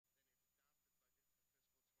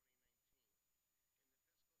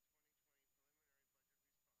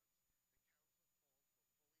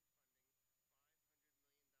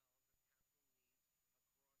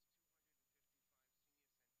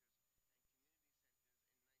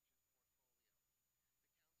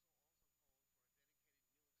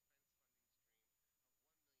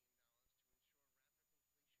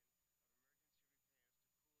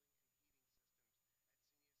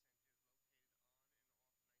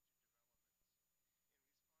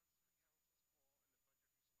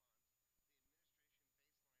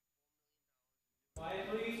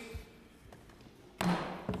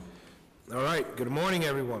All right, good morning,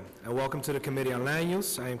 everyone, and welcome to the Committee on Land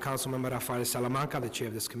Use. I am Councilmember Rafael Salamanca, the chair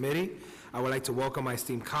of this committee. I would like to welcome my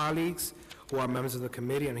esteemed colleagues who are members of the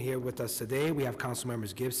committee and here with us today. We have Council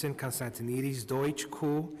Members Gibson, Constantinides, Deutsch,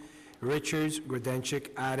 Koo, Richards,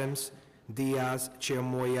 Grodenchik, Adams, Diaz, Chair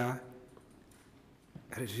Moya,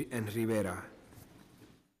 and Rivera.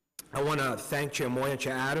 I want to thank Chair Moya and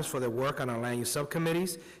Chair Adams for their work on our land use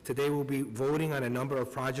subcommittees. Today we'll be voting on a number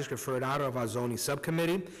of projects referred out of our zoning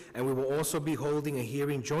subcommittee, and we will also be holding a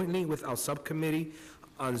hearing jointly with our subcommittee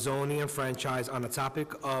on zoning and franchise on the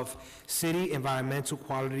topic of city environmental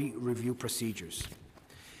quality review procedures.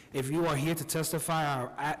 If you are here to testify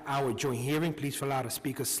at our joint hearing, please fill out a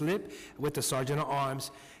speaker slip with the Sergeant at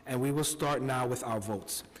Arms, and we will start now with our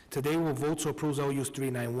votes. Today we'll vote to approve OUs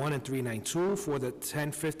 391 and 392 for the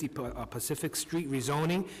 1050 Pacific Street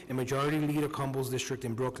rezoning in Majority Leader Cumbles District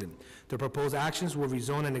in Brooklyn. The proposed actions will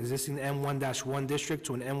rezone an existing M1-1 district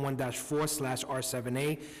to an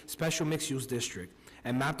M1-4/R7A special mixed-use district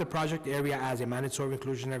and map the project area as a mandatory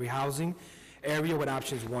inclusionary housing area with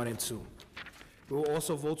options 1 and 2. We will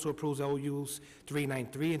also vote to approve OUs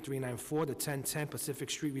 393 and 394, the 1010 Pacific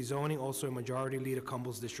Street rezoning, also in Majority Leader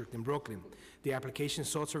Cumbles District in Brooklyn. The application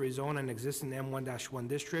sought to rezone an existing M1-1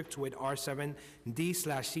 district to an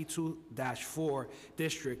R7D/C2-4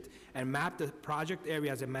 district and map the project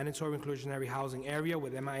area as a mandatory inclusionary housing area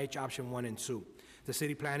with MIH option 1 and 2. The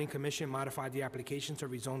City Planning Commission modified the application to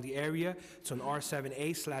rezone the area to an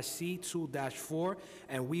R7A/C2-4,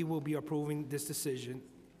 and we will be approving this decision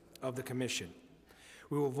of the Commission.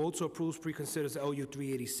 We will vote to approve preconsiders OU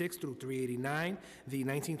 386 through 389, the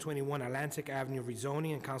 1921 Atlantic Avenue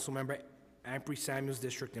rezoning, and Councilmember Ampry Samuels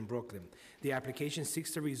District in Brooklyn. The application seeks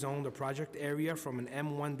to rezone the project area from an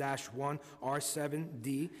M1-1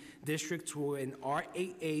 R7D district to an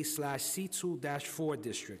R8A/C2-4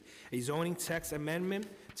 district. A zoning text amendment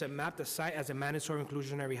to map the site as a mandatory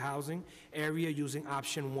inclusionary housing area using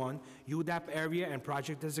option 1, UDAP area and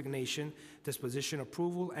project designation, disposition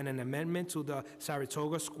approval, and an amendment to the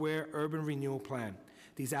Saratoga Square Urban Renewal Plan.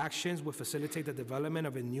 These actions will facilitate the development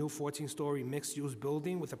of a new 14-story mixed-use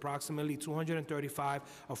building with approximately 235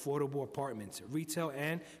 affordable apartments, retail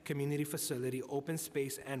and community facility, open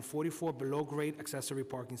space, and 44 below-grade accessory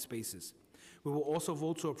parking spaces. We will also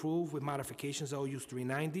vote to approve with modifications OUs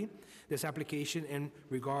 390, this application in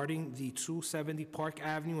regarding the 270 Park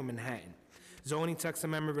Avenue in Manhattan. Zoning text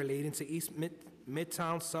amendment relating to East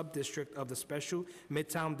Midtown sub-district of the special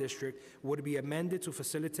Midtown district would be amended to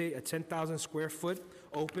facilitate a 10,000 square foot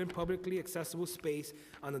open publicly accessible space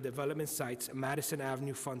on the development sites, Madison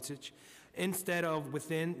Avenue frontage, instead of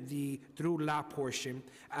within the through lot portion,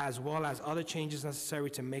 as well as other changes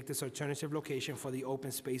necessary to make this alternative location for the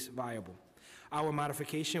open space viable. Our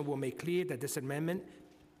modification will make clear that this amended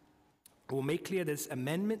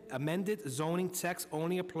zoning text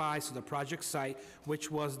only applies to the project site, which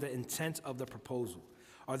was the intent of the proposal.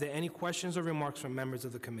 Are there any questions or remarks from members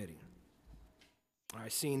of the committee? All right,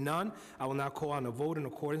 seeing none, I will now call on a vote in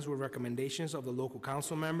accordance with recommendations of the local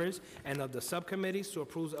council members and of the subcommittees to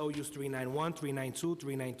approve OUs 391, 392,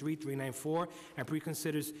 393, 394, and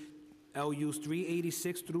preconsiders LUs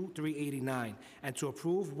 386 through 389, and to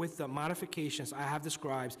approve with the modifications I have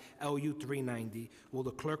described LU 390. Will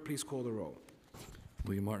the clerk please call the roll?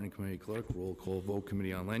 William Martin, Committee Clerk. Roll call vote,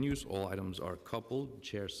 Committee on Land Use. All items are coupled.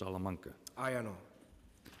 Chair Salamanca. Aye or no?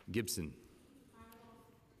 Gibson.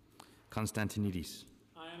 Constantinides.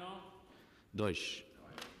 Aye or no? Deutsch.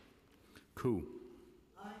 Koo.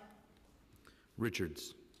 Aye.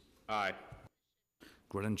 Richards. Aye.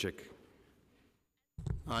 Grodenchik.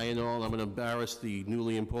 Aye and all. I'm going to embarrass the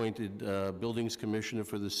newly appointed Buildings Commissioner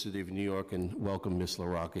for the City of New York and welcome Ms.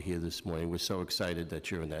 LaRocca here this morning. We're so excited that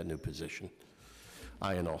you're in that new position.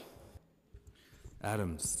 Aye and all.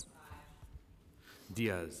 Adams.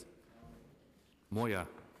 Diaz. Moya.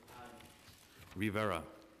 Rivera.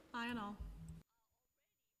 Aye and all.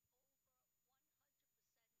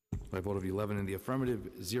 By a vote of 11 in the affirmative,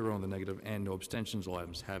 0 in the negative, and no abstentions, all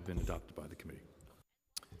items have been adopted by the committee.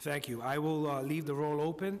 Thank you. I will leave the roll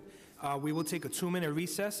open. We will take a 2-minute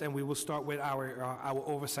recess, and we will start with our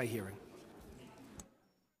oversight hearing.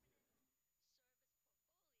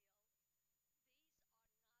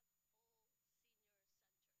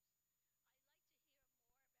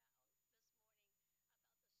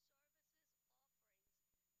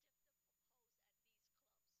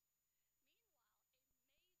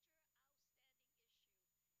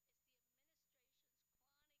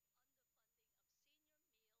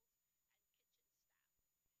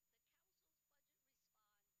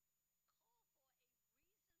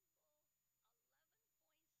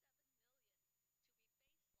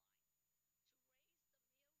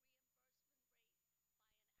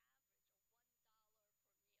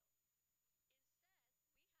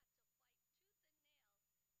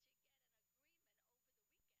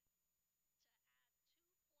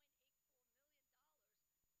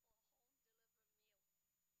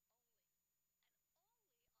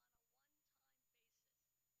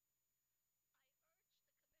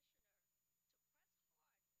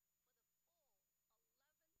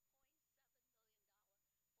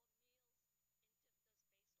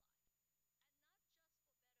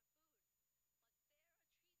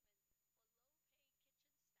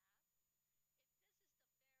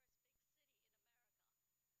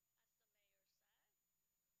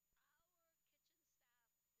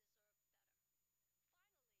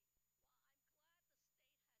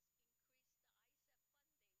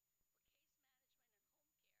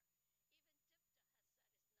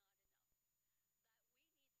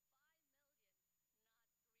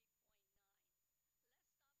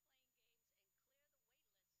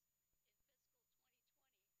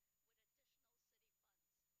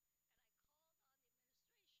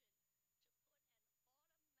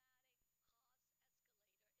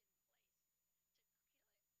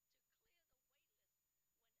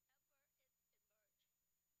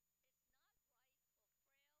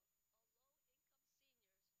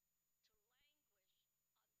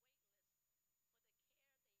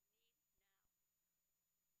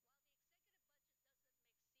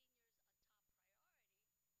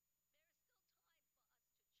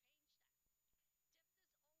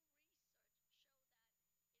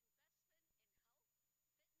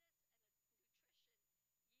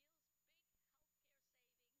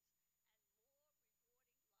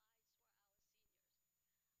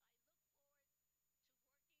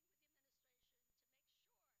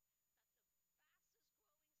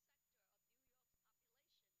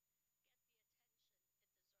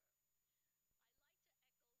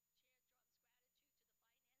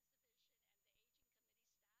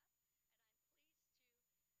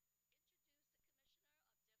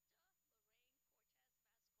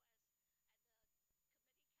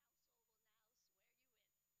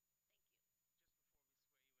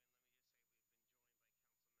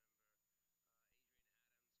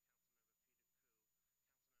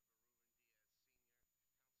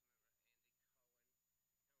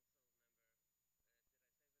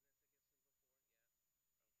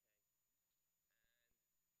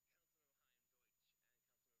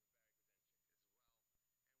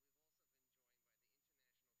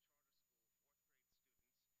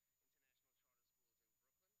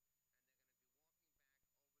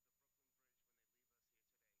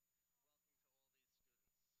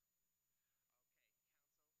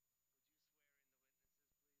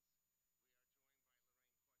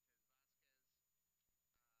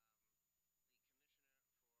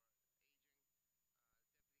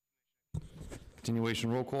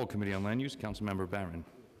 Continuation roll call, Committee on Land Use, Councilmember Barron.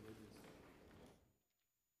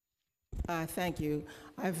 Thank you.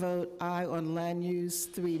 I vote aye on Land Use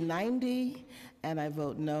 390, and I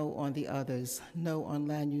vote no on the others. No on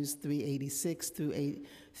Land Use 386 through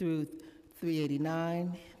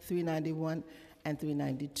 389, 391, and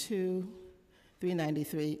 392,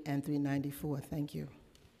 393, and 394. Thank you.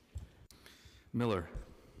 Miller.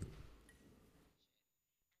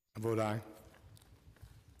 I vote aye.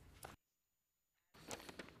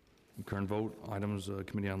 Current vote, items,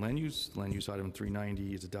 Committee on Land Use. Land Use item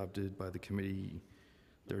 390 is adopted by the committee.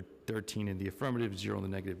 There are 13 in the affirmative, 0 in the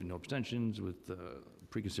negative, and no abstentions, with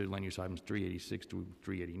pre-considered land use items 386 to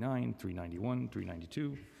 389, 391,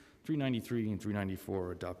 392, 393, and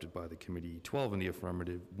 394 adopted by the committee, 12 in the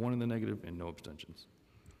affirmative, 1 in the negative, and no abstentions.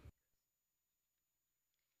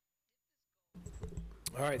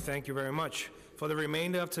 All right, thank you very much. For the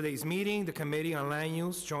remainder of today's meeting, the Committee on Land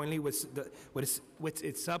Use, jointly with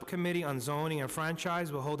its Subcommittee on Zoning and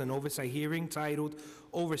Franchise, will hold an oversight hearing titled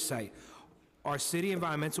Oversight. Are city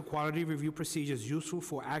environmental quality review procedures useful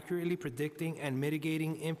for accurately predicting and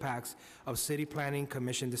mitigating impacts of city planning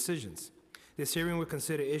commission decisions? This hearing will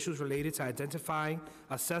consider issues related to identifying,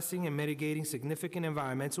 assessing, and mitigating significant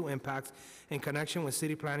environmental impacts in connection with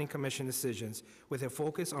city planning commission decisions, with a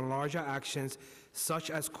focus on larger actions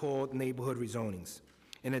such as called neighborhood rezonings.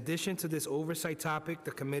 In addition to this oversight topic,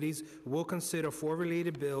 the committees will consider 4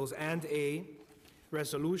 related bills and a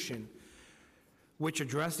resolution which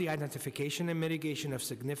address the identification and mitigation of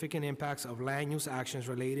significant impacts of land use actions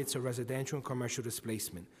related to residential and commercial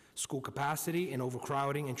displacement, school capacity, and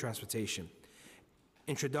overcrowding in transportation.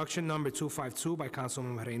 Introduction number 252 by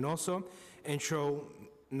Councilmember Reynoso. Intro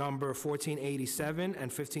number 1487 and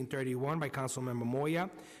 1531 by Councilmember Moya.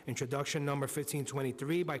 Introduction number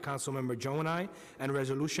 1523 by Councilmember Zoni. And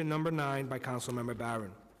resolution number 9 by Councilmember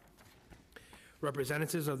Barron.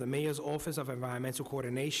 Representatives of the Mayor's Office of Environmental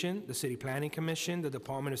Coordination, the City Planning Commission, the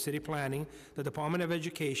Department of City Planning, the Department of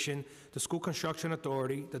Education, the School Construction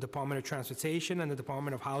Authority, the Department of Transportation, and the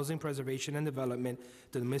Department of Housing, Preservation, and Development,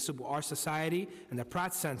 the Municipal Art Society, and the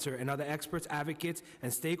Pratt Center, and other experts, advocates,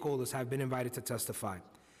 and stakeholders have been invited to testify.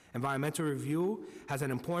 Environmental review has an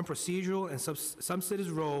important procedural and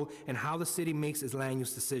substantive role in how the city makes its land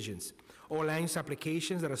use decisions. All land use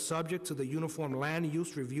applications that are subject to the Uniform Land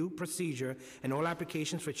Use Review Procedure and all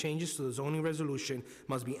applications for changes to the zoning resolution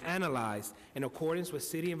must be analyzed in accordance with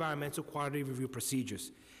city environmental quality review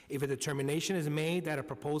procedures. If a determination is made that a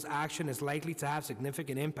proposed action is likely to have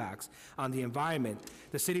significant impacts on the environment,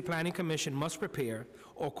 the City Planning Commission must prepare,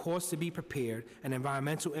 or cause to be prepared, an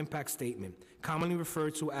environmental impact statement, commonly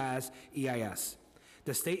referred to as EIS.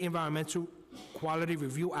 The State Environmental Quality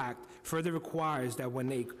Review Act further requires that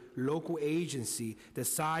when a local agency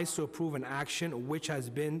decides to approve an action which has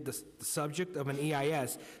been the subject of an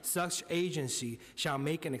EIS, such agency shall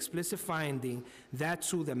make an explicit finding that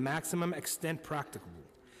to the maximum extent practicable,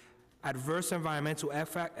 adverse environmental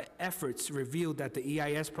efforts revealed that the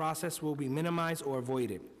EIS process will be minimized or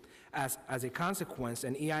avoided. As a consequence,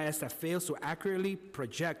 an EIS that fails to accurately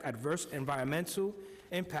project adverse environmental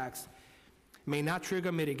impacts may not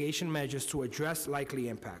trigger mitigation measures to address likely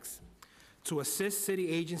impacts. To assist city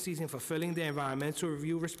agencies in fulfilling their environmental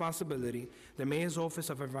review responsibility, the Mayor's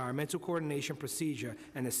Office of Environmental Coordination Procedure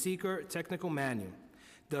and the Seeker Technical Manual.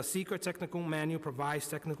 The Seeker Technical Manual provides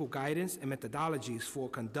technical guidance and methodologies for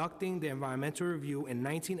conducting the environmental review in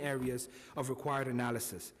 19 areas of required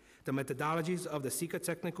analysis. The methodologies of the Seeker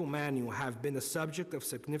Technical Manual have been the subject of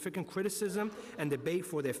significant criticism and debate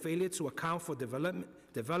for their failure to account for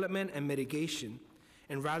development and mitigation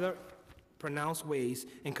in rather pronounced ways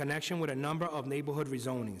in connection with a number of neighborhood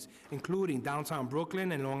rezonings, including downtown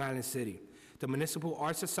Brooklyn and Long Island City. The Municipal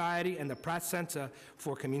Art Society and the Pratt Center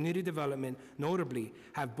for Community Development, notably,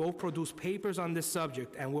 have both produced papers on this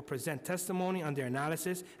subject and will present testimony on their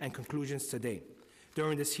analysis and conclusions today.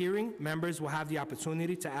 During this hearing, members will have the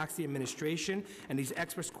opportunity to ask the administration and these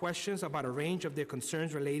experts questions about a range of their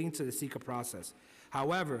concerns relating to the Seeker process.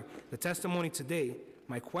 However, the testimony today,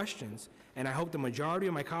 my questions, and I hope the majority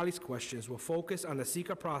of my colleagues' questions, will focus on the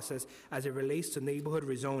Seeker process as it relates to neighborhood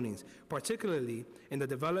rezonings, particularly in the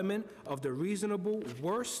development of the reasonable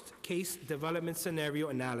worst-case development scenario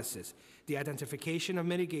analysis, the identification of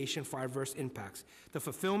mitigation for adverse impacts, the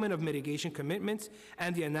fulfillment of mitigation commitments,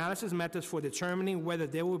 and the analysis methods for determining whether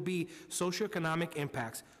there will be socioeconomic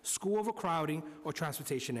impacts, school overcrowding, or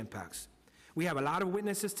transportation impacts. We have a lot of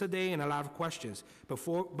witnesses today and a lot of questions.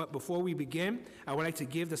 But before we begin, I would like to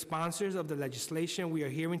give the sponsors of the legislation we are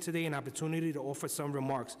hearing today an opportunity to offer some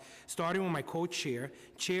remarks, starting with my co-chair,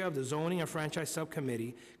 Chair of the Zoning and Franchise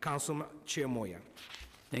Subcommittee, Councilman Chair Moya.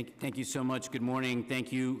 Thank you so much. Good morning.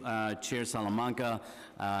 Thank you, Chair Salamanca.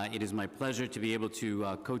 It is my pleasure to be able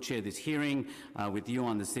to co-chair this hearing with you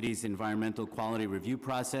on the city's environmental quality review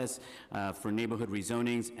process for neighborhood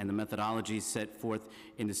rezonings and the methodologies set forth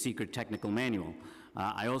in the secret technical manual.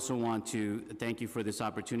 I also want to thank you for this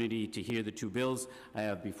opportunity to hear the two bills I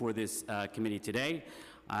have before this committee today.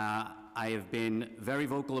 I have been very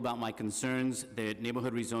vocal about my concerns that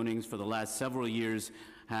neighborhood rezonings for the last several years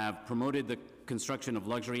have promoted the construction of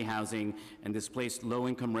luxury housing and displaced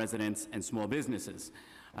low-income residents and small businesses.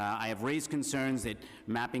 I have raised concerns that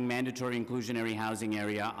mapping mandatory inclusionary housing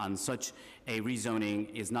area on such a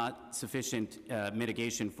rezoning is not sufficient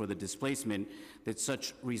mitigation for the displacement that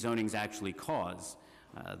such rezonings actually cause.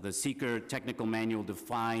 The Seeker Technical Manual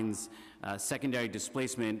defines secondary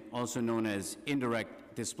displacement, also known as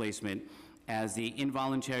indirect displacement, as the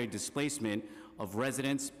involuntary displacement of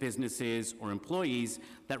residents, businesses, or employees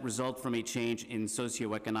that result from a change in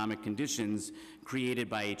socioeconomic conditions created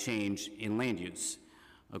by a change in land use.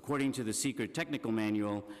 According to the Seeker Technical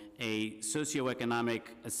Manual, a socioeconomic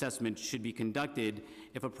assessment should be conducted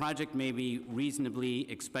if a project may be reasonably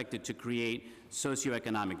expected to create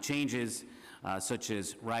socioeconomic changes, such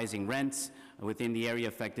as rising rents within the area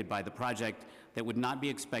affected by the project that would not be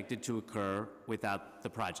expected to occur without the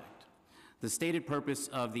project. The stated purpose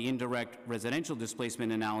of the indirect residential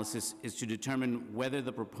displacement analysis is to determine whether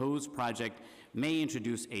the proposed project may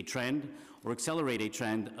introduce a trend or accelerate a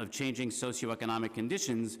trend of changing socioeconomic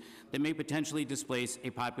conditions that may potentially displace a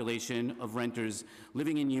population of renters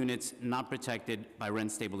living in units not protected by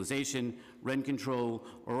rent stabilization, rent control,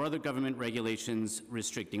 or other government regulations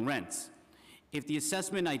restricting rents. If the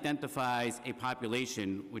assessment identifies a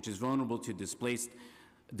population which is vulnerable to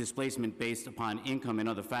displacement based upon income and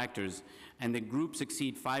other factors, and the groups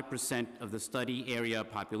exceed 5% of the study area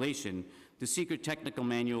population, the Secret Technical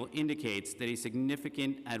Manual indicates that a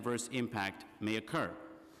significant adverse impact may occur.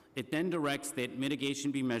 It then directs that mitigation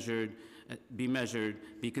be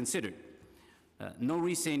considered. No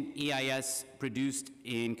recent EIS produced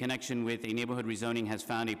in connection with a neighborhood rezoning has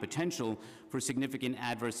found a potential for significant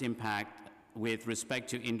adverse impact with respect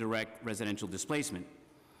to indirect residential displacement.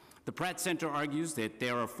 The Pratt Center argues that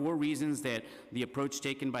there are 4 reasons that the approach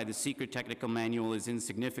taken by the Secret Technical Manual is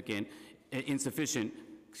insufficient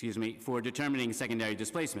for determining secondary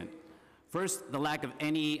displacement. First, the lack of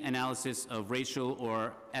any analysis of racial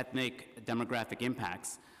or ethnic demographic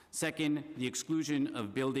impacts. Second, the exclusion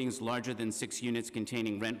of buildings larger than 6 units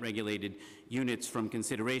containing rent-regulated units from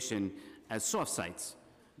consideration as soft sites.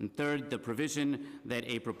 And third, the provision that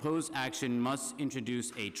a proposed action must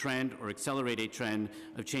introduce a trend or accelerate a trend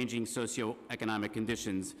of changing socioeconomic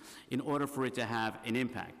conditions in order for it to have an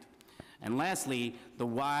impact. And lastly, the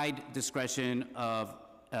wide discretion an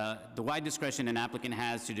applicant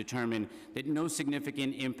has to determine that no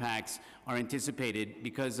significant impacts are anticipated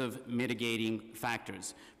because of mitigating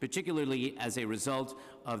factors, particularly as a result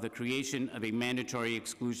of the creation of a mandatory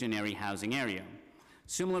exclusionary housing area.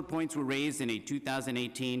 Similar points were raised in a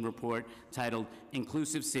 2018 report titled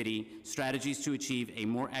Inclusive City: Strategies to Achieve a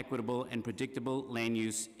More Equitable and Predictable Land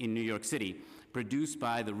Use in New York City, produced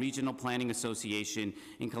by the Regional Planning Association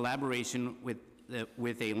in collaboration with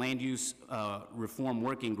a land use reform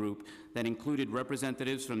working group that included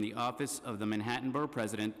representatives from the Office of the Manhattan Borough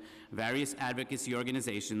President, various advocacy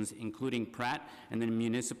organizations, including Pratt and the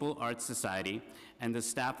Municipal Arts Society, and the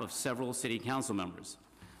staff of several city council members.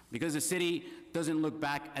 Because the city doesn't look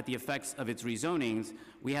back at the effects of its rezonings,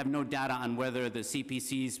 we have no data on whether the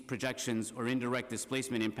CPC's projections or indirect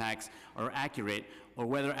displacement impacts are accurate, or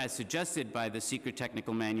whether, as suggested by the Secret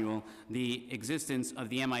Technical Manual, the existence of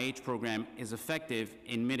the MIH program is effective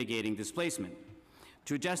in mitigating displacement.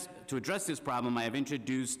 To address this problem, I have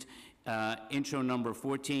introduced intro number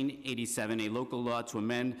 1487, a local law to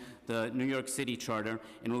amend the New York City Charter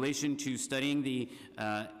in relation to studying the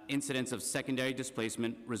incidence of secondary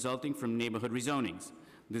displacement resulting from neighborhood rezonings.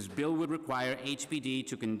 This bill would require HPD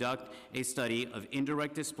to conduct a study of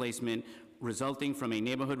indirect displacement resulting from a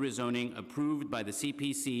neighborhood rezoning approved by the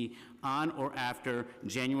CPC on or after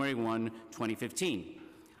January 1, 2015.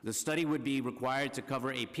 The study would be required to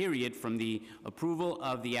cover a period from the approval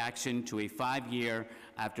of the action to a 5-year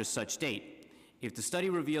after such date. If the study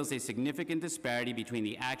reveals a significant disparity between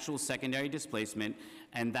the actual secondary displacement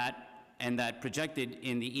and that projected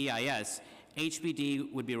in the EIS,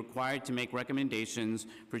 HPD would be required to make recommendations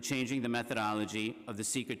for changing the methodology of the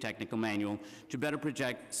Secret Technical Manual to better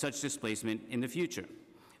project such displacement in the future.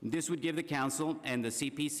 This would give the Council and the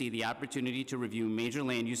CPC the opportunity to review major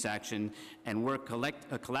land use action and work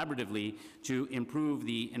collaboratively to improve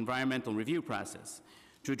the environmental review process.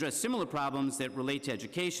 To address similar problems that relate to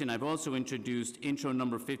education, I've also introduced Intro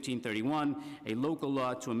Number 1531, a local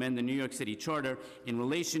law to amend the New York City Charter in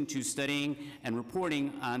relation to studying and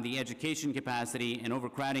reporting on the education capacity and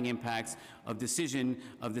overcrowding impacts of decision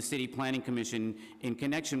of the City Planning Commission in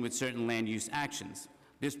connection with certain land use actions.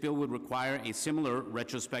 This bill would require a similar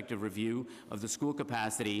retrospective review of the school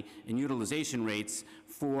capacity and utilization rates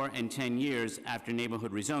 4 and 10 years after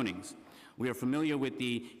neighborhood rezonings. We are familiar with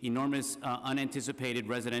the enormous unanticipated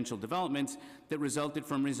residential developments that resulted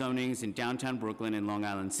from rezonings in downtown Brooklyn and Long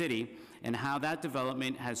Island City, and how that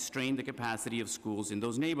development has strained the capacity of schools in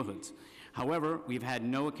those neighborhoods. However, we've had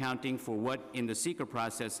no accounting for what in the seeker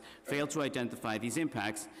process failed to identify these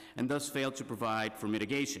impacts and thus failed to provide for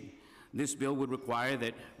mitigation. This bill would require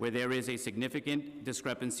that where there is a significant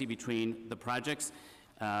discrepancy between the projects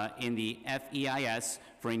in the FEIS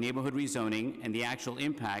for a neighborhood rezoning and the actual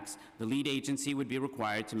impacts, the lead agency would be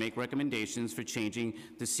required to make recommendations for changing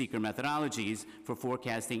the seeker methodologies for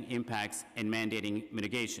forecasting impacts and mandating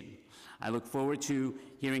mitigation. I look forward to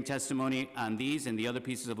hearing testimony on these and the other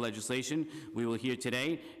pieces of legislation we will hear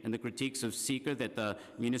today, and the critiques of seeker that the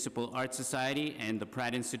Municipal Art Society and the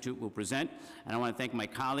Pratt Institute will present. And I want to thank my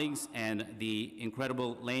colleagues and the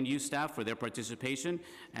incredible land use staff for their participation,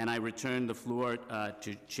 and I return the floor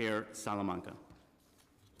to Chair Salamanca.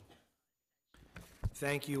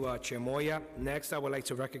 Thank you, Chair Moya. Next, I would like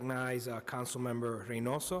to recognize Councilmember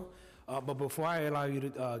Reynoso. But before I allow you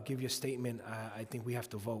to give your statement, I think we have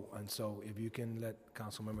to vote. And so if you can let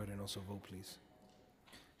Councilmember Reynoso vote, please.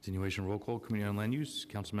 Continuation roll call, Committee on Land Use,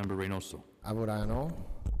 Councilmember Reynoso. I vote aye, no.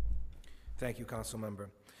 Thank you, Councilmember.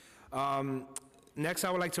 Next, I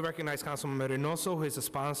would like to recognize Councilmember Reynoso, who is the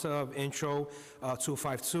sponsor of Intro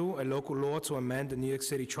 252, a local law to amend the New York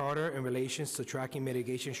City Charter in relations to tracking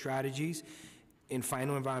mitigation strategies in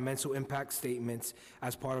final environmental impact statements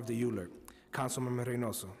as part of the ULURP. Councilmember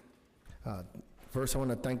Reynoso. First, I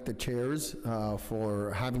want to thank the chairs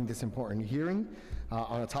for having this important hearing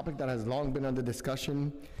on a topic that has long been under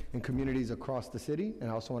discussion in communities across the city,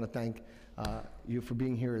 and I also want to thank you for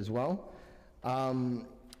being here as well.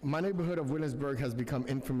 My neighborhood of Williamsburg has become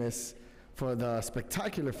infamous for the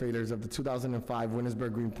spectacular failures of the 2005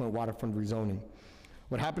 Williamsburg Greenpoint waterfront rezoning.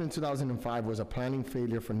 What happened in 2005 was a planning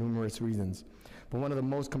failure for numerous reasons, but one of the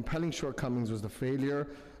most compelling shortcomings was the failure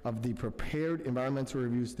of the prepared environmental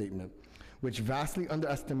review statement, which vastly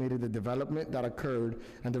underestimated the development that occurred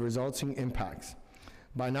and the resulting impacts.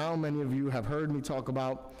 By now, many of you have heard me talk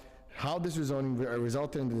about how this rezoning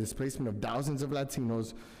resulted in the displacement of thousands of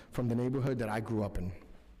Latinos from the neighborhood that I grew up in.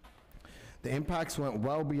 The impacts went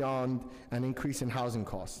well beyond an increase in housing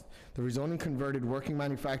costs. The rezoning converted working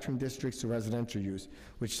manufacturing districts to residential use,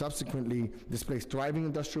 which subsequently displaced thriving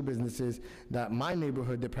industrial businesses that my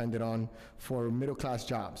neighborhood depended on for middle-class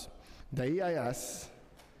jobs. The EIS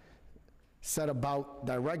said about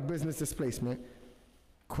direct business displacement,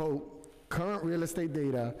 quote, current real estate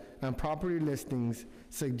data and property listings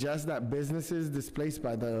suggest that businesses displaced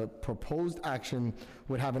by the proposed action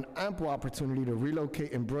would have an ample opportunity to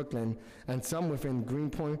relocate in Brooklyn and some within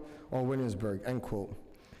Greenpoint or Williamsburg, end quote.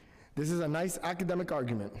 This is a nice academic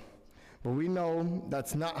argument, but we know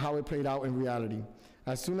that's not how it played out in reality.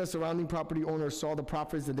 As soon as surrounding property owners saw the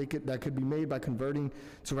profits that could be made by converting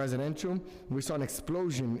to residential, we saw an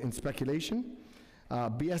explosion in speculation,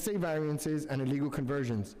 BSA variances, and illegal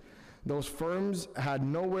conversions. Those firms had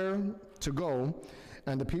nowhere to go,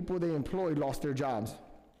 and the people they employed lost their jobs,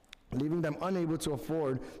 leaving them unable to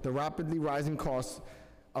afford the rapidly rising costs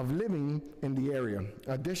of living in the area.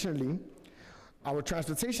 Additionally, our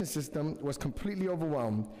transportation system was completely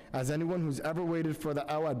overwhelmed, as anyone who's ever waited for the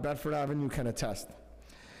L at Bedford Avenue can attest.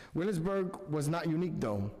 Williamsburg was not unique,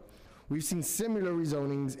 though. We've seen similar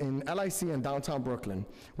rezonings in LIC and downtown Brooklyn,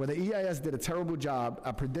 where the EIS did a terrible job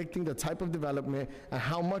at predicting the type of development and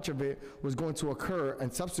how much of it was going to occur,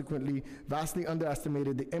 and subsequently vastly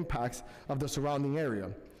underestimated the impacts of the surrounding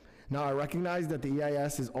area. Now, I recognize that the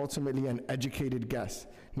EIS is ultimately an educated guess,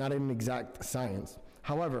 not an exact science.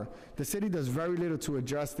 However, the city does very little to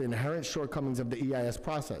address the inherent shortcomings of the EIS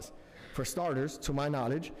process. For starters, to my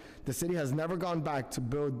knowledge, the city has never gone back to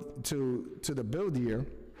the build year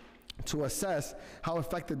to assess how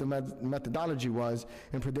effective the methodology was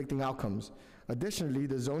in predicting outcomes. Additionally,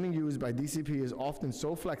 the zoning used by DCP is often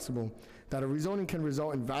so flexible that a rezoning can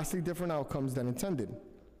result in vastly different outcomes than intended.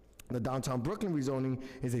 The downtown Brooklyn rezoning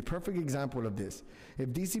is a perfect example of this. If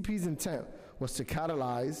DCP's intent was to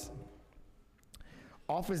catalyze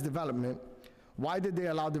office development, why did they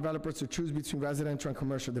allow developers to choose between residential and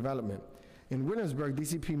commercial development? In Williamsburg,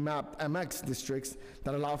 DCP mapped MX districts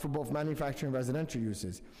that allow for both manufacturing and residential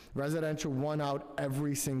uses. Residential won out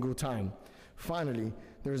every single time. Finally,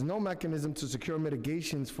 there is no mechanism to secure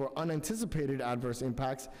mitigations for unanticipated adverse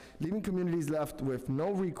impacts, leaving communities left with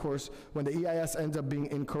no recourse when the EIS ends up being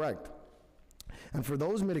incorrect. And for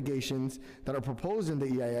those mitigations that are proposed in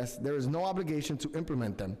the EIS, there is no obligation to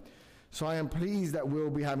implement them. So I am pleased that we'll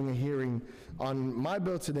be having a hearing on my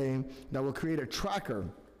bill today that will create a tracker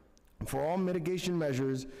for all mitigation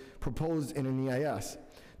measures proposed in an EIS.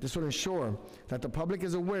 This will ensure that the public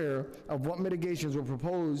is aware of what mitigations were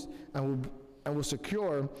proposed and will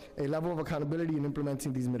secure a level of accountability in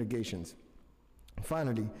implementing these mitigations.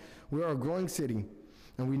 Finally, we are a growing city,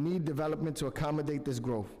 and we need development to accommodate this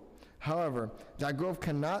growth. However, that growth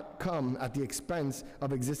cannot come at the expense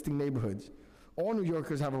of existing neighborhoods. All New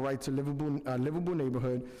Yorkers have a right to a livable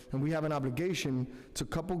neighborhood, and we have an obligation to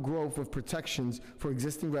couple growth with protections for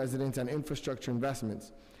existing residents and infrastructure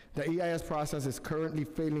investments. The EIS process is currently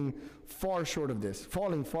falling far short of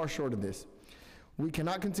this. We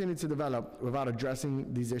cannot continue to develop without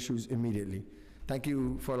addressing these issues immediately. Thank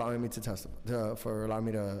you for allowing me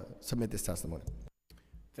to submit this testimony.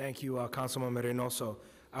 Thank you, Councilmember Reynoso.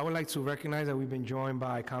 I would like to recognize that we've been joined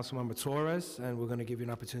by Councilmember Torres, and we're going to give you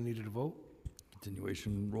an opportunity to vote.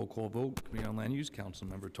 Continuation, roll call vote, Committee on Land Use,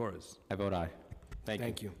 Councilmember Torres. I vote aye.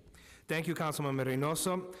 Thank you. Thank you, Councilmember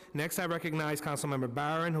Reynoso. Next, I recognize Councilmember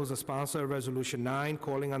Barron, who's a sponsor of Resolution 9,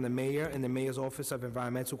 calling on the mayor and the mayor's Office of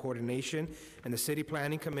Environmental Coordination and the City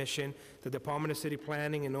Planning Commission, the Department of City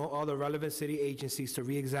Planning, and all other relevant city agencies to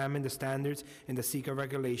re-examine the standards in the SECA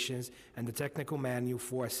regulations and the technical manual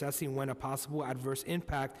for assessing when a possible adverse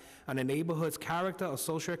impact on a neighborhood's character or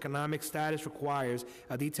socioeconomic status requires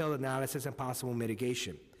a detailed analysis and possible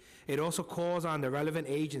mitigation. It also calls on the relevant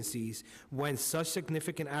agencies, when such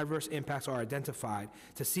significant adverse impacts are identified,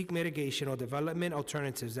 to seek mitigation or development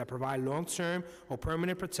alternatives that provide long-term or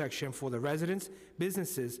permanent protection for the residents,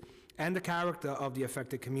 businesses, and the character of the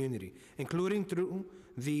affected community, including through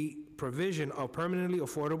the provision of permanently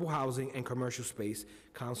affordable housing and commercial space.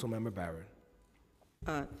 Councilmember Barron.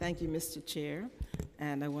 Thank you, Mr. Chair,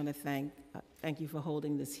 and I want to thank you for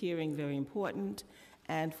holding this hearing, very important,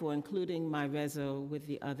 and for including my reso with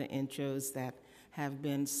the other intros that have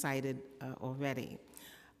been cited already.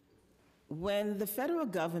 When the federal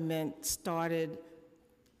government started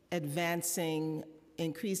advancing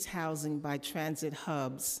increased housing by transit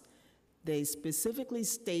hubs, they specifically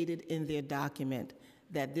stated in their document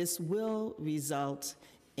that this will result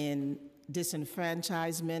in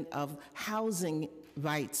disenfranchisement of housing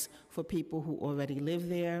rights for people who already live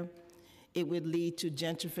there. It would lead to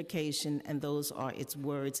gentrification, and those are its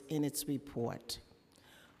words in its report.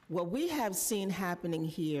 What we have seen happening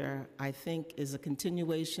here, I think, is a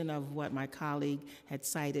continuation of what my colleague had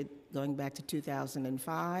cited going back to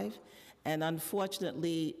 2005, and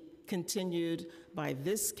unfortunately continued by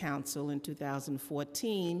this council in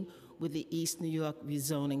 2014 with the East New York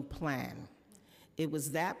rezoning plan. It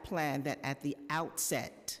was that plan that at the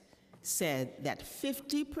outset said that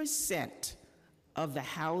 50% of the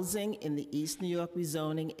housing in the East New York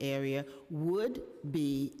rezoning area would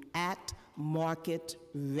be at market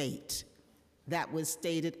rate. That was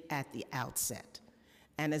stated at the outset.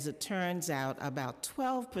 And as it turns out, about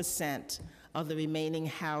 12% of the remaining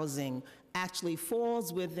housing actually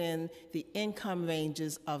falls within the income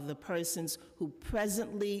ranges of the persons who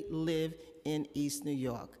presently live in East New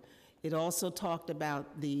York. It also talked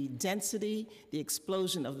about the density, the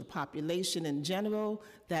explosion of the population in general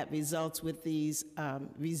that results with these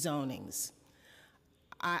rezonings.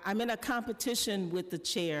 I'm in a competition with the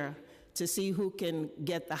chair to see who can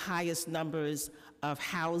get the highest numbers of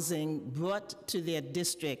housing brought to their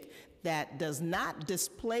district that does not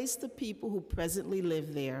displace the people who presently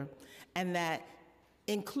live there, and that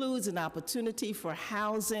includes an opportunity for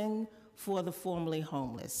housing for the formerly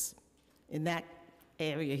homeless. In that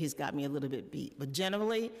area, he's got me a little bit beat, but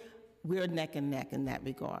generally, we're neck and neck in that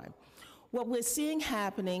regard. What we're seeing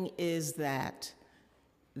happening is that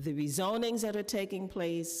the rezonings that are taking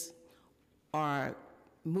place are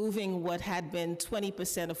moving what had been 20%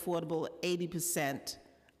 affordable, 80%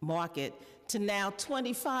 market, to now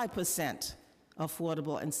 25%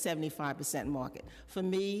 affordable and 75% market. For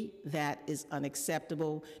me, that is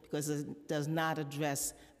unacceptable because it does not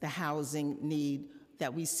address the housing need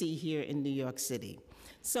that we see here in New York City.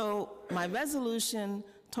 So my resolution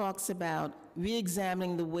talks about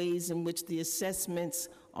re-examining the ways in which the assessments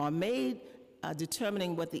are made,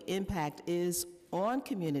 determining what the impact is on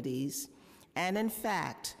communities, and in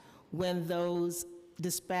fact, when those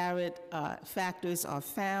disparate factors are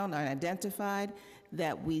found or identified,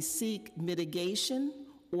 that we seek mitigation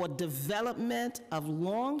or development of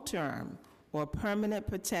long-term or permanent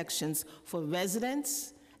protections for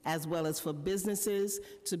residents as well as for businesses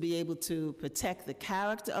to be able to protect the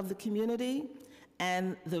character of the community.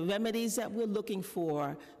 And the remedies that we're looking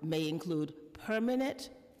for may include permanent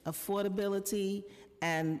affordability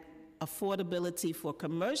and affordability for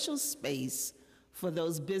commercial space for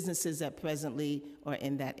those businesses that presently are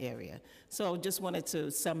in that area. So just wanted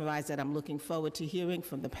to summarize that I'm looking forward to hearing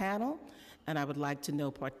from the panel, and I would like to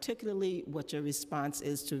know particularly what your response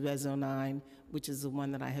is to Reso 9, which is the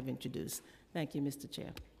one that I have introduced. Thank you, Mr. Chair.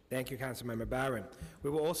 Thank you, Councilmember Barron. We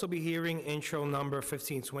will also be hearing intro number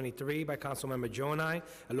 1523 by Councilmember Zoni,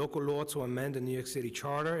 a local law to amend the New York City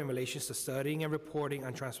Charter in relation to studying and reporting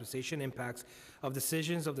on transportation impacts of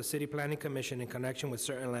decisions of the City Planning Commission in connection with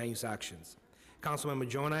certain land use actions. Councilmember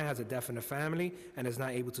Zoni has a death in the family and is not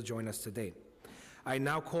able to join us today. I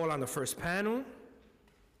now call on the first panel.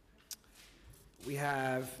 We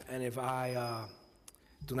have, and if I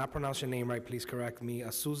do not pronounce your name right, please correct me,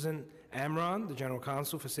 Susan Amron, the General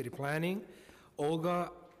Counsel for City Planning,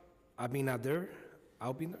 Olga Abinader,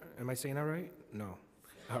 am I saying that right? No.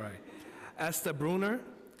 All right. Esther Bruner,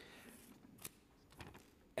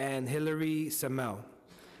 and Hillary Semel.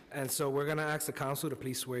 And so we're going to ask the council to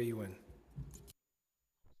please swear you in.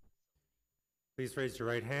 Please raise your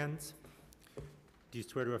right hands. Do you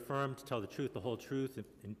swear to affirm to tell the truth, the whole truth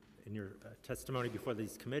in your testimony before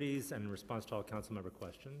these committees and in response to all council member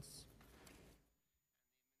questions?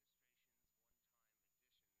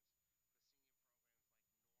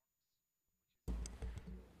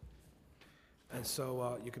 And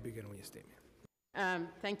so you could begin with your statement.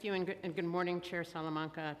 Thank you, and good morning, Chair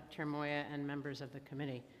Salamanca, Chair Moya, and members of the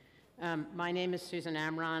committee. My name is Susan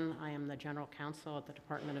Amron. I am the General Counsel at the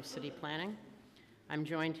Department of City Planning. I'm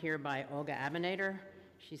joined here by Olga Abinader.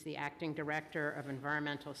 She's the Acting Director of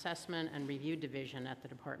Environmental Assessment and Review Division at the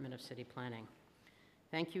Department of City Planning.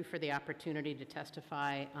 Thank you for the opportunity to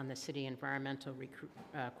testify on the City Environmental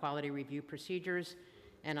Quality Review Procedures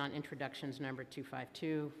and on introductions number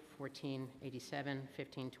 252, 1487,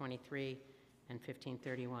 1523, and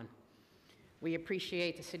 1531. We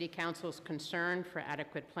appreciate the City Council's concern for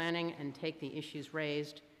adequate planning and take the issues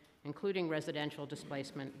raised, including residential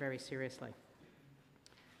displacement, very seriously.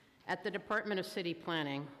 At the Department of City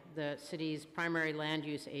Planning, the city's primary land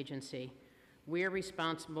use agency, we are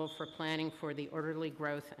responsible for planning for the orderly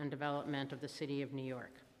growth and development of the City of New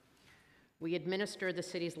York. We administer the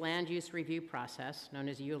city's land use review process, known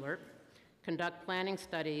as ULURP, conduct planning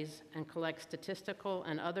studies, and collect statistical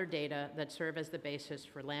and other data that serve as the basis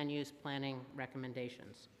for land use planning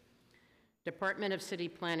recommendations. Department of City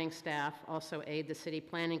Planning staff also aid the City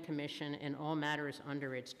Planning Commission in all matters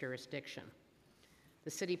under its jurisdiction. The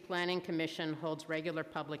City Planning Commission holds regular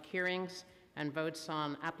public hearings and votes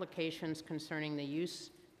on applications concerning the use,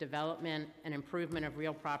 development, and improvement of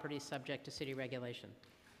real property subject to city regulation.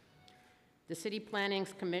 The City Planning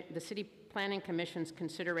Commission's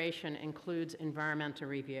consideration includes environmental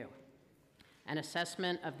review, an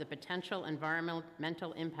assessment of the potential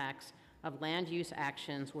environmental impacts of land use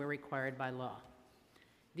actions where required by law.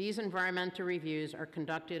 These environmental reviews are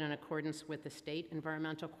conducted in accordance with the State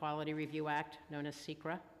Environmental Quality Review Act, known as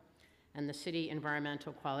SECRA, and the City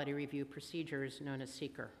Environmental Quality Review Procedures, known as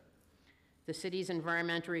SECR. The city's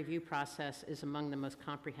environmental review process is among the most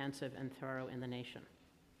comprehensive and thorough in the nation.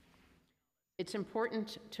 It's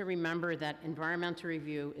important to remember that environmental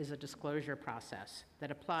review is a disclosure process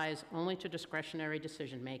that applies only to discretionary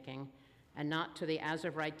decision-making and not to the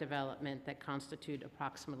as-of-right development that constitute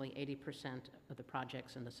approximately 80% of the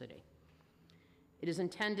projects in the city. It is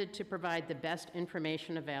intended to provide the best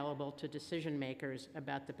information available to decision makers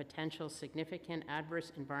about the potential significant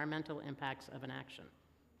adverse environmental impacts of an action.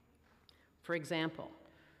 For example,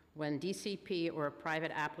 when DCP or a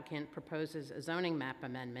private applicant proposes a zoning map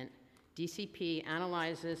amendment, DCP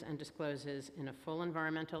analyzes and discloses in a full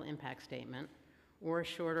environmental impact statement or a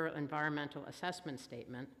shorter environmental assessment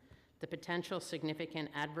statement the potential significant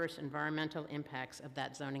adverse environmental impacts of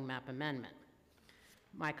that zoning map amendment.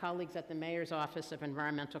 My colleagues at the Mayor's Office of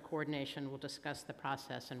Environmental Coordination will discuss the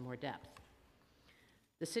process in more depth.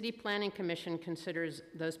 The City Planning Commission considers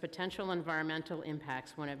those potential environmental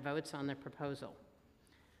impacts when it votes on the proposal.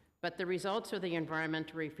 But the results of the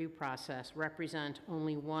environmental review process represent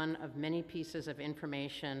only one of many pieces of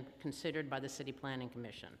information considered by the City Planning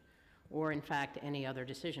Commission, or in fact, any other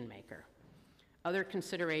decision maker. Other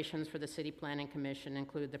considerations for the City Planning Commission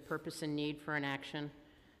include the purpose and need for an action,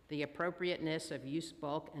 the appropriateness of use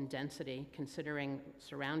bulk and density, considering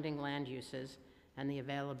surrounding land uses, and the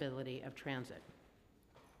availability of transit.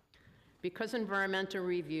 Because environmental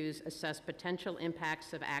reviews assess potential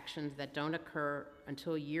impacts of actions that don't occur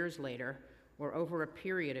until years later or over a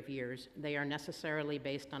period of years, they are necessarily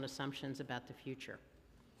based on assumptions about the future.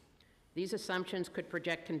 These assumptions could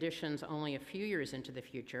project conditions only a few years into the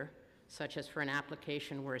future, such as for an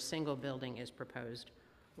application where a single building is proposed,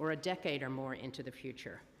 or a decade or more into the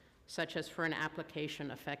future, such as for an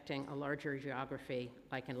application affecting a larger geography,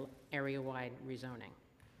 like an area-wide rezoning.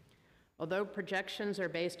 Although projections are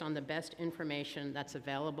based on the best information that's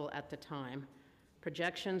available at the time,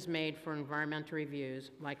 projections made for environmental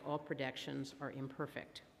reviews, like all projections, are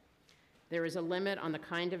imperfect. There is a limit on the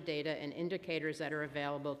kind of data and indicators that are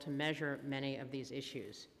available to measure many of these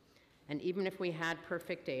issues. And even if we had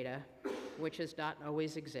perfect data, which does not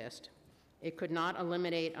always exist, it could not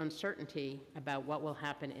eliminate uncertainty about what will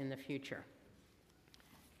happen in the future.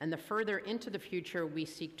 And the further into the future we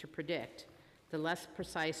seek to predict, the less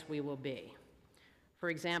precise we will be. For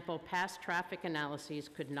example, past traffic analyses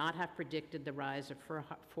could not have predicted the rise of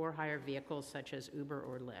for-hire vehicles such as Uber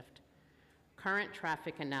or Lyft. Current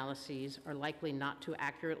traffic analyses are likely not to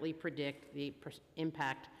accurately predict the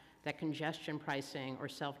impact that congestion pricing or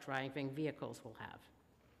self-driving vehicles will have.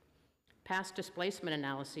 Past displacement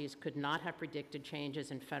analyses could not have predicted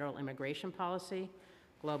changes in federal immigration policy,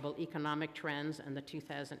 global economic trends, and the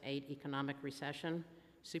 2008 economic recession,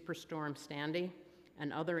 Superstorm Sandy,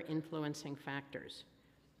 and other influencing factors.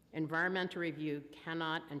 Environmental review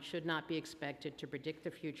cannot and should not be expected to predict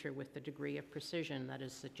the future with the degree of precision that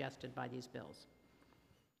is suggested by these bills.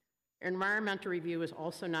 Environmental review is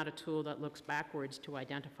also not a tool that looks backwards to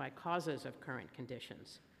identify causes of current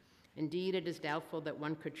conditions. Indeed, it is doubtful that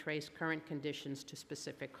one could trace current conditions to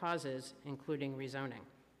specific causes, including rezoning.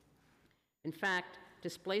 In fact,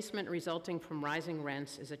 displacement resulting from rising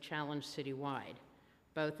rents is a challenge citywide,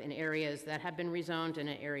 both in areas that have been rezoned and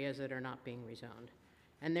in areas that are not being rezoned.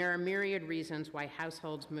 And there are myriad reasons why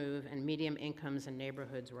households move and median incomes in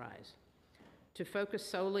neighborhoods rise. To focus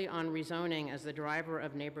solely on rezoning as the driver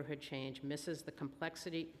of neighborhood change misses the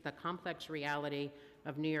complex reality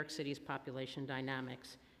of New York City's population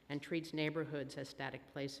dynamics and treats neighborhoods as static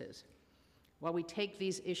places. While we take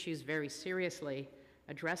these issues very seriously,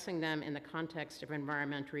 addressing them in the context of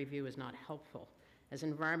environmental review is not helpful, as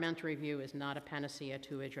environmental review is not a panacea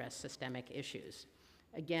to address systemic issues.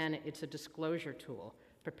 Again, it's a disclosure tool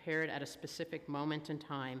prepared at a specific moment in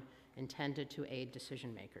time intended to aid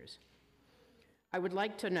decision makers. I would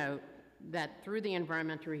like to note that through the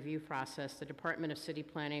environmental review process, the Department of City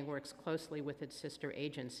Planning works closely with its sister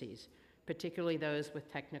agencies, particularly those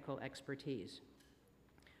with technical expertise.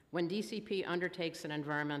 When DCP undertakes an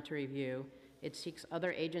environmental review, it seeks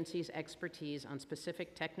other agencies' expertise on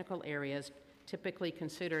specific technical areas typically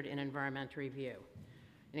considered in environmental review,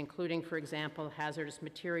 including, for example, hazardous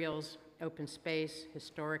materials, open space,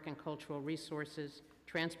 historic and cultural resources,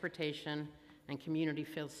 transportation, and community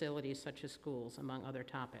facilities such as schools, among other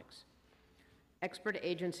topics. Expert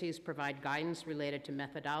agencies provide guidance related to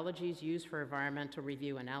methodologies used for environmental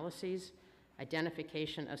review analyses,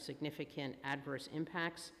 identification of significant adverse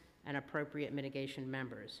impacts, and appropriate mitigation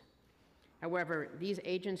measures. However, these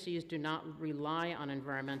agencies do not rely on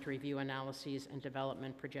environmental review analyses and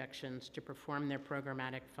development projections to perform their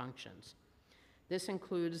programmatic functions. This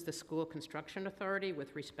includes the School Construction Authority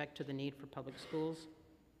with respect to the need for public schools,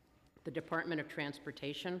 the Department of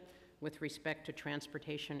Transportation with respect to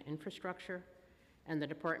transportation infrastructure, and the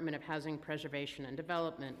Department of Housing Preservation and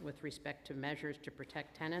Development with respect to measures to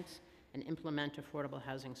protect tenants and implement affordable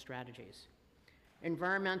housing strategies.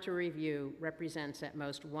 Environmental review represents at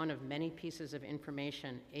most one of many pieces of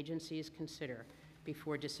information agencies consider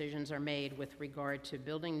before decisions are made with regard to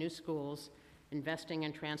building new schools, investing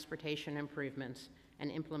in transportation improvements,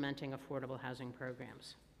 and implementing affordable housing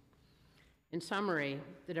programs. In summary,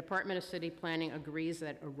 the Department of City Planning agrees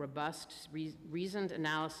that a robust, reasoned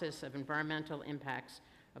analysis of environmental impacts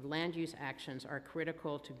of land use actions are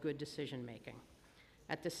critical to good decision making.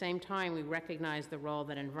 At the same time, we recognize the role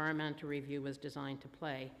that environmental review was designed to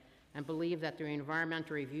play and believe that the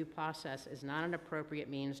environmental review process is not an appropriate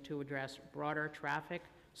means to address broader traffic,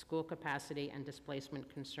 school capacity, and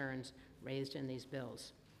displacement concerns raised in these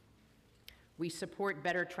bills. We support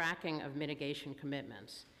better tracking of mitigation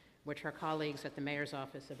commitments, which our colleagues at the Mayor's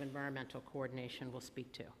Office of Environmental Coordination will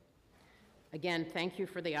speak to. Again, thank you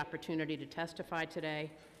for the opportunity to testify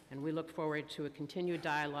today, and we look forward to a continued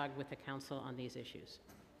dialogue with the Council on these issues.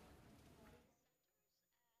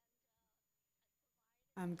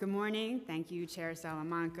 Good morning. Thank you, Chair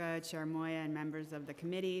Salamanca, Chair Moya, and members of the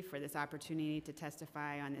committee for this opportunity to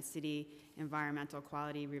testify on the city environmental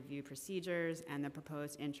quality review procedures and the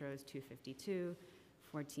proposed intros 252,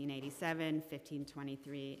 1487,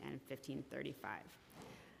 1523, and 1535.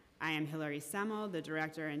 I am Hilary Semmel, the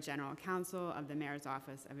Director and General Counsel of the Mayor's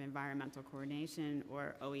Office of Environmental Coordination,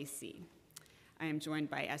 or OEC. I am joined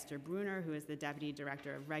by Esther Bruner, who is the Deputy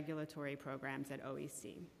Director of Regulatory Programs at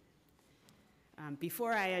OEC.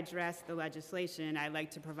 Before I address the legislation, I'd like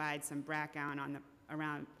to provide some background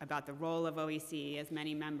about the role of OEC, as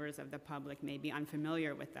many members of the public may be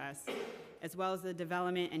unfamiliar with us, as well as the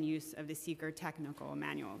development and use of the Seeker Technical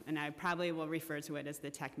Manual. And I probably will refer to it as the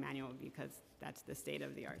Tech Manual because that's the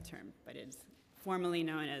state-of-the-art term, but it's formally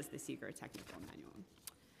known as the Seeker Technical Manual.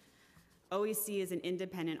 OEC is an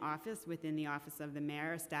independent office within the Office of the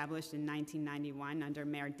Mayor, established in 1991 under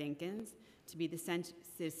Mayor Dinkins to be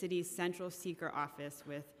the city's central seeker office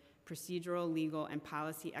with procedural, legal, and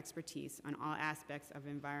policy expertise on all aspects of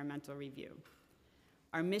environmental review.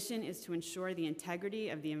 Our mission is to ensure the integrity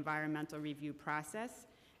of the environmental review process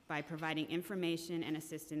by providing information and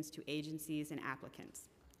assistance to agencies and applicants.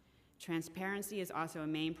 Transparency is also a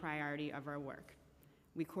main priority of our work.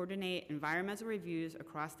 We coordinate environmental reviews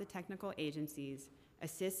across the technical agencies,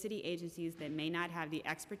 assist city agencies that may not have the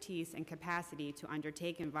expertise and capacity to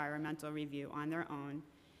undertake environmental review on their own,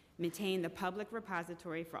 maintain the public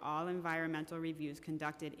repository for all environmental reviews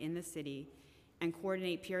conducted in the city, and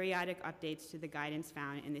coordinate periodic updates to the guidance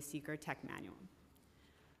found in the Seeker Tech Manual.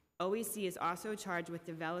 OEC is also charged with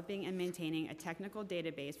developing and maintaining a technical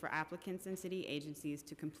database for applicants and city agencies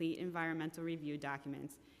to complete environmental review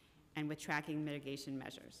documents and with tracking mitigation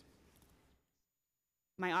measures.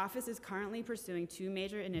 My office is currently pursuing two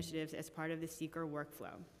major initiatives as part of the Seeker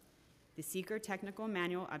workflow: the Seeker Technical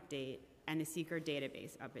Manual update and the Seeker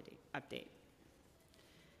database update.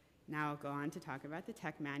 Now I'll go on to talk about the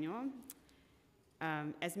Tech Manual.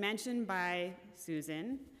 As mentioned by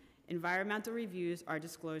Susan, environmental reviews are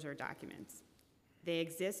disclosure documents. They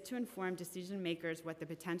exist to inform decision makers what the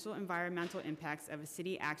potential environmental impacts of a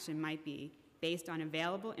city action might be based on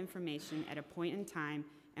available information at a point in time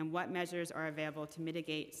and what measures are available to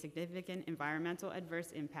mitigate significant environmental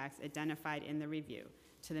adverse impacts identified in the review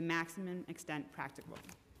to the maximum extent practicable.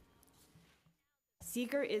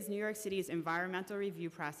 Seeker is New York City's environmental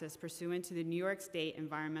review process pursuant to the New York State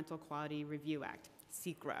Environmental Quality Review Act,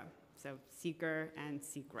 SEQRA, so Seeker and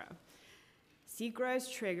SEQRA. SEQRA is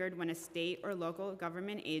triggered when a state or local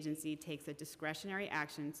government agency takes a discretionary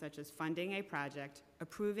action such as funding a project,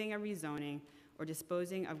 approving a rezoning, or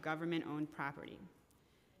disposing of government-owned property.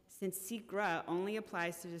 Since SEQRA only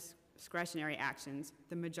applies to discretionary actions,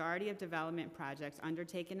 the majority of development projects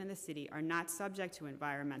undertaken in the city are not subject to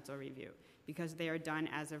environmental review because they are done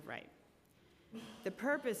as of right. The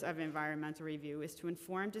purpose of environmental review is to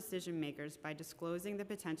inform decision makers by disclosing the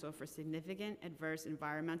potential for significant adverse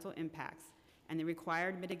environmental impacts and the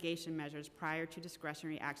required mitigation measures prior to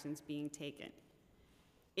discretionary actions being taken.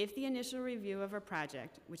 If the initial review of a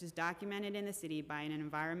project, which is documented in the city by an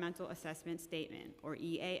environmental assessment statement, or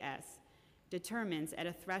EAS, determines at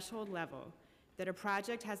a threshold level that a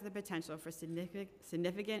project has the potential for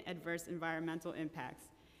significant adverse environmental impacts,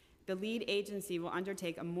 the lead agency will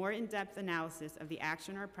undertake a more in-depth analysis of the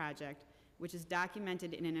action or project, which is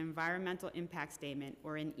documented in an environmental impact statement,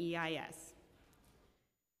 or an EIS.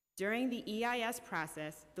 During the EIS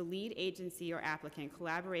process, the lead agency or applicant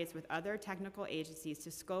collaborates with other technical agencies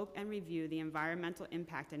to scope and review the environmental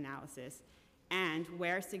impact analysis and,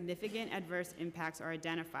 where significant adverse impacts are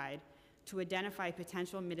identified, to identify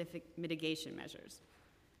potential mitigation measures.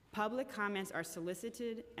 Public comments are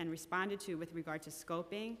solicited and responded to with regard to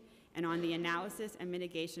scoping and on the analysis and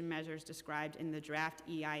mitigation measures described in the draft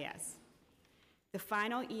EIS. The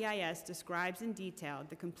final EIS describes in detail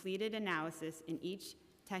the completed analysis in each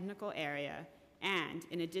technical area and,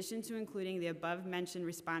 in addition to including the above-mentioned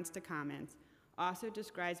response to comments, also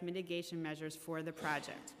describes mitigation measures for the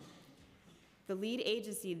project. The lead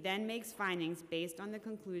agency then makes findings based on the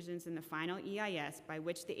conclusions in the final EIS by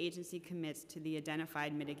which the agency commits to the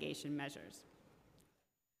identified mitigation measures.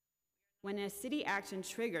 When a city action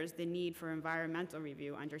triggers the need for environmental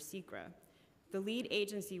review under SEQRA, the lead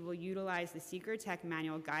agency will utilize the Seeker Tech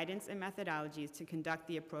Manual guidance and methodologies to conduct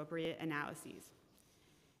the appropriate analyses.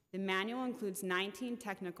 The manual includes 19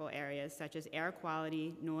 technical areas such as air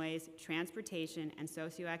quality, noise, transportation, and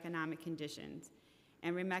socioeconomic conditions,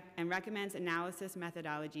 and recommends analysis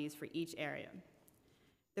methodologies for each area.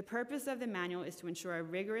 The purpose of the manual is to ensure a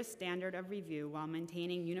rigorous standard of review while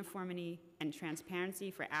maintaining uniformity and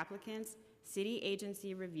transparency for applicants, city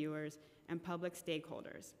agency reviewers, and public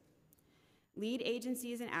stakeholders. Lead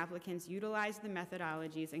agencies and applicants utilize the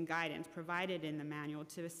methodologies and guidance provided in the manual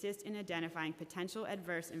to assist in identifying potential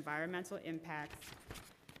adverse environmental impacts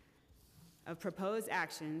of proposed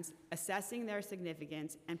actions, assessing their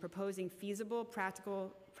significance, and proposing feasible,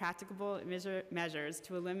 practicable measures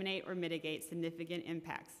to eliminate or mitigate significant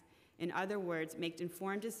impacts, In other words, make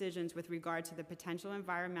informed decisions with regard to the potential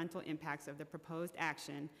environmental impacts of the proposed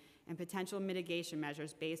action and potential mitigation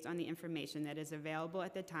measures based on the information that is available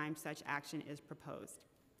at the time such action is proposed.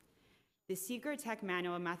 The Seeker Tech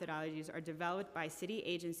Manual methodologies are developed by city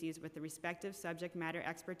agencies with the respective subject matter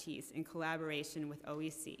expertise in collaboration with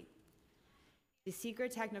OEC. The Seeker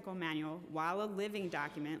Technical Manual, while a living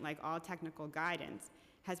document like all technical guidance,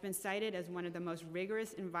 has been cited as one of the most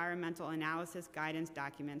rigorous environmental analysis guidance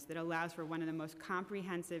documents that allows for one of the most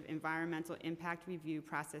comprehensive environmental impact review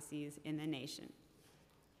processes in the nation.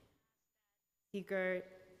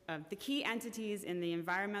 The key entities in the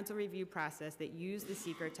environmental review process that use the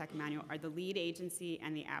Seeker Tech Manual are the lead agency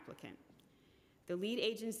and the applicant. The lead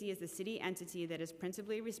agency is the city entity that is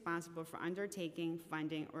principally responsible for undertaking,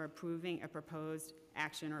 funding, or approving a proposed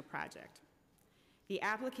action or project. The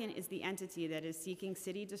applicant is the entity that is seeking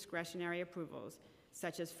city discretionary approvals,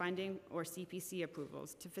 such as funding or CPC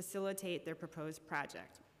approvals, to facilitate their proposed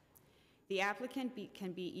project. The applicant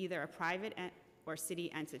can be either a private or city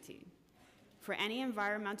entity. For any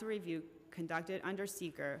environmental review conducted under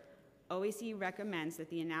Seeker, OEC recommends that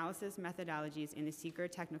the analysis methodologies in the Seeker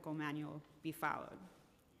Technical Manual be followed.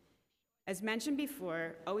 As mentioned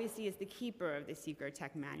before, OEC is the keeper of the Seeker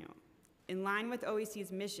Tech Manual. In line with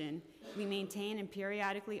OEC's mission, we maintain and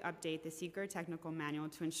periodically update the Seeker Technical Manual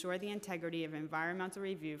to ensure the integrity of environmental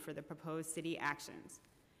review for the proposed city actions.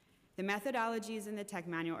 The methodologies in the Tech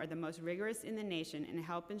Manual are the most rigorous in the nation and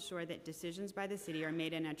help ensure that decisions by the city are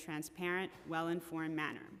made in a transparent, well-informed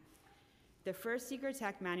manner. The first Seeker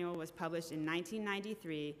Tech Manual was published in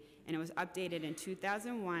 1993, and it was updated in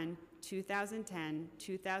 2001, 2010,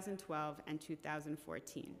 2012, and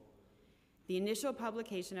 2014. The initial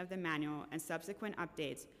publication of the manual and subsequent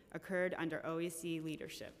updates occurred under OEC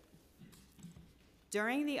leadership.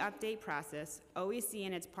 During the update process, OEC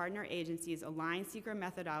and its partner agencies align Seeker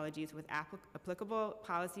methodologies with applicable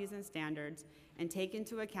policies and standards and take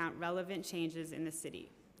into account relevant changes in the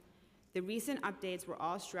city. The recent updates were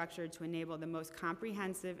all structured to enable the most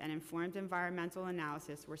comprehensive and informed environmental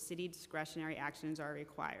analysis where city discretionary actions are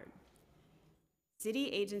required. City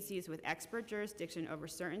agencies with expert jurisdiction over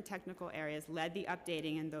certain technical areas led the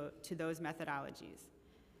updating to those methodologies.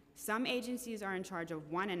 Some agencies are in charge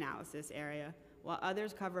of one analysis area, while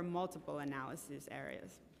others cover multiple analysis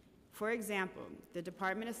areas. For example, the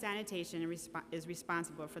Department of Sanitation is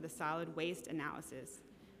responsible for the solid waste analysis,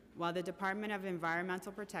 while the Department of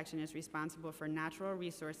Environmental Protection is responsible for natural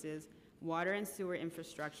resources, water and sewer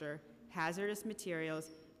infrastructure, hazardous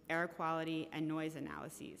materials, air quality, and noise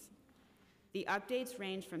analyses. The updates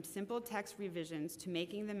range from simple text revisions to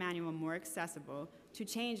making the manual more accessible to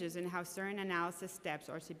changes in how certain analysis steps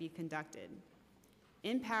are to be conducted.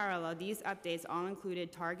 In parallel, these updates all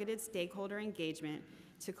included targeted stakeholder engagement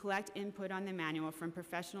to collect input on the manual from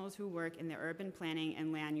professionals who work in the urban planning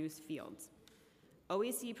and land use fields.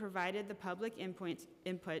 OEC provided the public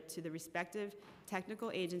input to the respective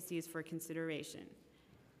technical agencies for consideration.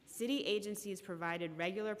 City agencies provided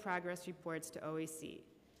regular progress reports to OEC.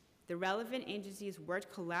 The relevant agencies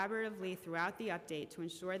worked collaboratively throughout the update to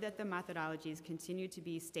ensure that the methodologies continue to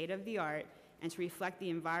be state-of-the-art and to reflect the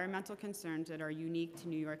environmental concerns that are unique to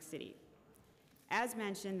New York City. As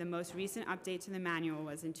mentioned, the most recent update to the manual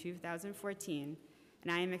was in 2014,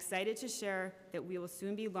 and I am excited to share that we will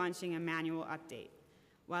soon be launching a manual update.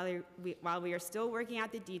 While we are still working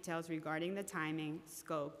out the details regarding the timing,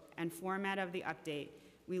 scope, and format of the update,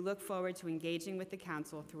 we look forward to engaging with the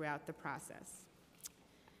council throughout the process.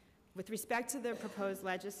 With respect to the proposed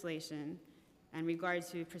legislation, and regard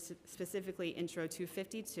to specifically Intro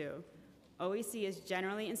 252, OEC is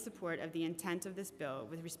generally in support of the intent of this bill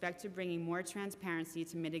with respect to bringing more transparency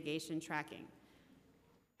to mitigation tracking.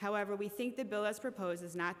 However, we think the bill as proposed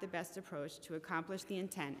is not the best approach to accomplish the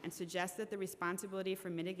intent and suggest that the responsibility for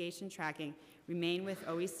mitigation tracking remain with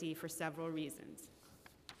OEC for several reasons.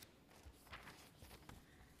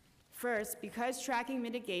 First, because tracking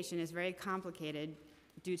mitigation is very complicated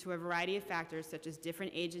due to a variety of factors such as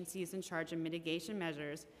different agencies in charge of mitigation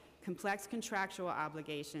measures, complex contractual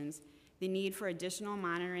obligations, the need for additional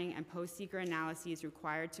monitoring and post-seeker analyses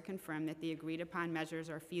required to confirm that the agreed-upon measures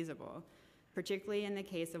are feasible, particularly in the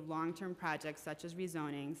case of long-term projects such as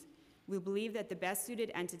rezonings, we believe that the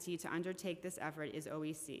best-suited entity to undertake this effort is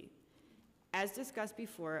OEC. As discussed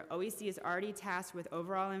before, OEC is already tasked with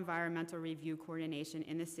overall environmental review coordination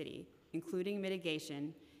in the city, including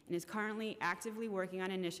mitigation, and is currently actively working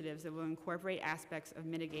on initiatives that will incorporate aspects of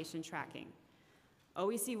mitigation tracking.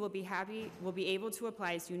 OEC will be able to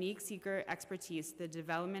apply its unique seeker expertise to the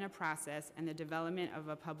development of process and the development of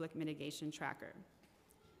a public mitigation tracker.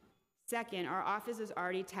 Second, our office is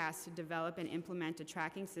already tasked to develop and implement a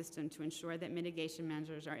tracking system to ensure that mitigation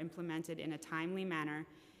measures are implemented in a timely manner,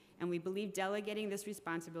 and we believe delegating this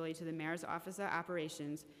responsibility to the Mayor's Office of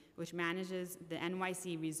Operations, which manages the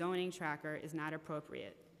NYC rezoning tracker, is not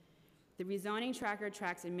appropriate. The rezoning tracker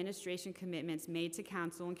tracks administration commitments made to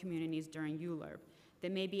council and communities during ULURP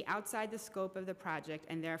that may be outside the scope of the project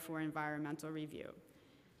and therefore environmental review.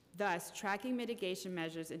 Thus, tracking mitigation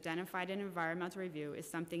measures identified in environmental review is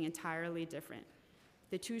something entirely different.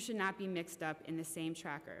 The two should not be mixed up in the same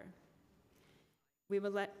tracker. We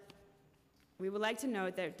would like to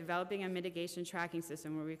note that developing a mitigation tracking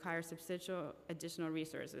system will require substantial additional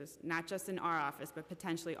resources, not just in our office, but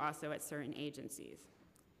potentially also at certain agencies.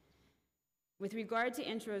 With regard to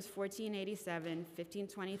intros 1487,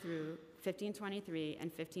 1523,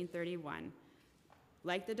 and 1531,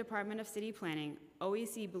 like the Department of City Planning,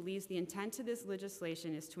 OEC believes the intent to this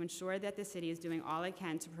legislation is to ensure that the city is doing all it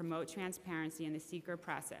can to promote transparency in the seeker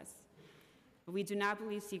process. But we do not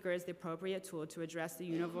believe seeker is the appropriate tool to address the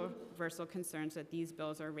universal concerns that these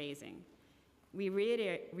bills are raising. We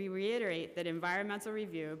reiterate that environmental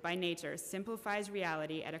review, by nature, simplifies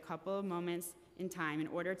reality at a couple of moments in time in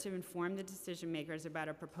order to inform the decision makers about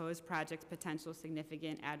a proposed project's potential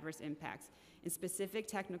significant adverse impacts in specific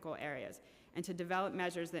technical areas, and to develop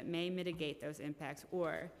measures that may mitigate those impacts,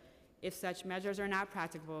 or, if such measures are not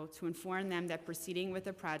practicable, to inform them that proceeding with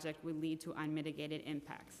the project would lead to unmitigated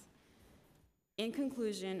impacts. In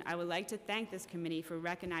conclusion, I would like to thank this committee for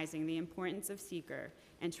recognizing the importance of seeker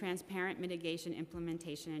and transparent mitigation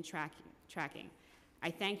implementation and tracking. I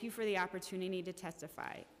thank you for the opportunity to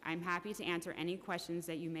testify. I'm happy to answer any questions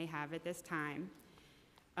that you may have at this time.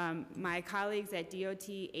 My colleagues at DOT,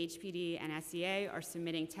 HPD, and SEA are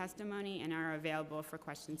submitting testimony and are available for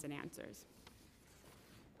questions and answers.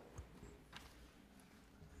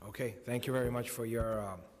 Okay, thank you very much for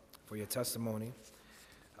your testimony.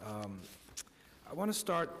 I want to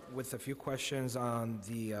start with a few questions on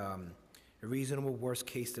the reasonable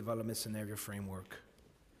worst-case development scenario framework,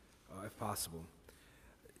 if possible.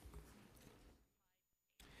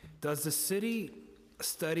 Does the city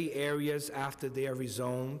study areas after they are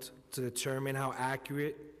rezoned to determine how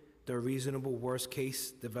accurate the reasonable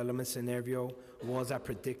worst-case development scenario was at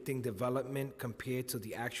predicting development compared to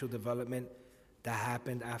the actual development that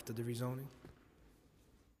happened after the rezoning?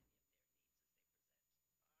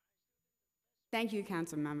 Thank you,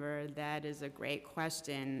 Council Member. That is a great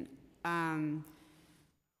question.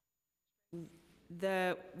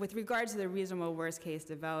 With regard to the reasonable worst-case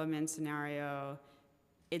development scenario,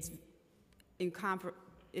 it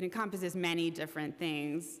encompasses many different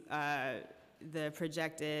things. The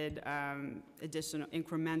projected additional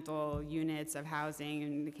incremental units of housing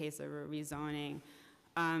in the case of a rezoning.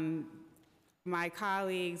 My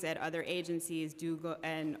colleagues at other agencies do go,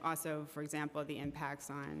 and also, for example, the impacts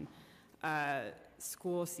on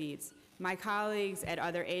school seats. My colleagues at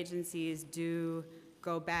other agencies do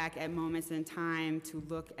go back at moments in time to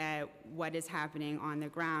look at what is happening on the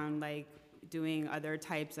ground, like doing other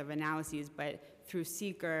types of analyses, but through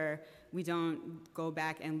seeker, we don't go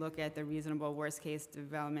back and look at the reasonable worst-case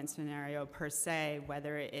development scenario per se,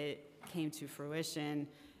 whether it came to fruition.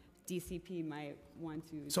 DCP might want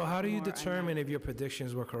to. So how do you determine if your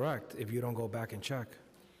predictions were correct if you don't go back and check?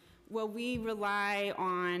 Well, we rely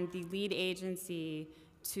on the lead agency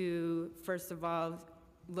to, first of all,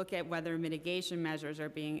 look at whether mitigation measures are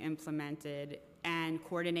being implemented and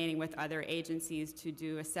coordinating with other agencies to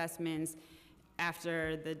do assessments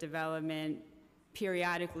after the development,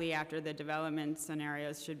 periodically after the development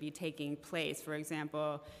scenarios should be taking place. For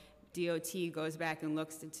example, DOT goes back and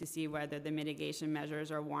looks to see whether the mitigation measures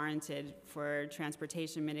are warranted for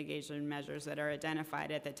transportation mitigation measures that are identified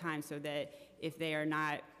at the time, so that if they are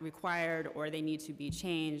not required or they need to be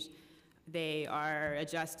changed, they are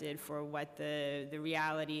adjusted for what the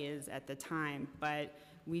reality is at the time. But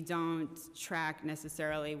we don't track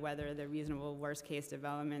necessarily whether the reasonable worst-case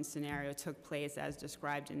development scenario took place as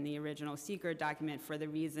described in the original seeker document, for the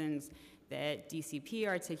reasons that DCP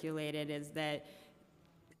articulated, is that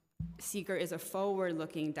seeker is a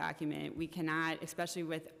forward-looking document. We cannot, especially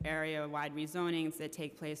with area-wide rezonings that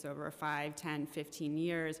take place over 5, 10, 15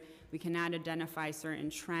 years, we cannot identify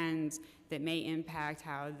certain trends that may impact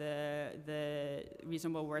how the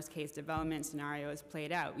reasonable worst-case development scenario is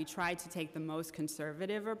played out. We try to take the most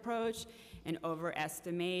conservative approach and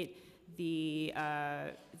overestimate the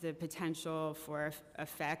potential for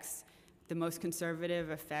effects, the most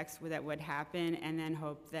conservative effects that would happen, and then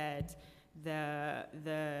hope that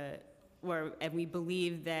and we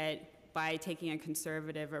believe that by taking a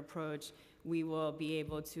conservative approach, we will be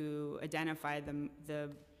able to identify the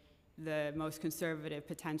the most conservative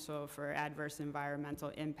potential for adverse environmental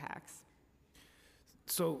impacts.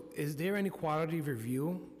 So is there any quality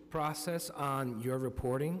review process on your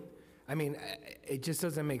reporting? I mean, it just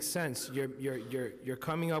doesn't make sense. You're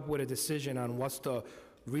coming up with a decision on what's the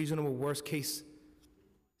reasonable worst-case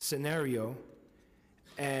scenario,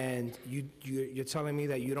 and you're telling me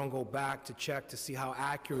that you don't go back to check to see how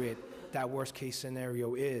accurate that worst-case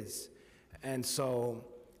scenario is. And so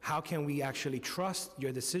how can we actually trust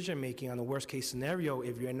your decision-making on the worst-case scenario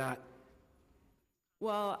if you're not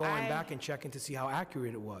Well, going back and checking to see how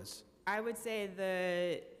accurate it was? I would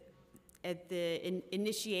say at the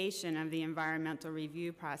initiation of the environmental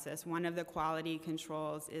review process, one of the quality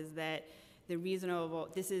controls is that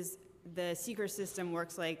the seeker system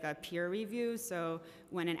works like a peer review. So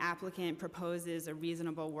when an applicant proposes a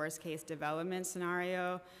reasonable worst-case development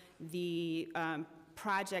scenario, the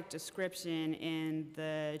project description in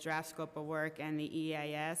the draft scope of work and the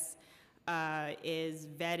EIS is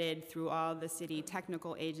vetted through all the city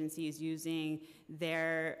technical agencies using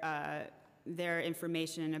their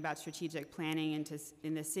information about strategic planning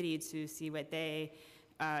in the city to see what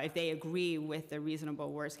if they agree with the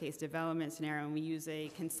reasonable worst-case development scenario. And we use a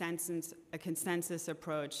consensus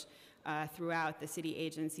approach throughout the city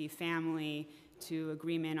agency family to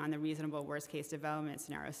agreement on the reasonable worst-case development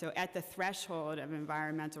scenario. So at the threshold of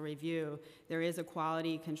environmental review, there is a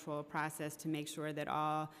quality control process to make sure that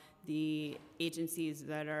all the agencies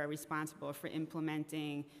that are responsible for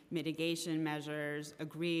implementing mitigation measures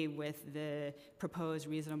agree with the proposed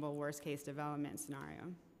reasonable worst-case development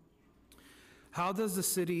scenario. How does the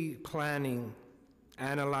city planning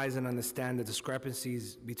analyze and understand the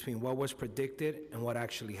discrepancies between what was predicted and what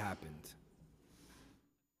actually happened?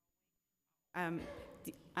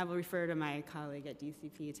 I will refer to my colleague at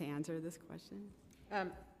DCP to answer this question.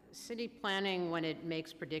 City planning, when it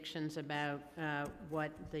makes predictions about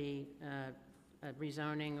what the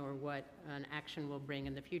rezoning or what an action will bring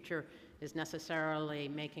in the future, is necessarily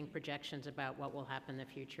making projections about what will happen in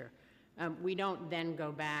the future. We don't then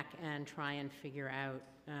go back and try and figure out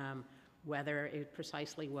whether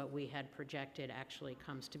precisely what we had projected actually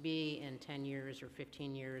comes to be in 10 years or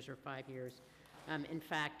 15 years or 5 years. In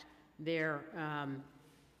fact, there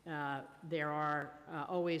are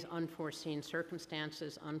always unforeseen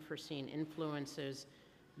circumstances, unforeseen influences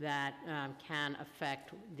that can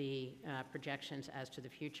affect the projections as to the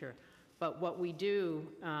future. But what we do,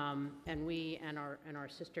 and we and our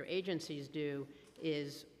sister agencies do,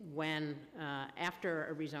 is when, after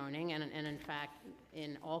a rezoning, and in fact,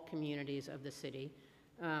 in all communities of the city,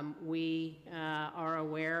 we are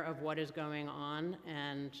aware of what is going on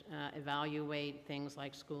and evaluate things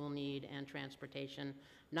like school need and transportation,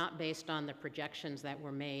 not based on the projections that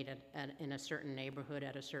were made in a certain neighborhood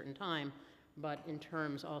at a certain time, but in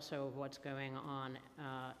terms also of what's going on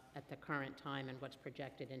at the current time and what's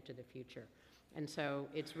projected into the future. And so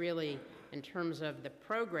it's really, in terms of the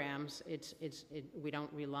programs, we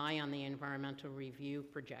don't rely on the environmental review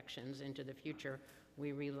projections into the future.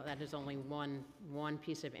 That is only one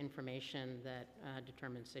piece of information that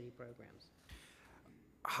determines city programs.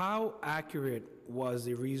 How accurate was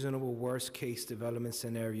the reasonable worst-case development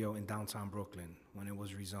scenario in downtown Brooklyn when it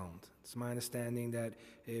was rezoned? It's my understanding that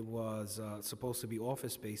it was supposed to be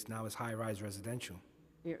office space, now it's high-rise residential.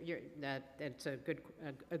 That's a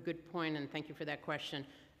good point, and thank you for that question.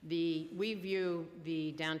 We view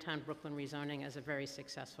the downtown Brooklyn rezoning as a very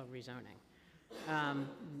successful rezoning.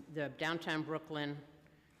 The downtown Brooklyn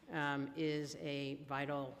is a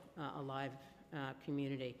vital, alive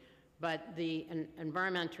community. But the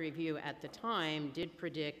environmental review at the time did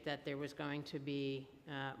predict that there was going to be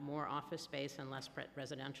more office space and less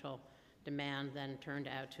residential demand than turned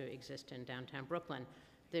out to exist in downtown Brooklyn.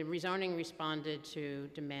 The rezoning responded to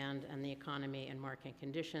demand and the economy and market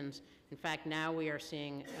conditions. In fact, now we are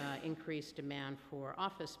seeing increased demand for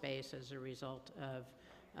office space as a result of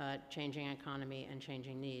changing economy and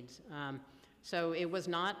changing needs. So it was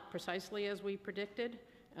not precisely as we predicted,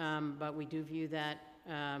 but we do view that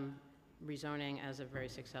rezoning as a very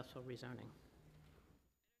successful rezoning.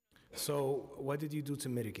 So what did you do to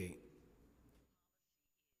mitigate?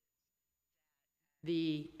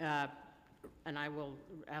 And I will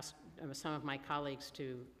ask some of my colleagues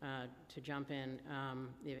to jump in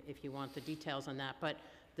if you want the details on that. But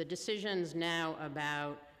the decisions now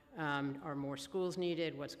about are more schools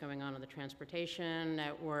needed, what's going on in the transportation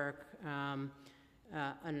network,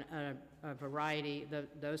 a variety,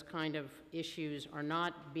 those kind of issues are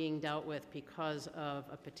not being dealt with because of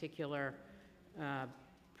a particular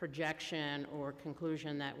projection or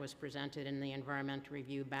conclusion that was presented in the environmental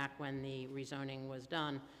review back when the rezoning was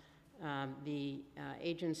done. The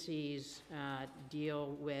agencies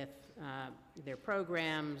deal with their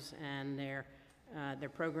programs and their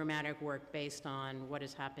programmatic work based on what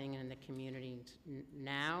is happening in the community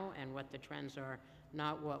now and what the trends are,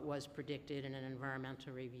 not what was predicted in an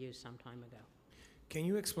environmental review some time ago. Can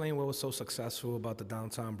you explain what was so successful about the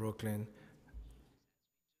downtown Brooklyn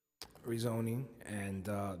rezoning? And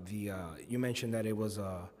you mentioned that it was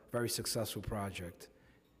a very successful project.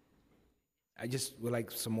 I just would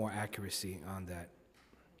like some more accuracy on that.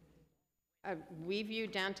 We view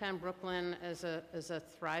downtown Brooklyn as a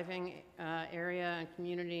thriving area and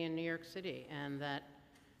community in New York City, and that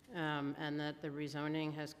the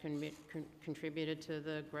rezoning has contributed to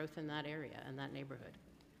the growth in that area and that neighborhood.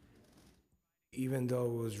 Even though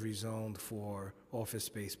it was rezoned for office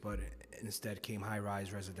space, but instead came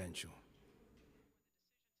high-rise residential.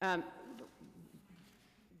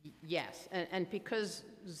 Yes, and because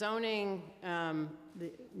zoning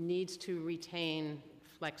needs to retain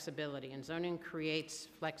flexibility, and zoning creates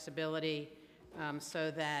flexibility so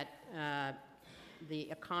that the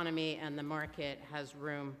economy and the market has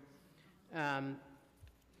room. I'm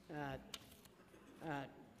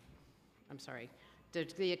sorry.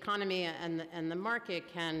 The economy and the market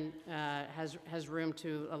has room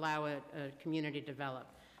to allow a community to develop.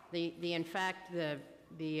 In fact,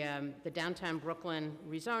 the downtown Brooklyn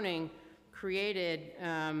rezoning created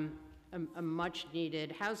a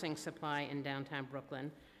much-needed housing supply in downtown Brooklyn,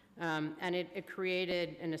 and it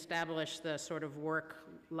created and established the sort of work,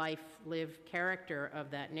 life, live character of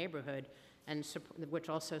that neighborhood, and which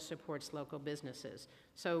also supports local businesses.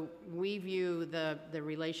 So we view the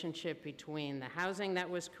relationship between the housing that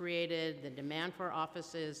was created, the demand for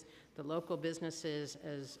offices, the local businesses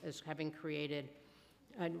as having created,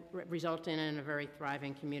 resulting in a very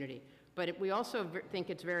thriving community. But we also think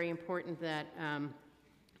it's very important that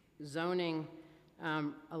zoning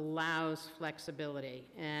allows flexibility.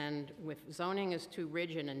 And if zoning is too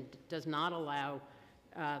rigid and does not allow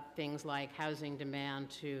things like housing demand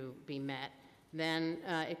to be met, then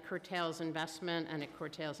it curtails investment, and it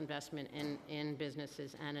curtails investment in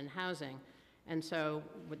businesses and in housing. And so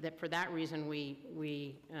for that reason,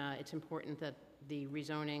 it's important that the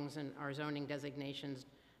rezonings and our zoning designations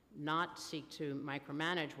not seek to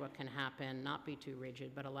micromanage what can happen, not be too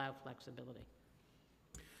rigid, but allow flexibility.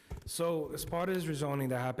 So as part of this rezoning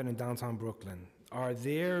that happened in downtown Brooklyn, are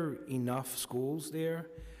there enough schools there?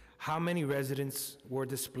 How many residents were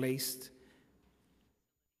displaced?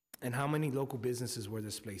 And how many local businesses were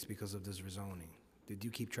displaced because of this rezoning? Did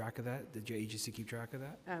you keep track of that? Did your agency keep track of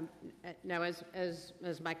that? No,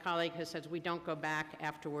 as my colleague has said, we don't go back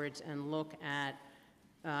afterwards and look at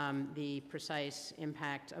the precise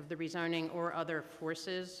impact of the rezoning or other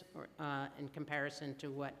forces in comparison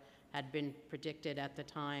to what had been predicted at the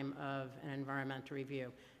time of an environmental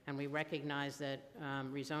review. And we recognize that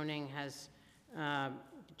rezoning has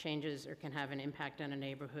changes or can have an impact on a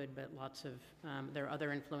neighborhood, but there are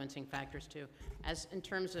other influencing factors too. As in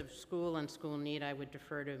terms of school and school need, I would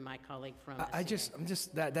defer to my colleague from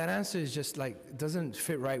that answer is just like, doesn't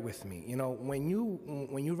fit right with me. You know, when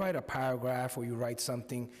you write a paragraph or you write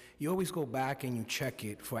something, you always go back and you check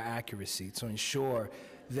it for accuracy to ensure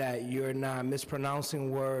that you're not mispronouncing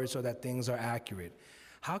words or that things are accurate.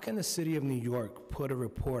 How can the city of New York put a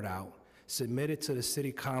report out, submit it to the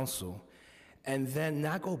city council, and then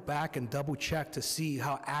not go back and double check to see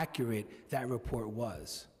how accurate that report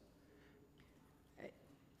was?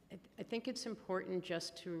 I think it's important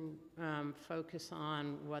just to focus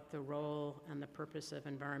on what the role and the purpose of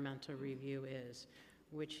environmental review is,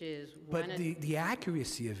 which is the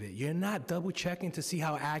accuracy of it. You're not double checking to see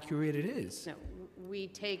how accurate it is. No, we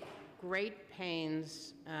take great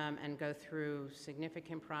pains and go through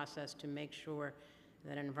significant process to make sure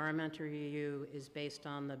that an environmental review is based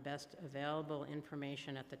on the best available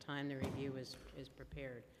information at the time the review is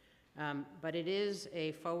prepared. But it is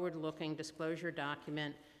a forward-looking disclosure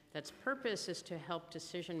document that's purpose is to help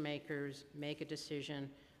decision makers make a decision.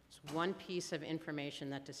 It's one piece of information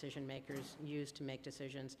that decision makers use to make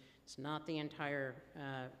decisions. It's not the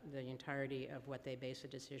entirety of what they base a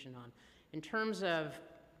decision on. In terms of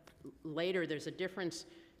later, there's a difference,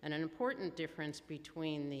 and an important difference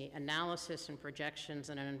between the analysis and projections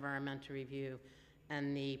in an environmental review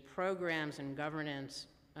and the programs and governance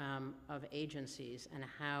of agencies, and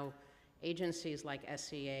how agencies like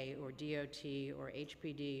SCA or DOT or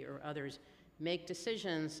HPD or others make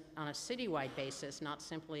decisions on a citywide basis, not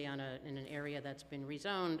simply in an area that's been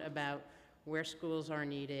rezoned, about where schools are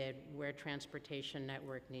needed, where transportation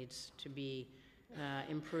network needs to be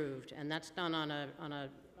improved. And that's done on a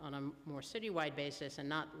more citywide basis and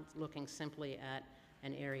not looking simply at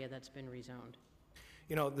an area that's been rezoned.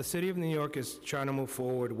 You know, the city of New York is trying to move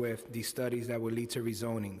forward with these studies that will lead to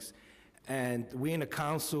rezonings. And we in the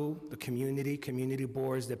council, the community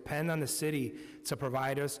boards depend on the city to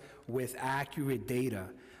provide us with accurate data.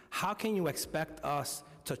 How can you expect us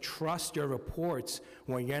to trust your reports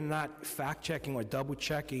when you're not fact-checking or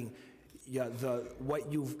double-checking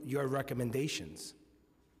your recommendations?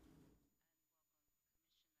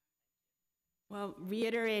 Well,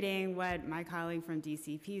 reiterating what my colleague from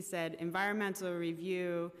DCP said, environmental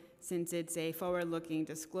review, since it's a forward-looking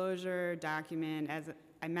disclosure document, as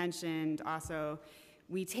I mentioned also,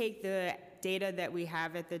 we take the data that we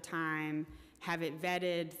have at the time, have it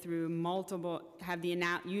vetted through multiple,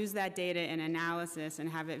 use that data in analysis and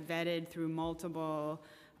have it vetted through multiple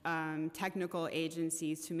technical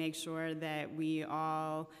agencies to make sure that we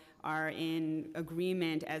all are in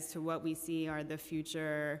agreement as to what we see are the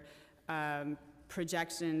future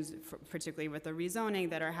projections, particularly with the rezoning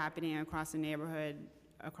that are happening across the neighborhood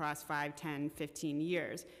across 5, 10, 15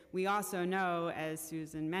 years. We also know, as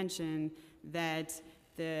Susan mentioned, that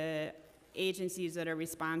the agencies that are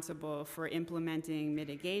responsible for implementing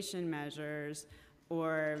mitigation measures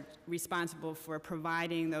or responsible for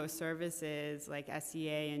providing those services like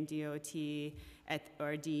SEA and DOT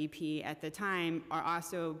or DEP at the time are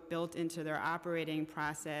also built into their operating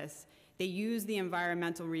process. They use the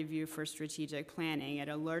environmental review for strategic planning. It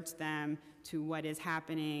alerts them to what is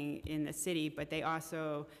happening in the city, but they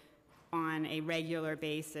also, on a regular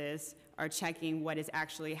basis, are checking what is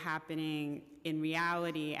actually happening in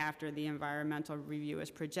reality after the environmental review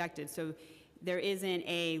is projected. So there isn't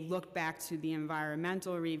a look back to the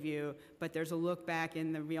environmental review, but there's a look back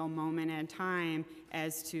in the real moment in time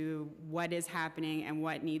as to what is happening and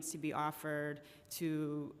what needs to be offered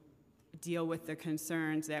to deal with the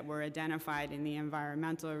concerns that were identified in the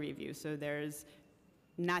environmental review. So there's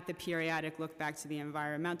not the periodic look back to the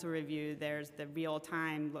environmental review, there's the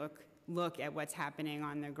real-time look at what's happening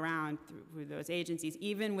on the ground through those agencies.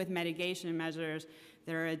 Even with mitigation measures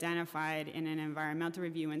that are identified in an environmental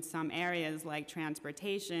review in some areas like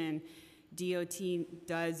transportation, DOT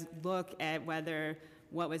does look at whether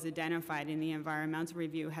what was identified in the environmental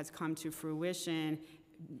review has come to fruition,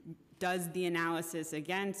 does the analysis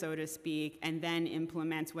again, so to speak, and then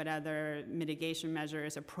implements what other mitigation measure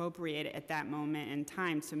is appropriate at that moment in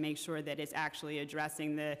time to make sure that it's actually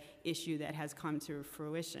addressing the issue that has come to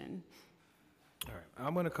fruition. All right,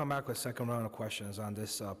 I'm going to come back with a second round of questions on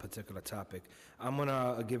this particular topic. I'm going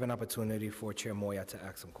to give an opportunity for Chair Moya to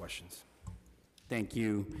ask some questions. Thank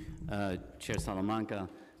you, Chair Salamanca.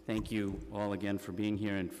 Thank you all again for being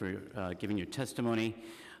here and for giving your testimony.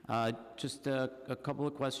 Just a couple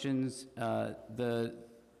of questions. The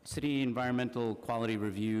City Environmental Quality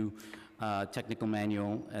Review Technical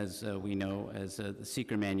Manual, as we know as the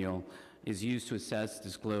SEQR manual, is used to assess,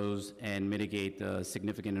 disclose, and mitigate the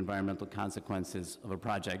significant environmental consequences of a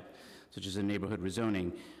project, such as a neighborhood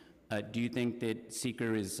rezoning. Do you think that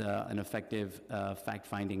SEQR is an effective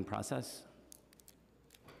fact-finding process?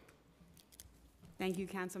 Thank you,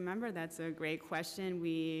 Council Member. That's a great question.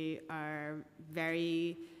 We are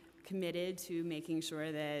very committed to making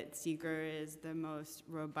sure that SEQR is the most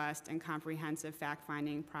robust and comprehensive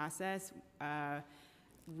fact-finding process.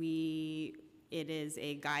 It is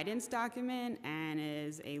a guidance document and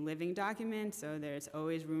is a living document, so there's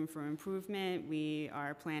always room for improvement. We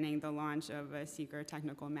are planning the launch of a SEQR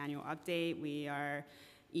technical manual update. We are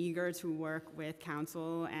eager to work with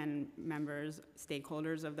council and members,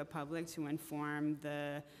 stakeholders of the public to inform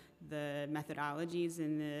the methodologies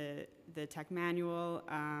in the tech manual.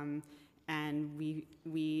 And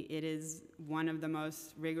it is one of the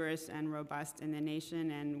most rigorous and robust in the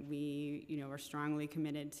nation, and we are strongly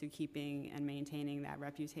committed to keeping and maintaining that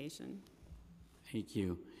reputation. Thank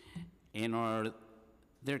you. And are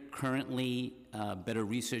there currently better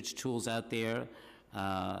research tools out there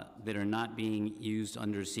that are not being used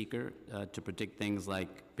under SEQR to predict things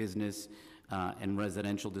like business and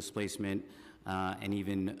residential displacement and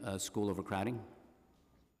even school overcrowding?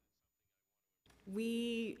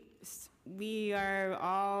 We are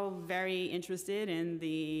all very interested in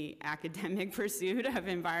the academic pursuit of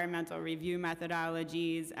environmental review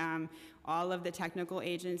methodologies. All of the technical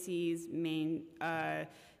agencies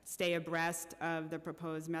stay abreast of the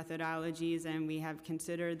proposed methodologies, and we have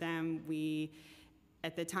considered them.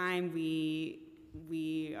 At the time,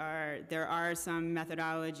 there are some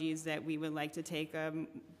methodologies that we would like to take a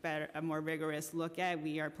more rigorous look at.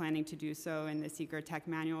 We are planning to do so in the SEQR Tech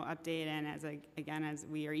Manual update, and as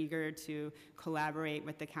we are eager to collaborate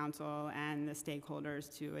with the council and the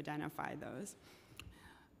stakeholders to identify those.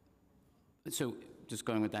 So just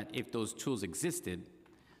going with that, if those tools existed,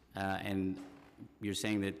 and you're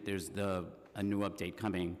saying that there's the a new update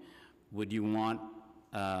coming, would you want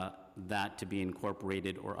that to be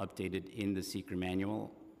incorporated or updated in the seeker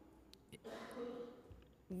manual?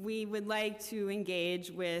 We would like to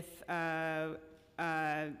engage with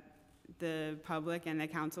the public and the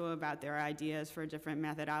council about their ideas for different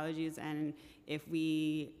methodologies, and if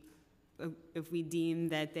we deem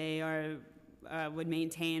that they are would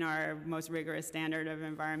maintain our most rigorous standard of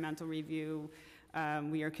environmental review,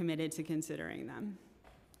 we are committed to considering them.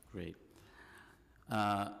 Great.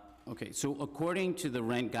 Okay, so according to the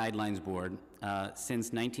Rent Guidelines Board,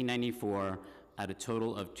 since 1994, at a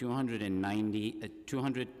total of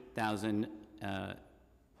 200,000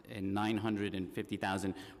 and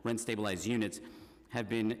 950,000 rent-stabilized units have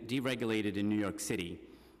been deregulated in New York City.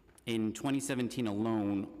 In 2017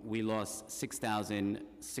 alone, we lost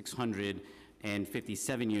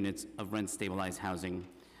 6,657 units of rent-stabilized housing.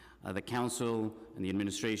 The council and the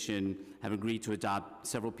administration have agreed to adopt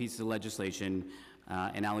several pieces of legislation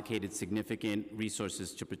and allocated significant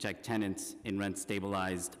resources to protect tenants in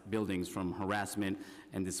rent-stabilized buildings from harassment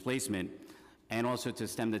and displacement, and also to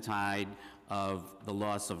stem the tide of the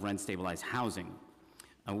loss of rent-stabilized housing.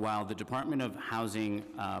 While the Department of Housing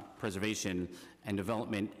Preservation and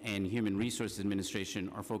Development and Human Resources Administration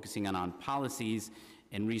are focusing on policies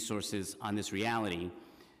and resources on this reality,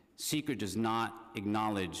 SEEKR does not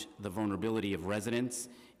acknowledge the vulnerability of residents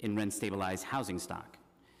in rent-stabilized housing stock.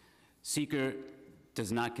 SEEKR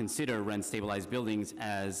does not consider rent-stabilized buildings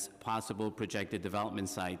as possible projected development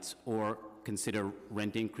sites or consider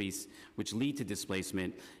rent increase, which lead to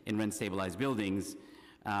displacement in rent-stabilized buildings,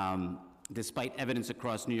 despite evidence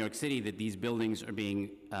across New York City that these buildings are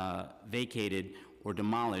being vacated or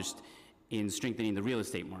demolished in strengthening the real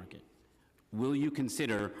estate market. Will you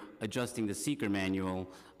consider adjusting the SEEKR manual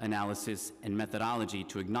analysis and methodology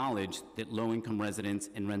to acknowledge that low-income residents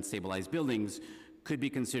in rent-stabilized buildings could be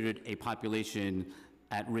considered a population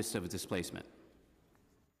at risk of displacement?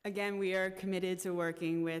 Again, we are committed to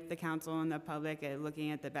working with the council and the public at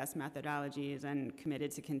looking at the best methodologies and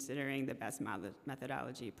committed to considering the best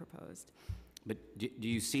methodology proposed. But do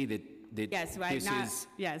you see that Yes, this is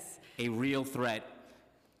yes. a real threat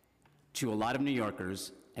to a lot of New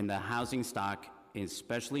Yorkers and the housing stock,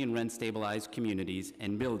 especially in rent-stabilized communities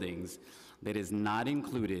and buildings, that is not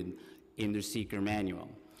included in the SEEKR manual?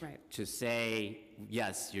 Right. To say,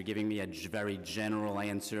 yes, you're giving me a very general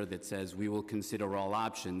answer that says we will consider all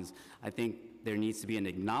options, I think there needs to be an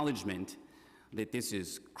acknowledgement that this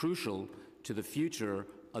is crucial to the future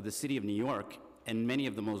of the city of New York and many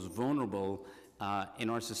of the most vulnerable in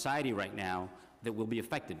our society right now that will be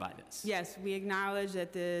affected by this. Yes, we acknowledge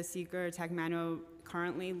that the SEEKR Tech Manual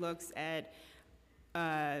currently looks at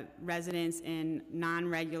residents in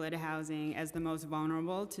non-regulated housing as the most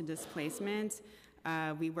vulnerable to displacement.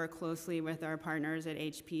 We work closely with our partners at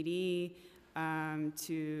HPD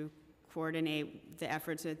to coordinate the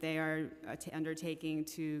efforts that they are undertaking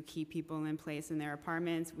to keep people in place in their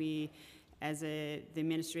apartments. We, the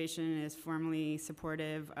administration is formally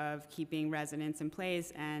supportive of keeping residents in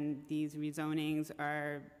place, and these rezonings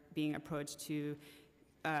are being approached to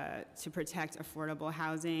protect affordable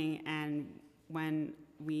housing. And when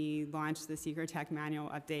we launch the SEEKR Tech Manual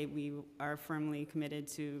update, we are firmly committed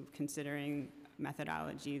to considering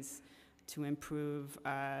methodologies to improve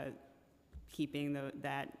keeping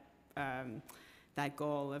that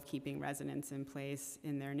goal of keeping residents in place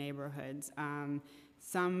in their neighborhoods.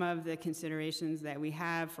 Some of the considerations that we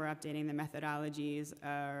have for updating the methodologies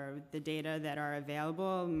are the data that are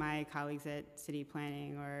available. My colleagues at City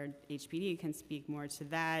Planning or HPD can speak more to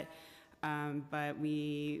that. But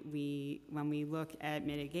when we look at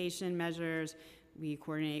mitigation measures, we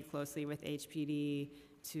coordinate closely with HPD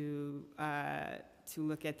to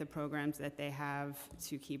look at the programs that they have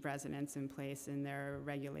to keep residents in place in their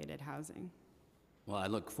regulated housing. Well, I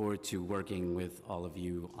look forward to working with all of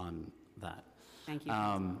you on that. Thank you.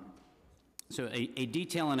 So a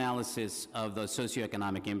detailed analysis of the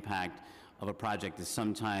socioeconomic impact of a project is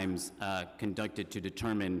sometimes conducted to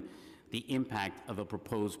determine the impact of a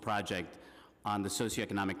proposed project on the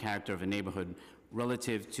socioeconomic character of a neighborhood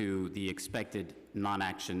relative to the expected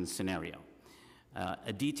non-action scenario.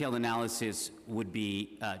 A detailed analysis would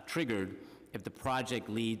be triggered if the project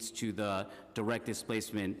leads to the direct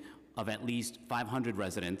displacement of at least 500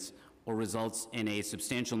 residents or results in a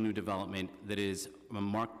substantial new development that is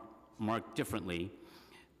marked differently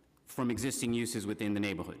from existing uses within the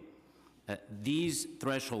neighborhood. These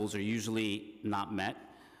thresholds are usually not met,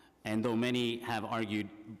 and though many have argued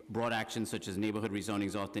broad actions such as neighborhood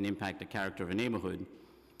rezonings often impact the character of a neighborhood,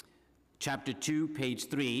 Chapter 2, page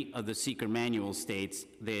 3 of the SEEKR manual states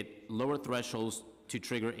that lower thresholds to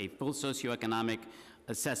trigger a full socioeconomic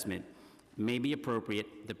assessment may be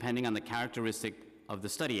appropriate depending on the characteristic of the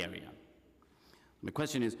study area. My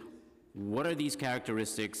question is, what are these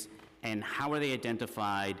characteristics and how are they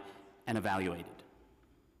identified and evaluated?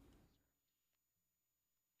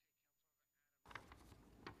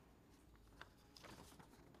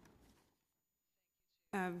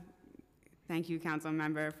 Thank you, Council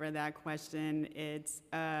Member, for that question. It's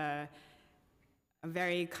a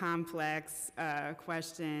very complex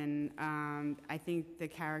question. I think the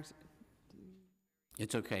character.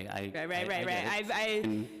 It's okay. We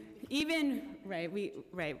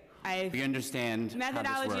understand how this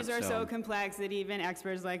Methodologies works, are so complex that even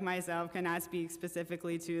experts like myself cannot speak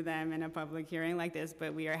specifically to them in a public hearing like this,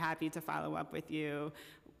 but we are happy to follow up with you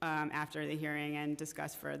after the hearing and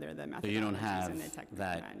discuss further the methodologies So you don't have in the technical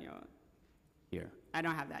that manual. here. I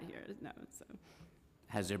don't have that here, no. So.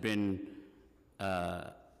 Has there been,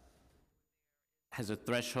 has a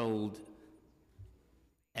threshold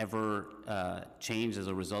ever changed as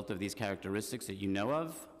a result of these characteristics that you know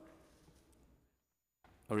of?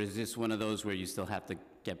 Or is this one of those where you still have to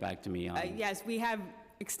get back to me on? Yes, we have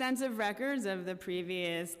extensive records of the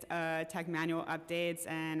previous tech manual updates,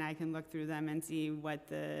 and I can look through them and see what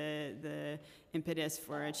the impetus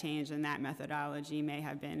for a change in that methodology may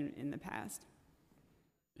have been in the past.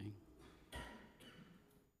 Okay.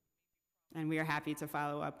 And we are happy to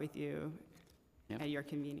follow up with you Yep. at your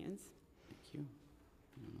convenience. Thank you.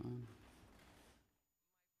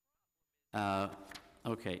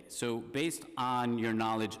 Okay, so based on your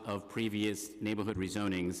knowledge of previous neighborhood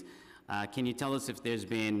rezonings, can you tell us if there's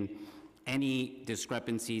been any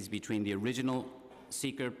discrepancies between the original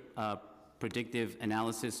seeker predictive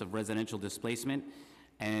analysis of residential displacement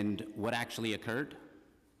and what actually occurred?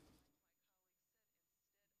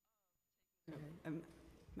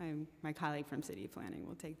 My colleague from City Planning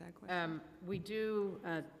will take that question. We do,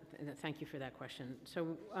 thank you for that question.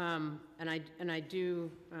 So, and I do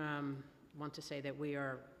want to say that we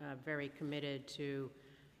are very committed to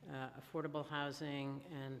affordable housing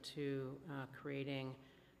and to creating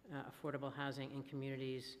affordable housing in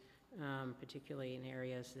communities, particularly in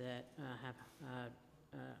areas that have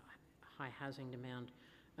high housing demand.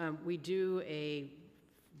 We do a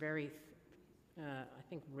very, I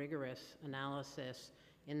think, rigorous analysis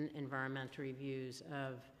in environmental reviews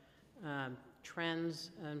of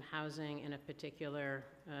trends in housing in a particular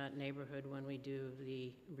neighborhood when we do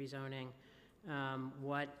the rezoning,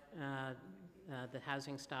 what the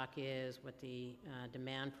housing stock is, what the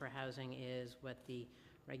demand for housing is, what the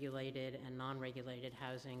regulated and non-regulated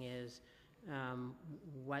housing is,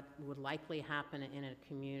 what would likely happen in a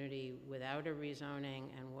community without a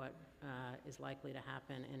rezoning, and what is likely to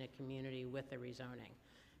happen in a community with a rezoning.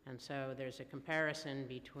 And so there's a comparison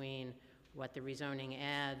between what the rezoning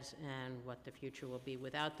adds and what the future will be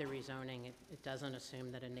without the rezoning. It doesn't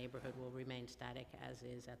assume that a neighborhood will remain static as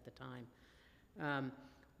is at the time.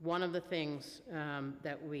 One of the things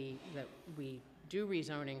that we do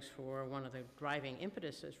rezonings for, one of the driving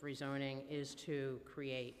impetuses for rezoning is to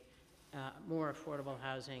create more affordable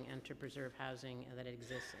housing and to preserve housing that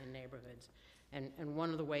exists in neighborhoods. And one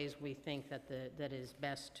of the ways we think that is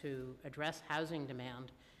best to address housing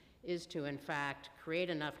demand is to, in fact,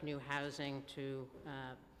 create enough new housing to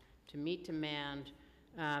meet demand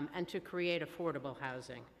and to create affordable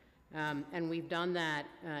housing. And we've done that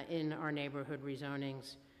in our neighborhood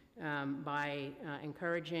rezonings by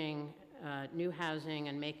encouraging new housing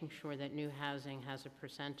and making sure that new housing has a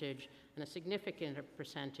percentage, and a significant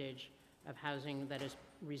percentage of housing that is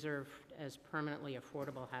reserved as permanently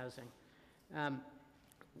affordable housing.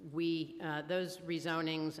 Those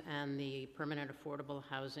rezonings and the permanent affordable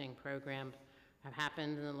housing program have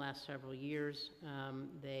happened in the last several years.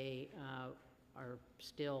 They are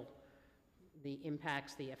still, the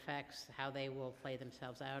impacts, the effects, how they will play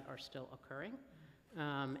themselves out are still occurring.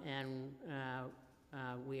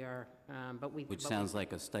 We are, Which sounds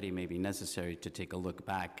like a study may be necessary to take a look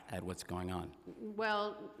back at what's going on.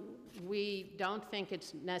 Well, we don't think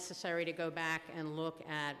it's necessary to go back and look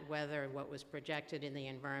at whether what was projected in the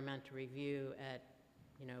environmental review at,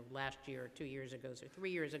 last year or 2 years ago or 3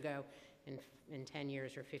 years ago in 10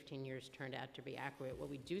 years or 15 years turned out to be accurate. What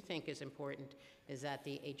we do think is important is that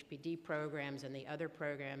the HPD programs and the other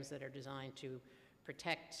programs that are designed to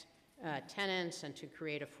protect tenants and to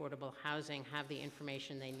create affordable housing have the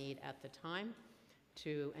information they need at the time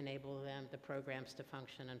to enable them, the programs to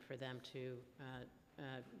function and for them to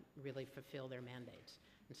really fulfill their mandates.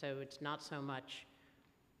 And so it's not so much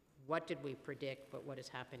what did we predict, but what is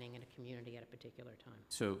happening in a community at a particular time.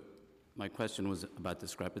 So my question was about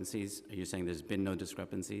discrepancies. Are you saying there's been no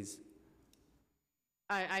discrepancies?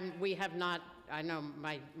 We have not, I know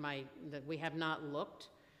that we have not looked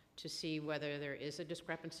to see whether there is a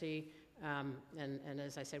discrepancy. And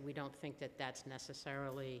as I said, we don't think that that's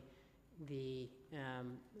necessarily the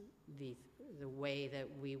way that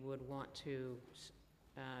we would want to,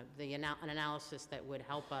 an analysis that would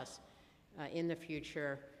help us in the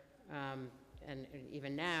future, and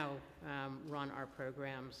even now, run our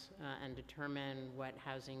programs and determine what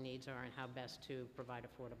housing needs are and how best to provide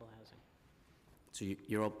affordable housing. So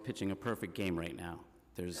you're all pitching a perfect game right now.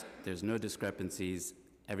 There's no discrepancies.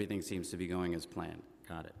 Everything seems to be going as planned.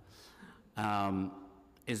 Got it.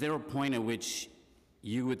 Is there a point at which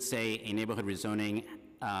you would say a neighborhood rezoning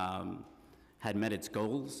had met its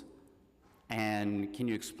goals? And can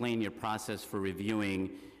you explain your process for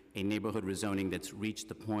reviewing a neighborhood rezoning that's reached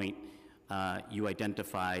the point you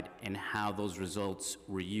identified, and how those results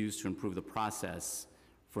were used to improve the process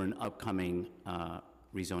for an upcoming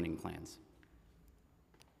rezoning plans?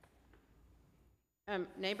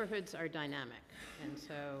 Neighborhoods are dynamic, and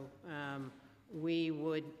so we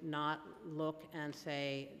would not look and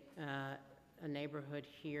say a neighborhood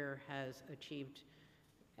here has achieved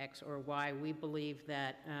X or Y. We believe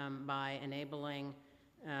that by enabling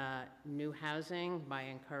new housing, by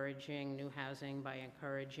encouraging new housing, by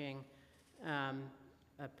encouraging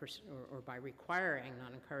or by requiring,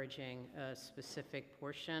 not encouraging, a specific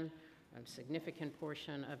portion, a significant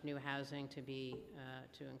portion of new housing to be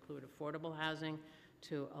to include affordable housing,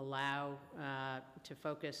 to allow to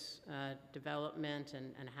focus development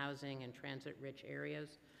and housing in transit-rich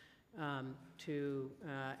areas, to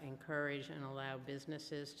encourage and allow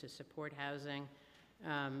businesses to support housing,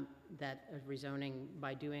 that rezoning,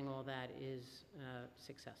 by doing all that, is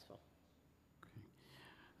successful.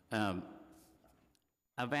 Okay.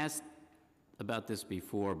 I've asked about this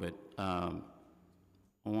before, but I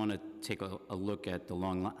want to take a look at the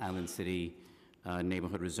Long Island City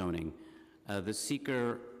neighborhood rezoning. The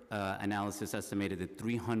seeker analysis estimated that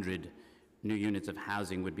 300 new units of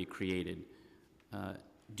housing would be created.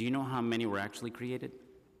 Do you know how many were actually created?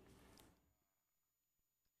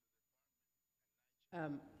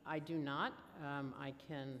 I do not. I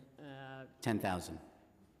can... 10,000.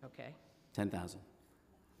 Okay. 10,000.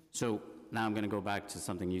 So now I'm going to go back to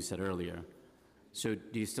something you said earlier. So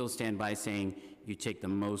do you still stand by saying you take the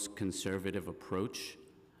most conservative approach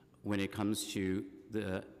when it comes to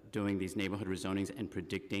doing these neighborhood rezonings and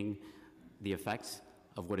predicting the effects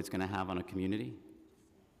of what it's going to have on a community?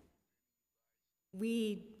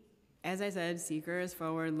 We, as I said, seeker is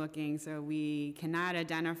forward-looking, so we cannot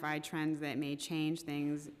identify trends that may change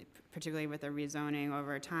things, particularly with a rezoning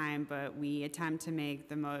over time, but we attempt to make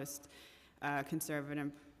the most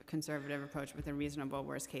conservative approach with a reasonable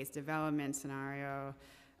worst-case development scenario.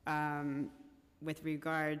 With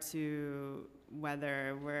regard to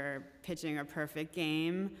whether we're pitching a perfect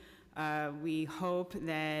game, we hope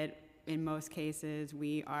that in most cases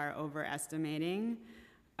we are overestimating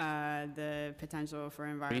the potential for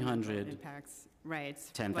environmental 300, impacts. Right.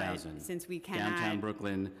 10,000. But since we cannot... Downtown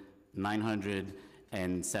Brooklyn,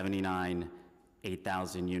 979,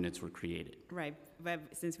 8,000 units were created. Right, but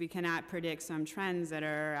since we cannot predict some trends that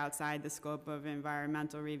are outside the scope of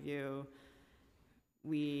environmental review,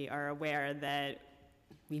 we are aware that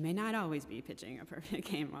we may not always be pitching a perfect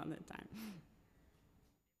game all the time.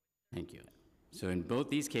 Thank you. So in both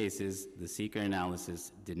these cases, the seeker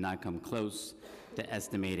analysis did not come close to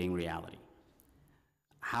estimating reality.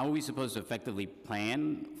 How are we supposed to effectively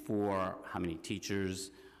plan for how many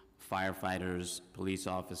teachers, firefighters, police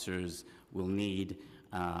officers will need,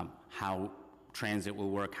 how transit will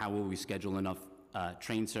work, how will we schedule enough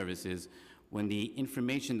train services when the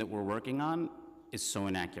information that we're working on is so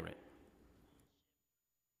inaccurate?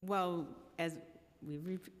 Well, as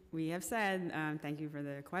we have said, thank you for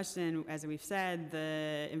the question, as we've said,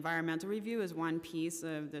 the environmental review is one piece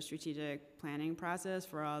of the strategic planning process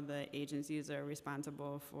for all the agencies that are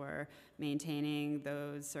responsible for maintaining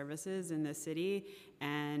those services in the city,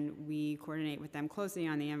 and we coordinate with them closely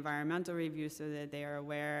on the environmental review so that they are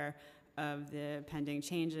aware of the pending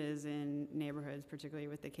changes in neighborhoods, particularly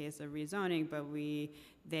with the case of rezoning, but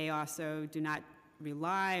they also do not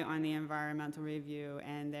rely on the environmental review,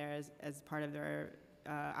 and there's, as part of their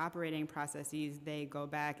operating processes, they go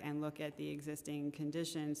back and look at the existing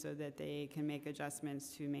conditions so that they can make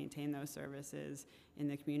adjustments to maintain those services in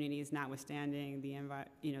the communities, notwithstanding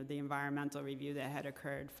the environmental review that had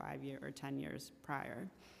occurred 5 years or 10 years prior.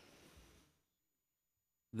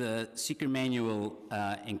 The seeker manual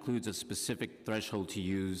includes a specific threshold to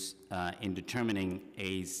use in determining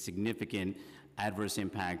a significant adverse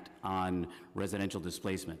impact on residential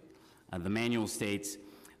displacement. The manual states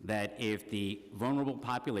that if the vulnerable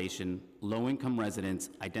population, low-income residents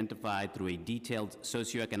identified through a detailed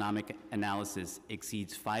socioeconomic analysis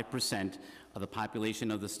exceeds 5% of the population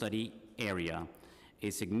of the study area, a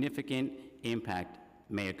significant impact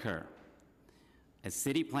may occur. As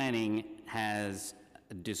city planning has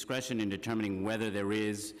discretion in determining whether there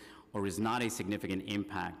is or is not a significant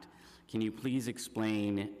impact, can you please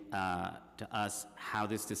explain to us how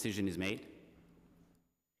this decision is made?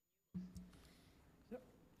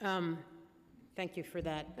 Thank you for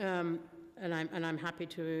that. And I'm happy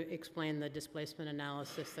to explain the displacement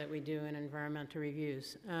analysis that we do in environmental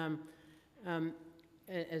reviews.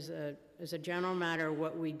 As a general matter,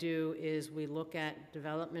 what we do is we look at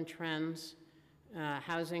development trends,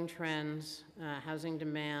 housing trends, housing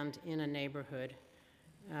demand in a neighborhood.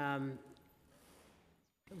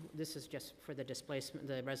 This is just for the displacement,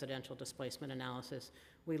 the residential displacement analysis.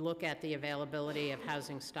 We look at the availability of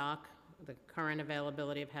housing stock, the current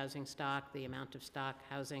availability of housing stock, the amount of stock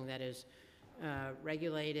housing that is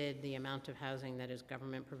regulated, the amount of housing that is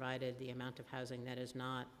government provided, the amount of housing that is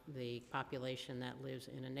not, the population that lives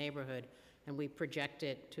in a neighborhood, and we project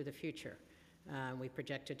it to the future. We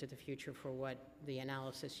project it to the future for what the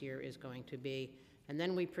analysis year is going to be. And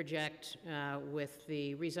then we project with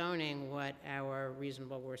the rezoning what our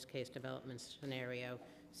reasonable worst-case development scenario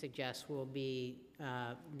suggests will be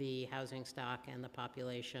the housing stock and the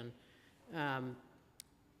population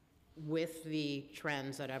with the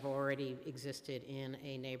trends that have already existed in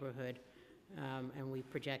a neighborhood, and we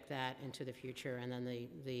project that into the future, and then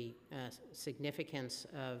the significance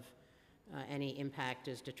of any impact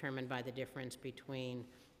is determined by the difference between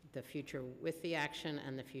the future with the action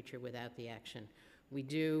and the future without the action. We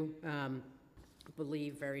do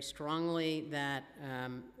believe very strongly that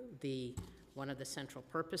one of the central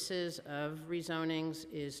purposes of rezonings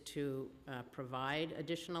is to provide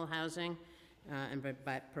additional housing, and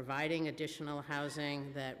by providing additional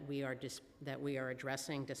housing that we are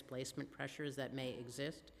addressing displacement pressures that may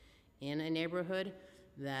exist in a neighborhood,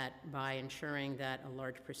 that by ensuring that a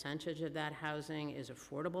large percentage of that housing is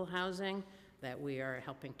affordable housing, that we are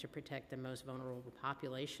helping to protect the most vulnerable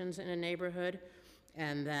populations in a neighborhood,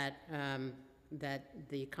 and that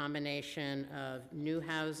the combination of new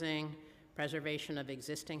housing, preservation of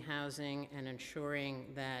existing housing, and ensuring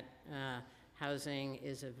that housing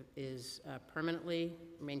is permanently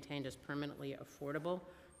maintained as permanently affordable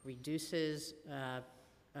reduces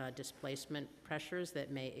displacement pressures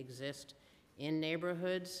that may exist in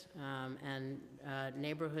neighborhoods, and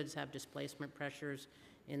neighborhoods have displacement pressures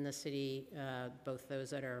in the city, both those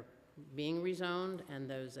that are being rezoned and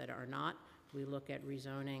those that are not. We look at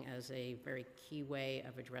rezoning as a very key way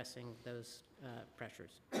of addressing those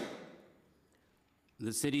pressures.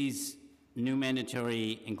 The city's new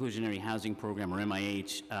mandatory inclusionary housing program, or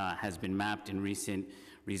MIH, has been mapped in recent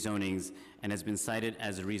rezonings and has been cited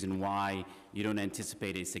as a reason why you don't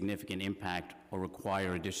anticipate a significant impact or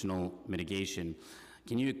require additional mitigation.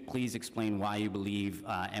 Can you please explain why you believe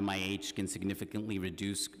MIH can significantly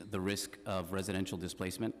reduce the risk of residential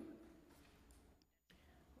displacement?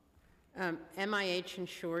 MIH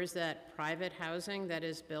ensures that private housing that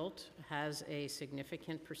is built has a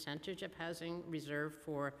significant percentage of housing reserved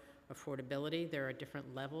for affordability. There are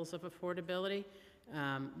different levels of affordability,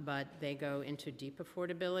 but they go into deep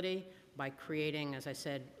affordability by creating, as I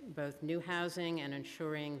said, both new housing and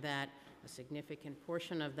ensuring that a significant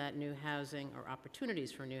portion of that new housing, or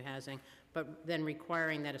opportunities for new housing, but then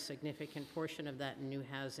requiring that a significant portion of that new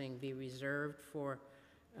housing be reserved for,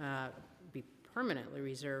 be permanently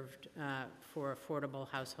reserved for affordable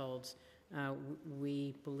households.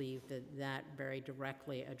 We believe that that very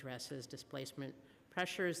directly addresses displacement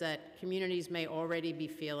pressures that communities may already be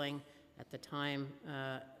feeling at the time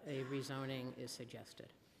a rezoning is suggested.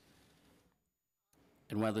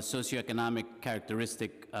 And while the socioeconomic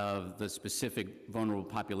characteristic of the specific vulnerable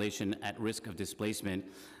population at risk of displacement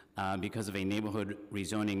because of a neighborhood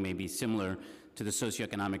rezoning may be similar to the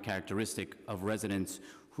socioeconomic characteristic of residents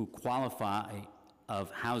who qualify of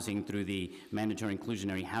housing through the mandatory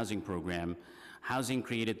inclusionary housing program, housing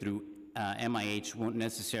created through MIH won't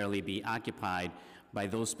necessarily be occupied by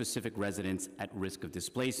those specific residents at risk of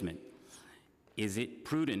displacement. Is it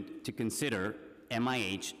prudent to consider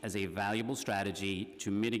MIH as a valuable strategy to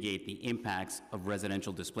mitigate the impacts of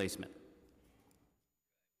residential displacement?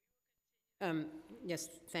 Yes,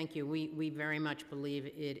 thank you. We very much believe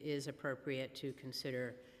it is appropriate to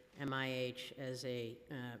consider MIH as a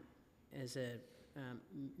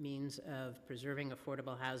means of preserving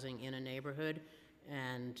affordable housing in a neighborhood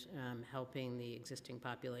and helping the existing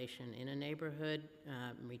population in a neighborhood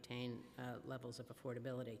retain levels of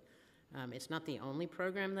affordability. It's not the only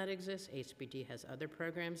program that exists. HPD has other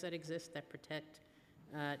programs that exist that protect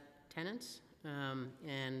tenants,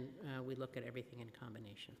 and we look at everything in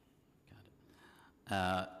combination.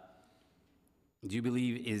 Got it. Do you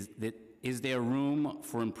believe is there room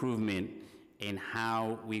for improvement in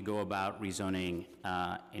how we go about rezoning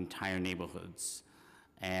entire neighborhoods?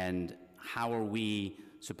 And how are we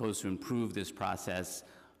supposed to improve this process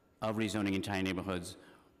of rezoning entire neighborhoods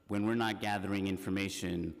when we're not gathering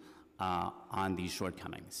information on these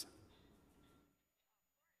shortcomings?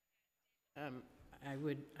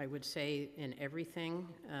 I would say in everything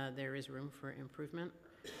there is room for improvement.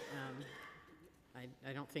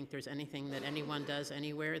 I don't think there's anything that anyone does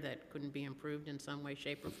anywhere that couldn't be improved in some way,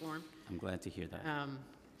 shape, or form. I'm glad to hear that.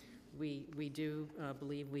 We do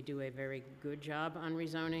believe we do a very good job on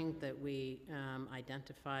rezoning, that we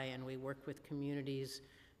identify and we work with communities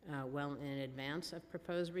well in advance of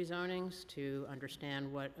proposed rezonings to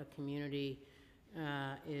understand what a community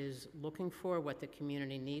is looking for, what the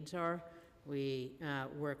community needs are. We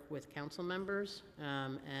work with council members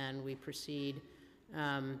and we proceed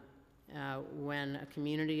when a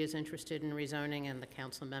community is interested in rezoning and the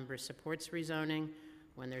council member supports rezoning,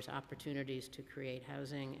 when there's opportunities to create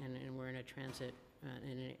housing and we're in a transit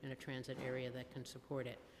area that can support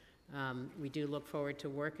it. We do look forward to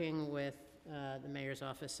working with the Mayor's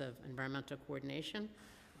Office of Environmental Coordination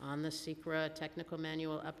on the SECRA technical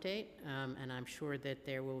manual update, and I'm sure that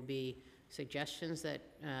there will be suggestions that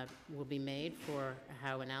will be made for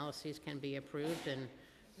how analyses can be approved, and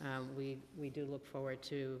we do look forward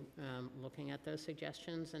to looking at those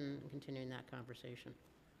suggestions and continuing that conversation.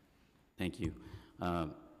 Thank you.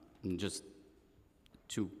 Just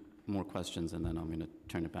two more questions, and then I'm going to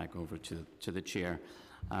turn it back over to the chair.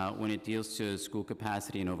 When it deals to school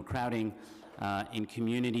capacity and overcrowding, in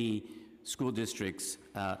community school districts,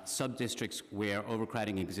 sub-districts where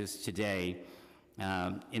overcrowding exists today,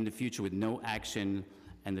 in the future with no action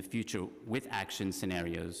and the future with action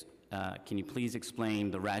scenarios, can you please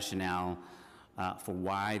explain the rationale for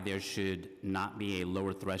why there should not be a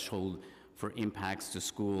lower threshold for impacts to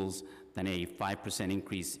schools than a 5%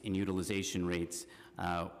 increase in utilization rates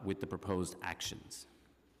with the proposed actions?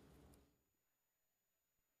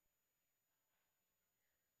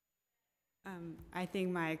 I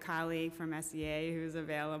think my colleague from SEA, who's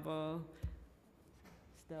available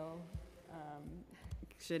still,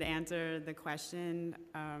 should answer the question.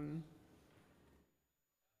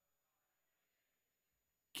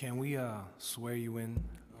 Can we swear you in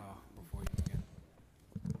before you begin?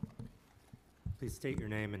 Please state your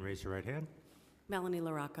name and raise your right hand. Melanie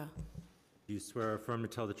LaRocca. Do you swear or affirm to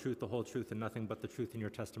tell the truth, the whole truth, and nothing but the truth in your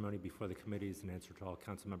testimony before the committees in answer to all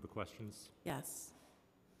council member questions? Yes.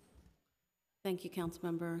 Thank you,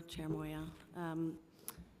 Councilmember Chair Moya.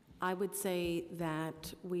 I would say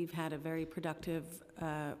that we've had a very productive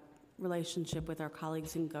relationship with our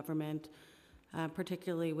colleagues in government,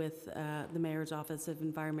 particularly with the Mayor's Office of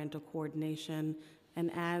Environmental Coordination.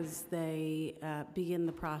 And as they begin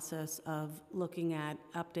the process of looking at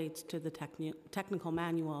updates to the technical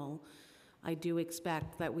manual, I do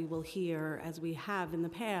expect that we will hear, as we have in the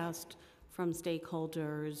past, from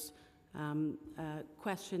stakeholders,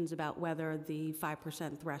 questions about whether the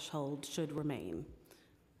 5% threshold should remain.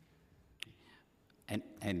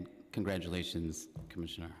 And congratulations,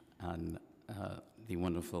 Commissioner, on the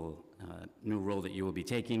wonderful new role that you will be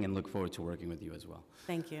taking, and look forward to working with you as well.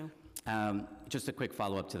 Thank you. Just a quick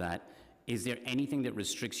follow-up to that. Is there anything that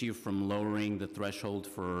restricts you from lowering the threshold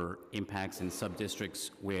for impacts in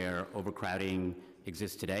sub-districts where overcrowding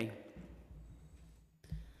exists today?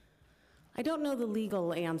 I don't know the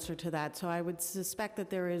legal answer to that, so I would suspect that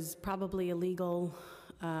there is probably a legal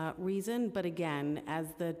reason, but again,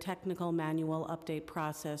 as the technical manual update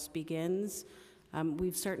process begins,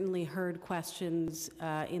 we've certainly heard questions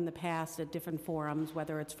in the past at different forums,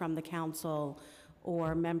 whether it's from the council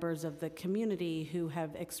or members of the community who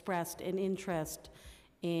have expressed an interest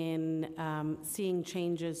in seeing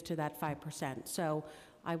changes to that 5%. So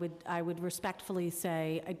I would respectfully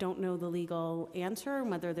say I don't know the legal answer,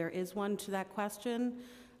 whether there is one to that question,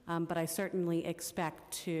 but I certainly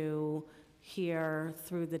expect to hear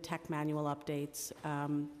through the tech manual updates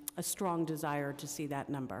a strong desire to see that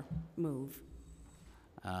number move.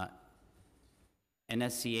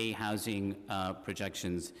 NSCA housing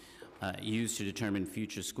projections used to determine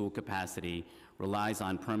future school capacity relies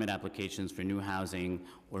on permit applications for new housing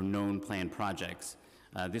or known planned projects.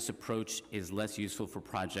 This approach is less useful for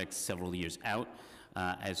projects several years out,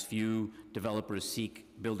 as few developers seek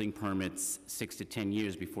building permits 6 to 10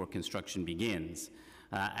 years before construction begins.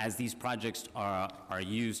 As these projects are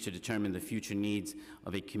used to determine the future needs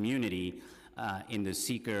of a community, in the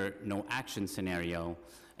seeker no action scenario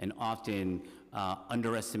and often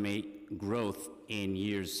underestimate growth in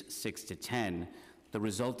years 6 to 10, the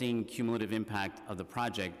resulting cumulative impact of the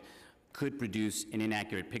project could produce an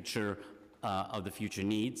inaccurate picture of the future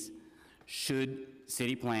needs. Should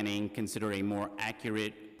city planning consider a more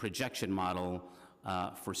accurate projection model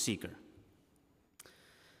for seeker?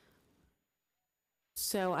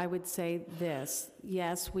 So I would say this: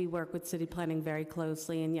 yes, we work with city planning very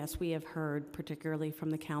closely, and yes, we have heard, particularly from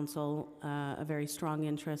the council, a very strong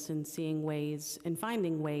interest in seeing ways, in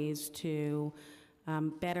finding ways to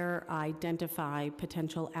better identify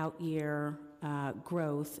potential out-year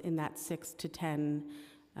growth in that 6 to 10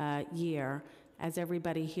 year. As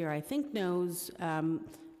everybody here, I think, knows,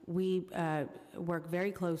 we work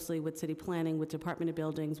very closely with city planning, with Department of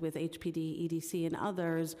Buildings, with HPD, EDC, and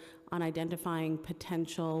others on identifying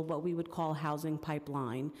potential, what we would call housing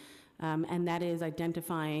pipeline. And that is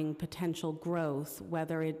identifying potential growth,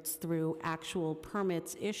 whether it's through actual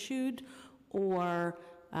permits issued or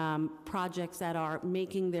projects that are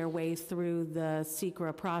making their way through the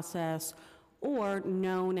SECRA process, or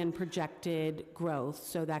known and projected growth.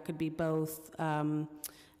 So that could be both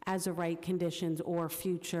as of right conditions or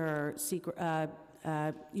future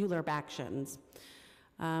ULURP actions.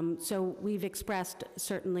 So we've expressed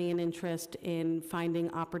certainly an interest in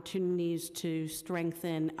finding opportunities to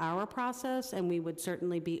strengthen our process, and we would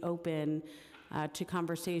certainly be open to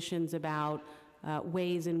conversations about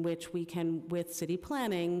ways in which we can, with city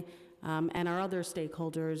planning and our other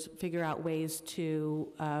stakeholders, figure out ways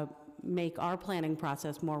to make our planning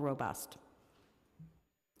process more robust.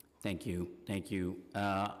 Thank you. Thank you.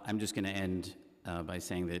 I'm just going to end by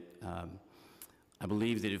saying that I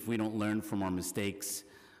believe that if we don't learn from our mistakes,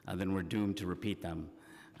 then we're doomed to repeat them.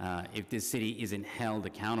 If this city isn't held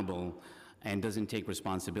accountable and doesn't take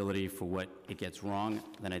responsibility for what it gets wrong,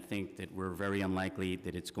 then I think that we're very unlikely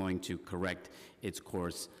that it's going to correct its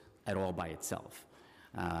course at all by itself.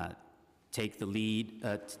 Take the lead,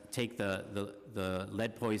 take the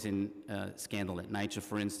lead poison scandal at NYCHA,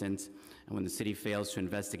 for instance, and when the city fails to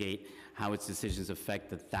investigate how its decisions affect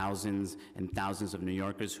the thousands and thousands of New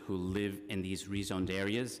Yorkers who live in these rezoned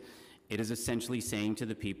areas, it is essentially saying to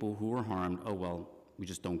the people who were harmed, oh, well, we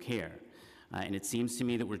just don't care. And it seems to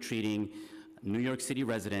me that we're treating New York City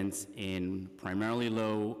residents in primarily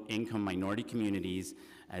low-income minority communities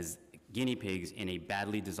as guinea pigs in a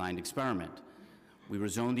badly designed experiment. We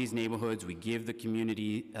rezone these neighborhoods, we give the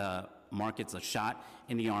community markets a shot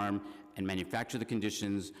in the arm and manufacture the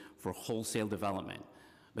conditions for wholesale development.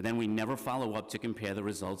 But then we never follow up to compare the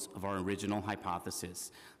results of our original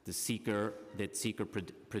hypothesis, the seeker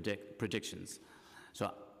predictions.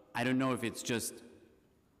 So I don't know if it's just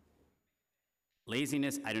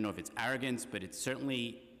laziness, I don't know if it's arrogance, but it's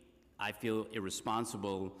certainly, I feel,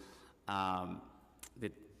 irresponsible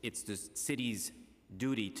that it's the city's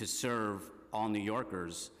duty to serve all New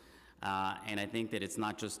Yorkers, and I think that it's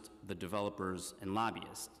not just the developers and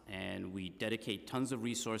lobbyists. And we dedicate tons of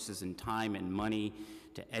resources and time and money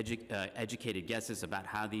to educated guesses about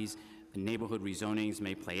how these neighborhood rezonings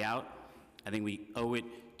may play out. I think we owe it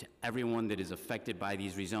to everyone that is affected by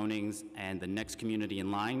these rezonings and the next community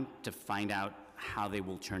in line to find out how they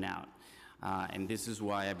will turn out. And this is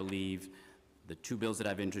why I believe the two bills that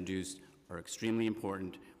I've introduced are extremely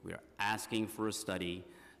important. We are asking for a study.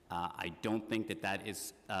 I don't think that that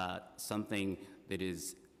is something that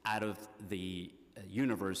is out of the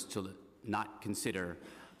universe to not consider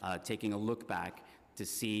taking a look back to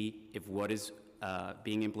see if what is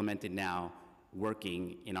being implemented now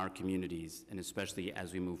working in our communities, and especially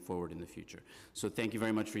as we move forward in the future. So thank you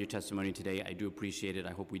very much for your testimony today. I do appreciate it.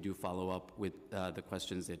 I hope we do follow up with the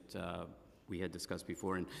questions that we had discussed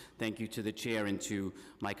before. And thank you to the chair and to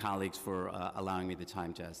my colleagues for allowing me the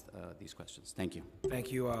time to ask these questions. Thank you.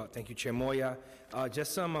 Thank you, Chair Moya.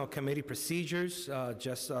 Just some committee procedures,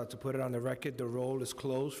 just to put it on the record, the roll is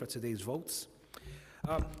closed for today's votes.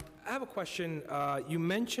 I have a question. You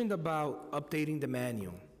mentioned about updating the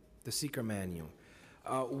manual, the seeker manual.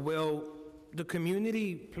 Will the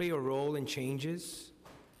community play a role in changes?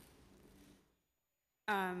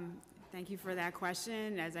 Thank you for that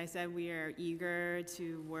question. As I said, we are eager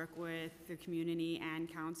to work with the community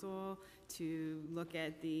and council to look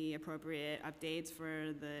at the appropriate updates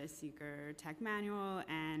for the seeker tech manual,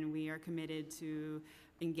 and we are committed to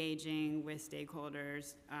engaging with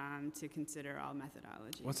stakeholders to consider all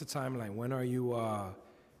methodologies. What's the timeline? When are you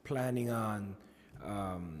planning on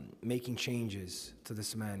making changes to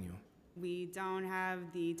this manual? We don't have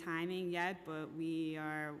the timing yet, but we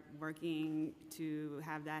are working to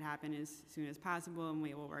have that happen as soon as possible, and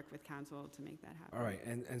we will work with council to make that happen. All right,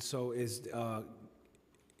 and so is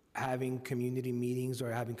having community meetings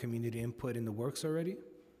or having community input in the works already?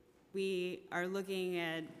 We are looking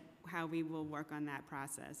at how we will work on that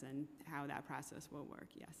process and how that process will work,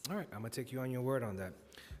 yes. All right, I'm gonna take you on your word on that.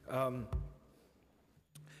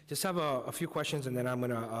 Just have a few questions, and then I'm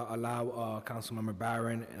gonna allow Councilmember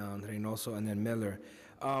Barron, Reynoso, and then Miller.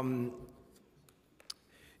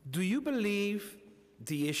 Do you believe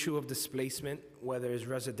the issue of displacement, whether it's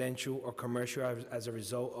residential or commercial, as a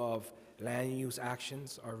result of land use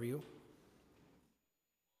actions, are real?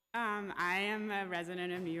 I am a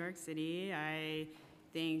resident of New York City. I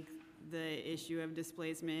think the issue of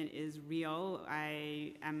displacement is real.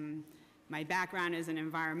 My background is an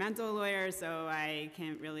environmental lawyer, so I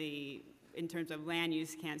can't really, in terms of land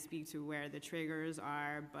use, can't speak to where the triggers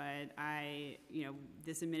are, but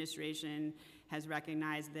this administration has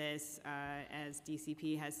recognized this. As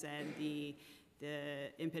DCP has said, the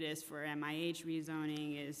impetus for MIH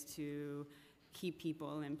rezoning is to keep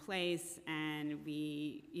people in place, and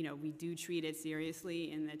we do treat it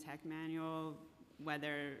seriously in the tech manual.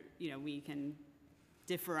 Whether we can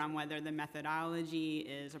differ on whether the methodology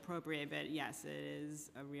is appropriate, but yes, it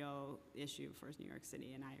is a real issue for New York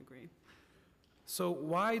City, and I agree. So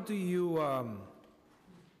why do you,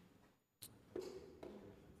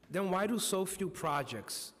 then why do so few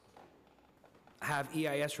projects have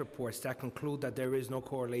EIS reports that conclude that there is no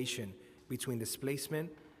correlation between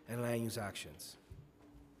displacement and land use actions?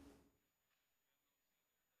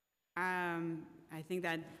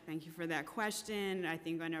 Thank you for that question. I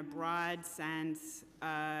think in a broad sense,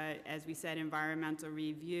 as we said, environmental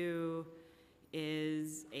review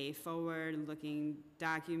is a forward-looking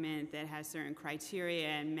document that has certain criteria,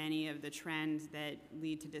 and many of the trends that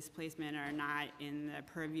lead to displacement are not in the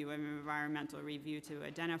purview of environmental review to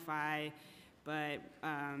identify. But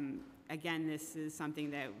again, this is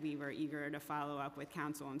something that we were eager to follow up with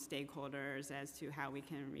council and stakeholders as to how we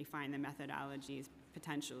can refine the methodologies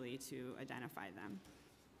potentially to identify them.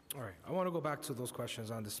 All right, I want to go back to those questions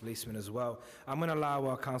on displacement as well. I'm going to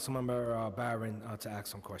allow Councilmember Barron to ask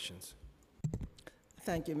some questions.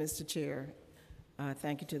 Thank you, Mr. Chair.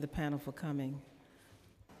 Thank you to the panel for coming.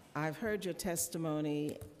 I've heard your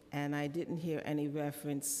testimony, and I didn't hear any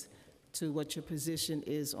reference to what your position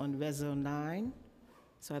is on Reso 9.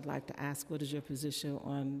 So I'd like to ask, what is your position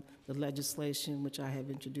on the legislation which I have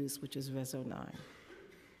introduced, which is Reso 9?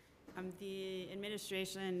 The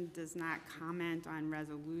administration does not comment on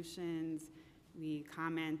resolutions. We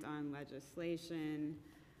comment on legislation.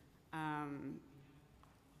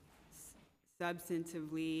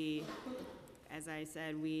 Substantively, as I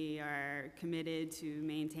said, we are committed to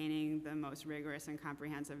maintaining the most rigorous and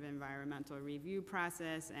comprehensive environmental review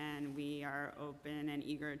process, and we are open and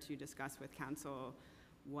eager to discuss with council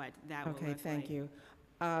what that will look like. Okay, thank you.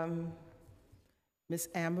 Ms.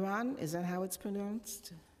 Amron, is that how it's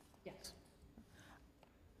pronounced? Yes.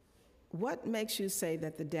 What makes you say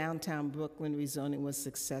that the downtown Brooklyn rezoning was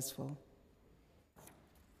successful?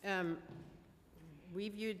 We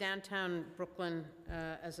view downtown Brooklyn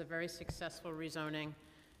as a very successful rezoning.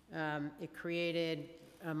 It created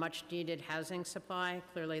a much-needed housing supply.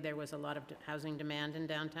 Clearly, there was a lot of housing demand in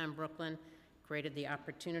downtown Brooklyn, created the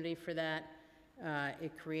opportunity for that.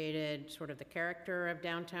 It created sort of the character of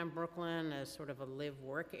downtown Brooklyn as sort of a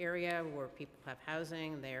live-work area where people have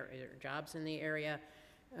housing, there are jobs in the area.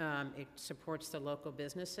 It supports the local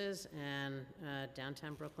businesses, and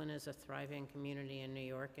downtown Brooklyn is a thriving community in New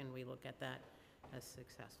York, and we look at that as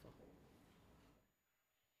successful.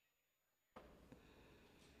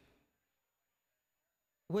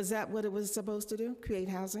 Was that what it was supposed to do, create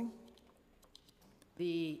housing?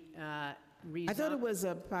 The I thought it was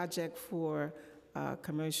a project for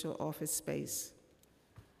commercial office space.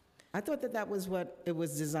 I thought that that was what it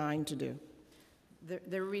was designed to do.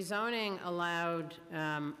 The rezoning allowed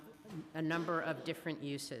a number of different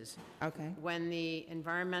uses. Okay. When the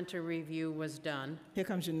environmental review was done, Here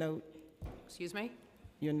comes your note. excuse me?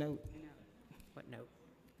 Your note. What note?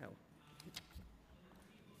 Oh.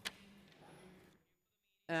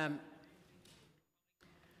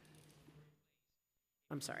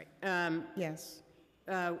 I'm sorry. Yes.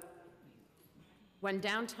 When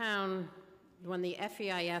the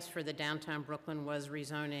FEIS for the downtown Brooklyn was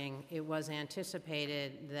rezoning, it was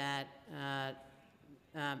anticipated that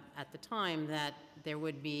at the time that there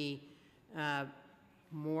would be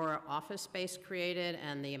more office space created,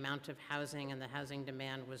 and the amount of housing and the housing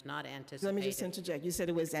demand was not anticipated. Let me just interject. You said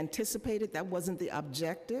it was anticipated. That wasn't the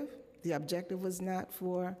objective? The objective was not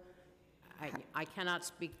for? I cannot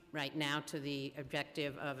speak right now to the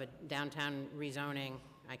objective of a downtown rezoning.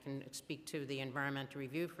 I can speak to the environmental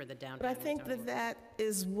review for the downtown But I think rezoning. that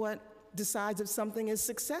is what decides if something is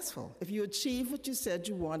successful, if you achieve what you said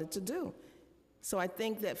you wanted to do. So I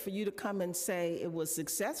think that for you to come and say it was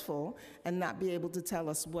successful and not be able to tell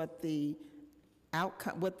us what the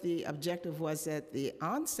outcome, what the objective was at the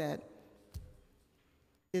onset,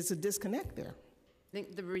 is a disconnect there. I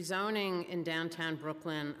think the rezoning in downtown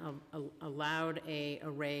Brooklyn allowed an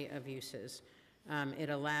array of uses. It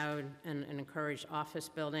allowed and encouraged office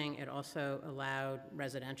building. It also allowed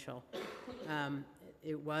residential.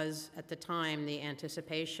 It was, at the time, the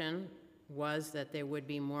anticipation was that there would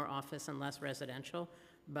be more office and less residential,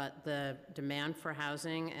 but the demand for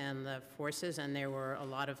housing and the forces, and there were a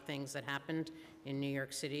lot of things that happened in New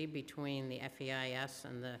York City between the FEIS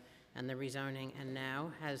and the rezoning and now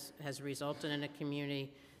has resulted in a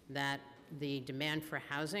community that the demand for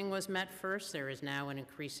housing was met first. There is now an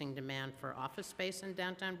increasing demand for office space in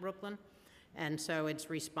downtown Brooklyn. And so it's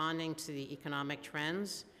responding to the economic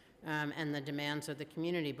trends and the demands of the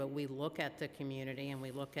community. But we look at the community and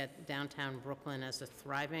we look at downtown Brooklyn as a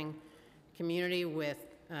thriving community with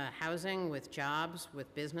housing, with jobs,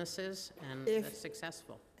 with businesses, and that's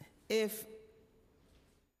successful. If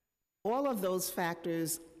all of those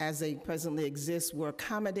factors, as they presently exist, were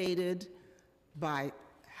accommodated by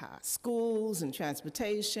schools and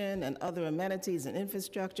transportation and other amenities and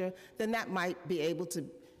infrastructure, then that might be able to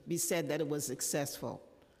be said that it was successful.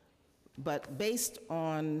 But based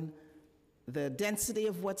on the density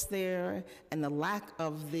of what's there and the lack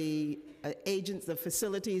of the agents, the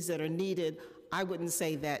facilities that are needed, I wouldn't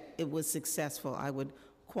say that it was successful. I would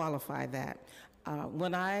qualify that.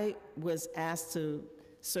 When I was asked to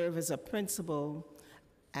serve as a principal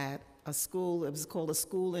at a school, it was called a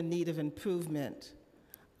school in need of improvement,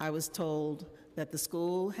 I was told that the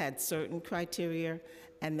school had certain criteria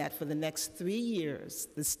and that for the next 3 years,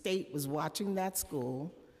 the state was watching that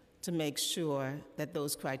school to make sure that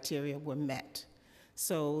those criteria were met.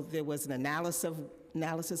 So there was an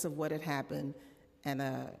analysis of what had happened and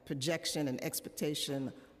a projection and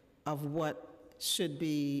expectation of what should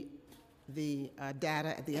be the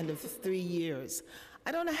data at the end of 3 years.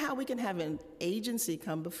 I don't know how we can have an agency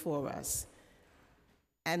come before us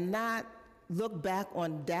and not look back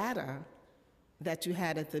on data that you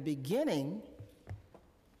had at the beginning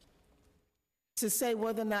to say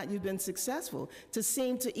whether or not you've been successful, to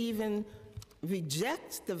seem to even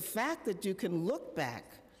reject the fact that you can look back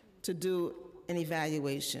to do an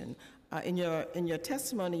evaluation. In your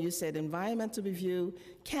testimony, you said environmental review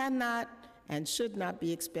cannot and should not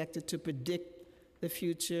be expected to predict the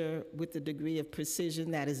future with the degree of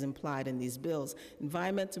precision that is implied in these bills.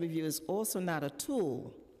 Environmental review is also not a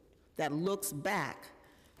tool that looks back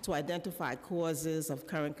to identify causes of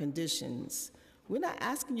current conditions. We're not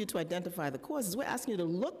asking you to identify the causes. We're asking you to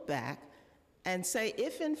look back and say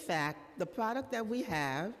if, in fact, the product that we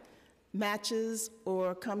have matches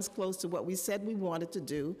or comes close to what we said we wanted to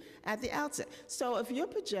do at the outset. So if your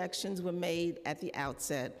projections were made at the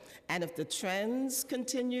outset, and if the trends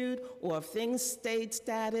continued, or if things stayed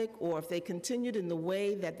static, or if they continued in the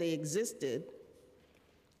way that they existed,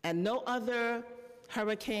 and no other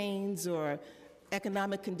hurricanes or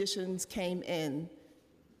economic conditions came in,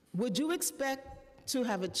 would you expect to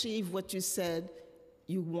have achieved what you said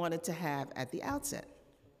you wanted to have at the outset?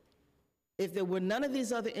 If there were none of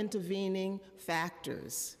these other intervening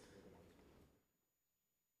factors,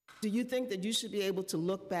 do you think that you should be able to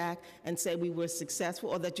look back and say we were successful,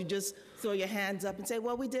 or that you just throw your hands up and say,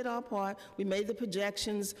 well, we did our part, we made the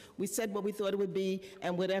projections, we said what we thought it would be,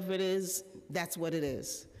 and whatever it is, that's what it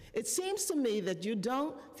is? It seems to me that you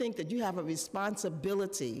don't think that you have a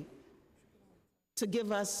responsibility to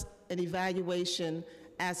give us an evaluation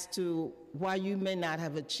as to why you may not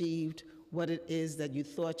have achieved what it is that you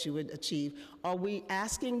thought you would achieve. Are we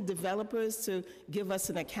asking developers to give us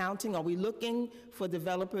an accounting? Are we looking for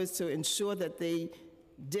developers to ensure that they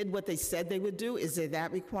did what they said they would do? Is there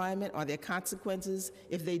that requirement? Are there consequences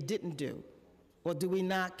if they didn't do? Or do we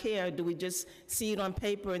not care? Do we just see it on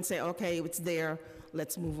paper and say, okay, it's there,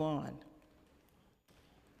 let's move on?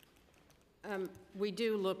 We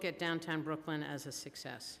do look at downtown Brooklyn as a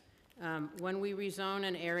success. When we rezone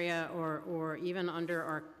an area, or even under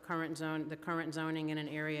our current zone, the current zoning in an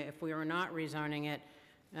area, if we are not rezoning it,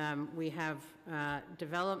 we have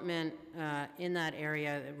development in that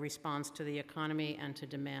area that responds to the economy and to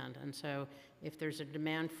demand. And so if there's a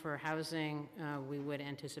demand for housing, we would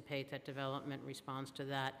anticipate that development responds to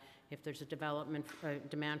that. If there's a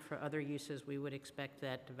demand for other uses, we would expect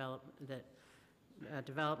that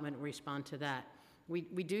development respond to that.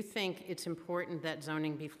 We do think it's important that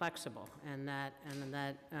zoning be flexible, and that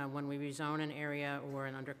when we rezone an area or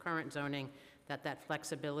an under current zoning, that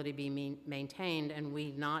flexibility be maintained, and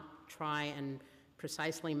we not try and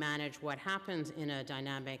precisely manage what happens in a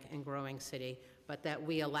dynamic and growing city, but that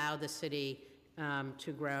we allow the city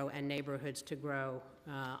to grow and neighborhoods to grow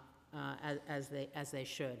as they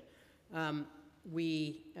should.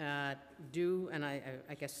 We do, and I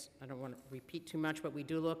guess I don't want to repeat too much, but we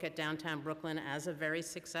do look at downtown Brooklyn as a very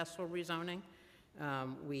successful rezoning.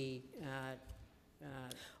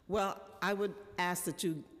 Well, I would ask that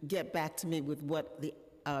you get back to me with what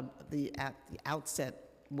at the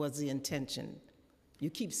outset was the intention. You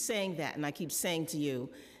keep saying that, and I keep saying to you,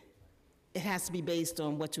 it has to be based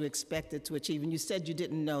on what you expected to achieve, and you said you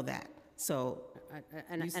didn't know that. So,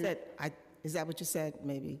 is that what you said,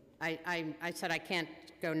 maybe? I said I can't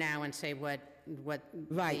go now and say what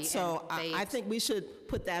Right, so I think we should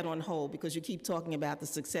put that on hold, because you keep talking about the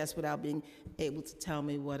success without being able to tell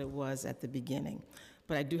me what it was at the beginning.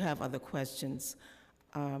 But I do have other questions.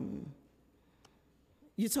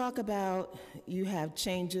 You talk about you have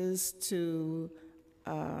changes to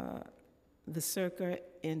the circa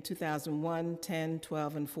in 2001, 10,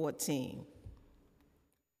 12, and 14.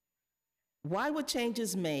 Why were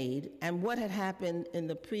changes made, and what had happened in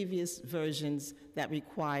the previous versions that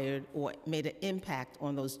required or made an impact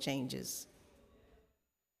on those changes?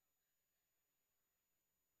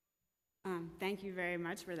 Thank you very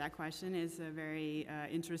much for that question. It's a very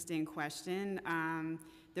interesting question.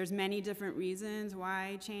 There's many different reasons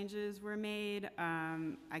why changes were made.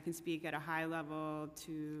 I can speak at a high level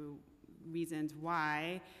to reasons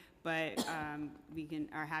why, but we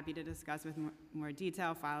are happy to discuss with more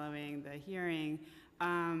detail following the hearing.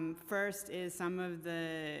 First is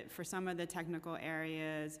for some of the technical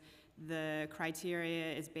areas, the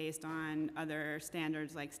criteria is based on other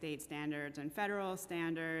standards like state standards and federal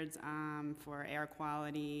standards for air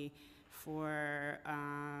quality,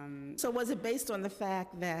 So was it based on the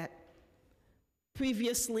fact that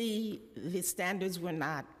previously the standards were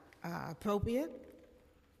not appropriate?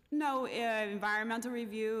 No, environmental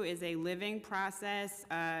review is a living process.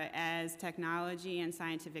 As technology and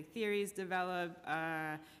scientific theories develop,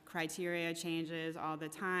 criteria changes all the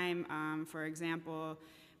time. For example,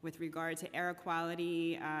 with regard to air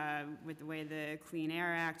quality, with the way the Clean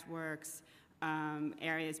Air Act works,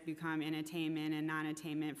 areas become in attainment and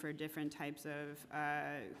non-attainment for different types of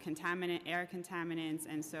air contaminants,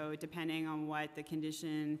 and so depending on what the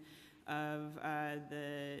condition of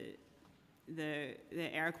the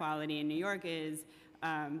air quality in New York is,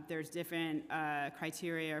 there's different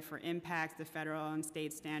criteria for impacts. The federal and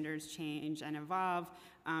state standards change and evolve.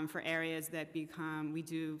 For areas that we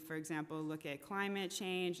do, for example, look at climate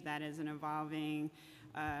change. That is an evolving,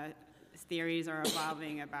 theories are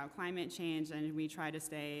evolving about climate change, and we try to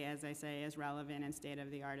stay, as I say, as relevant and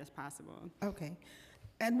state-of-the-art as possible. Okay.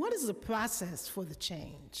 And what is the process for the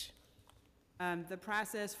change? The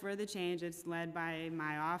process for the change, it's led by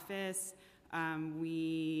my office.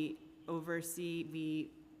 We oversee,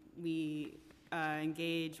 we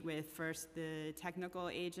engage with first the technical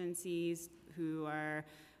agencies who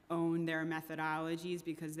own their methodologies,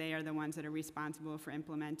 because they are the ones that are responsible for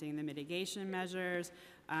implementing the mitigation measures.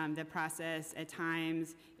 The process at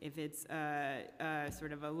times, if it's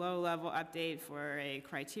sort of a low-level update for a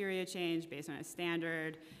criteria change based on a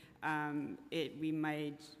standard, we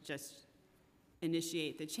might just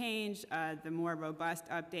initiate the change. The more robust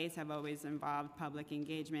updates have always involved public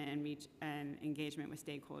engagement and engagement with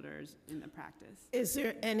stakeholders in the practice. Is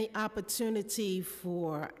there any opportunity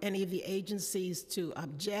for any of the agencies to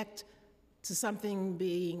object to something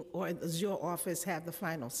being, or does your office have the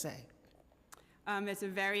final say? It's a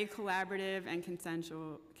very collaborative and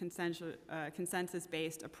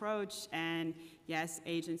consensus-based approach, and yes,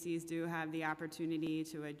 agencies do have the opportunity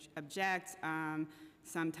to object.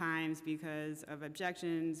 Sometimes, because of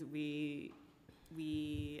objections, we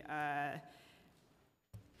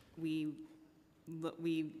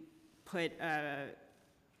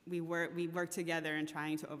work together in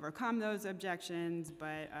trying to overcome those objections,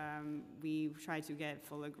 but we try to get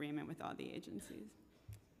full agreement with all the agencies.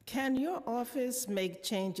 Can your office make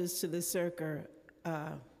changes to the circuit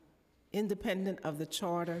independent of the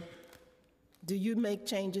charter? Do you make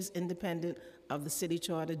changes independent of the city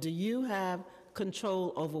charter? Do you have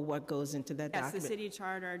control over what goes into that document? Yes, the city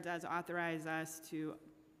charter does authorize us to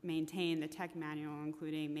maintain the tech manual,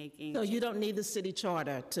 including making... So you don't need the city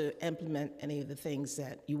charter to implement any of the things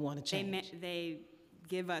that you want to change? They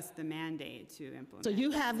give us the mandate to implement. So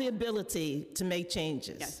you have the ability to make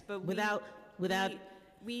changes? Yes, but without...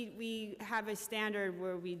 We have a standard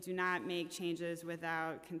where we do not make changes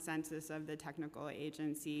without consensus of the technical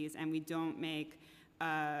agencies, and we don't make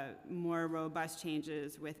more robust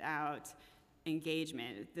changes without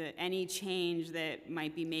engagement. Any change that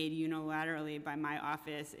might be made unilaterally by my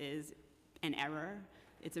office is an error.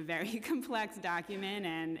 It's a very complex document,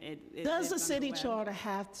 and it Does the lives on city web. charter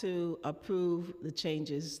have to approve the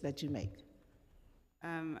changes that you make?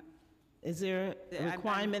 Is there a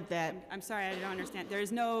requirement that, I'm sorry, I don't understand.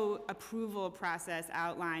 There's no approval process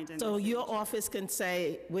outlined in the so city your office can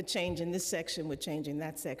say, we're changing this section, we're changing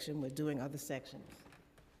that section, we're doing other sections?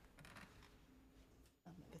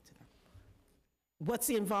 What's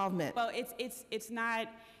the involvement? Well, it's not,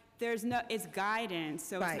 it's guidance,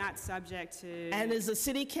 so Right. it's not subject to. And is the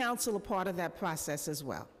city council a part of that process as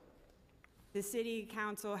well? The city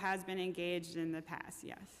council has been engaged in the past,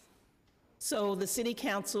 yes. So the city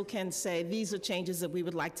council can say, these are changes that we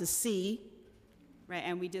would like to see. Right,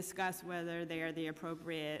 and we discuss whether they are the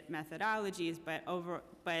appropriate methodologies, but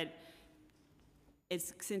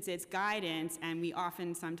since it's guidance, and we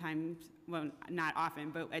often sometimes, well, not often,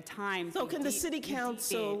 but at times. So we can the de- city we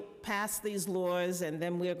council deviate. pass these laws, and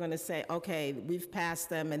then we're going to say, okay, we've passed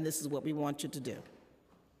them, and this is what we want you to do?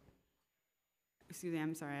 Excuse me,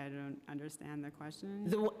 I'm sorry, I don't understand the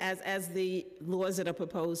question. As the laws that are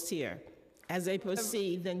proposed here, as they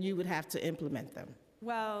proceed, then you would have to implement them.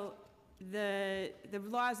 Well, the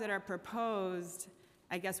laws that are proposed,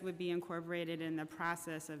 I guess, would be incorporated in the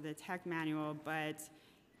process of the tech manual, but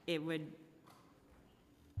it would,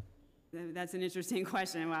 that's an interesting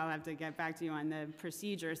question. Well, I'll have to get back to you on the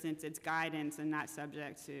procedure since it's guidance and not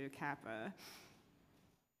subject to CAPA.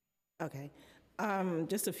 Okay.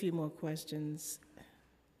 Just a few more questions.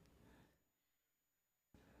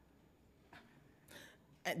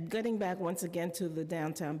 Getting back once again to the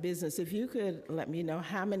downtown business, if you could let me know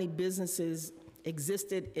how many businesses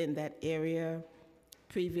existed in that area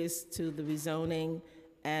previous to the rezoning,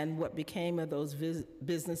 and what became of those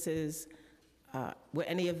businesses? Were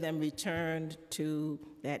any of them returned to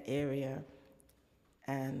that area?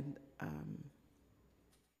 And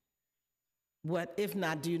what, if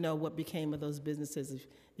not, do you know what became of those businesses?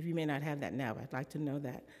 If you may not have that now, I'd like to know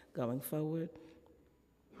that going forward.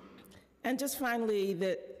 And just finally,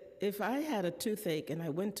 that if I had a toothache and I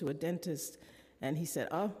went to a dentist and he said,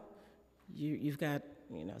 oh, you've got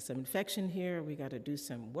some infection here, we got to do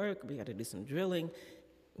some work, we got to do some drilling.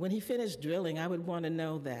 When he finished drilling, I would want to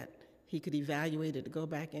know that he could evaluate it, go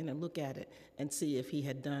back in and look at it and see if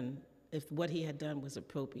what he had done was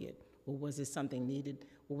appropriate, or was it something needed,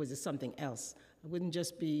 or was it something else. I wouldn't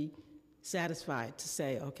just be satisfied to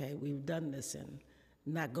say, okay, we've done this, and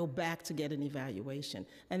not go back to get an evaluation.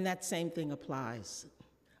 And that same thing applies.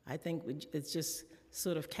 I think it's just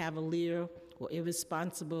sort of cavalier or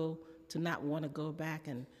irresponsible to not want to go back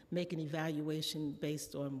and make an evaluation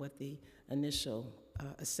based on what the initial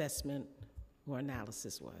assessment or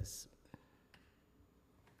analysis was.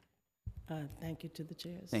 Thank you to the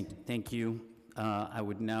chairs. Thank you. I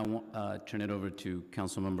would now turn it over to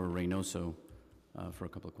Councilmember Reynoso for a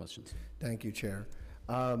couple of questions. Thank you, Chair.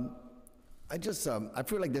 I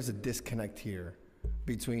feel like there's a disconnect here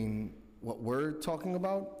between what we're talking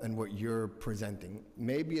about and what you're presenting.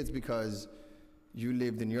 Maybe it's because you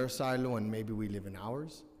lived in your silo and maybe we live in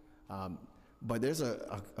ours, but there's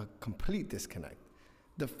a complete disconnect.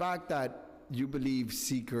 The fact that you believe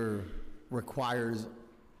seeker requires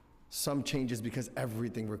some changes because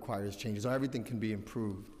everything requires changes or everything can be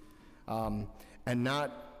improved, and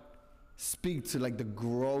not speak to like the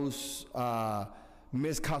gross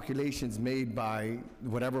miscalculations made by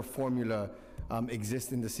whatever formula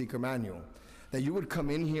exists in the seeker manual. That you would come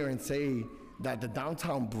in here and say that the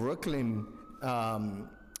downtown Brooklyn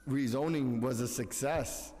rezoning was a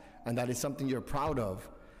success and that is something you're proud of.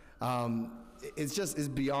 It's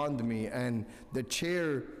beyond me. And the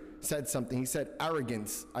chair said something. He said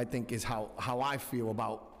arrogance, I think, is how I feel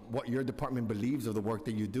about what your department believes of the work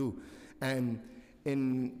that you do. And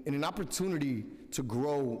in an opportunity to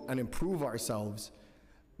grow and improve ourselves,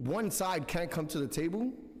 one side can't come to the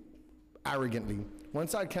table arrogantly. One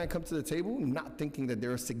side can't come to the table not thinking that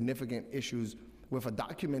there are significant issues with a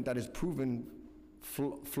document that is proven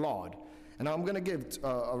flawed. And I'm going to give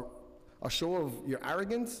a show of your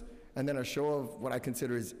arrogance and then a show of what I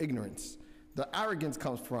consider is ignorance. The arrogance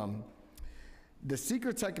comes from the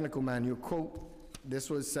Seeker Technical Manual, quote, this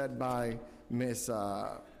was said by Ms.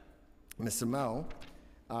 Samel,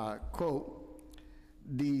 quote,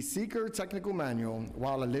 the Seeker Technical Manual,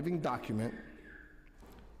 while a living document,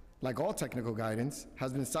 like all technical guidance,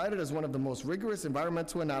 has been cited as one of the most rigorous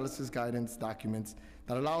environmental analysis guidance documents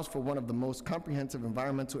that allows for one of the most comprehensive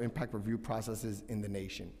environmental impact review processes in the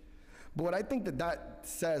nation. But what I think that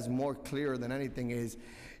says more clear than anything is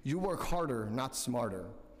you work harder, not smarter.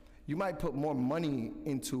 You might put more money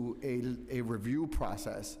into a review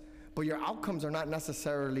process, but your outcomes are not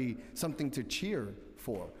necessarily something to cheer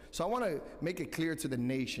for. So I want to make it clear to the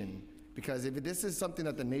nation because if this is something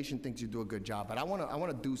that the nation thinks you do a good job, but I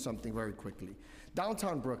want to do something very quickly.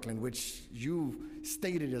 Downtown Brooklyn, which you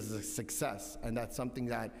stated as a success, and that's something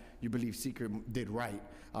that you believe Seeker did right.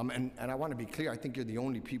 And I want to be clear, I think you're the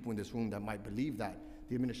only people in this room that might believe that.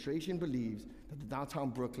 The administration believes that the downtown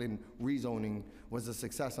Brooklyn rezoning was a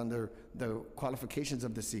success under the qualifications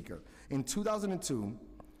of the seeker. In 2002,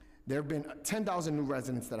 there have been 10,000 new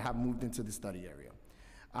residents that have moved into the study area.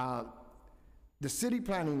 The city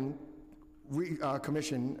planning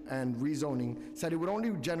commission and rezoning said it would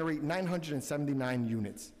only generate 979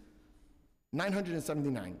 units.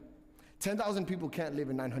 979. 10,000 people can't live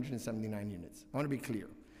in 979 units. I want to be clear.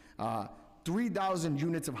 3,000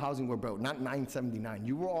 units of housing were built, not 979.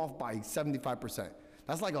 You were off by 75%.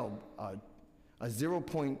 That's like a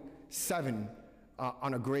 0.7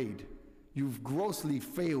 on a grade. You've grossly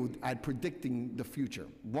failed at predicting the future,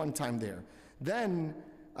 one time there. Then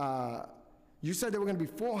you said there were going to be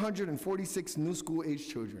 446 new school-age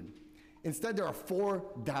children. Instead, there are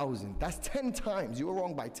 4,000. That's 10 times. You were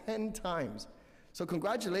wrong by 10 times. So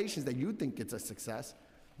congratulations that you think it's a success,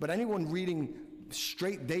 but anyone reading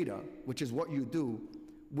straight data, which is what you do,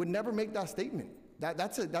 would never make that statement.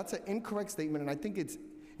 That's an incorrect statement, and I think it's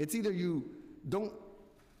either you don't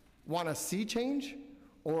want to see change,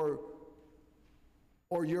 or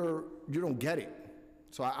you don't get it.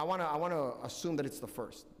 So I want to assume that it's the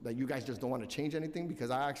first, that you guys just don't want to change anything,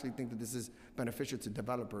 because I actually think that this is beneficial to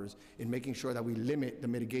developers in making sure that we limit the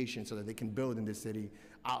mitigation so that they can build in this city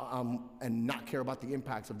and not care about the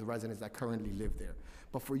impacts of the residents that currently live there.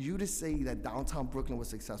 But for you to say that downtown Brooklyn was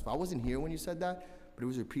successful, I wasn't here when you said that, but it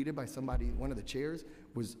was repeated by somebody, one of the chairs,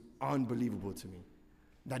 was unbelievable to me.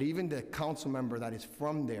 That even the council member that is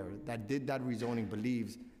from there, that did that rezoning,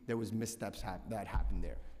 believes there was missteps that happened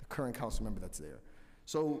there, the current council member that's there.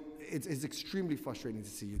 So it's extremely frustrating to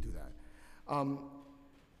see you do that.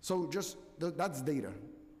 So just, that's data.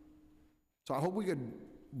 So I hope we could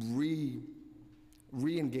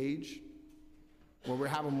re-engage where we're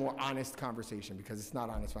having a more honest conversation, because it's not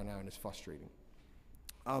honest right now and it's frustrating.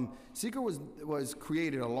 Seeker was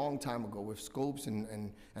created a long time ago with scopes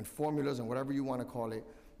and formulas and whatever you want to call it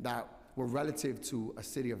that were relative to a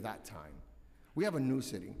city of that time. We have a new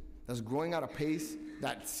city that's growing at a pace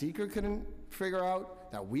that Seeker couldn't figure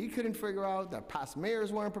out, that we couldn't figure out, that past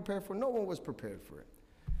mayors weren't prepared for. No one was prepared for it.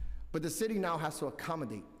 But the city now has to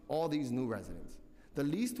accommodate all these new residents. The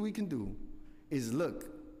least we can do is look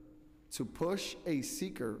to push a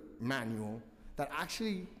Seeker manual that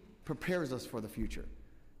actually prepares us for the future,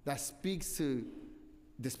 that speaks to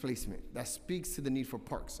displacement, that speaks to the need for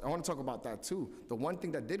parks. I want to talk about that too. The one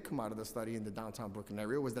thing that did come out of the study in the downtown Brooklyn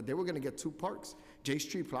area was that they were going to get 2 parks, J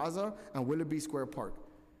Street Plaza and Willoughby Square Park.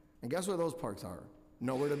 And guess where those parks are?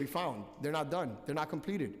 Nowhere to be found. They're not done. They're not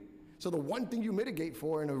completed. So the one thing you mitigate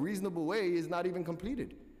for in a reasonable way is not even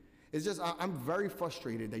completed. It's just, I'm very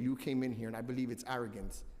frustrated that you came in here, and I believe it's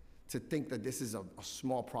arrogance to think that this is a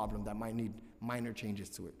small problem that might need minor changes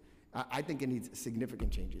to it. I think it needs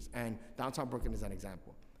significant changes, and downtown Brooklyn is an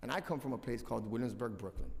example. And I come from a place called Williamsburg,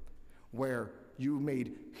 Brooklyn, where you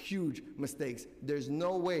made huge mistakes. There's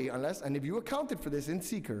no way, and if you accounted for this in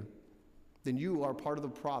Seeker, then you are part of the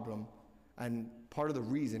problem and part of the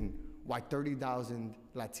reason why 30,000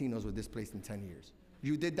 Latinos were displaced in 10 years.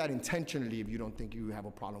 You did that intentionally if you don't think you have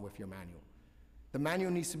a problem with your manual. The manual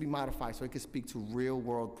needs to be modified so it can speak to real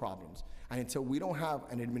world problems. And until we don't have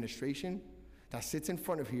an administration that sits in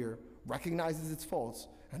front of here, recognizes its faults,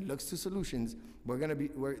 and looks to solutions,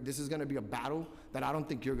 this is gonna be a battle that I don't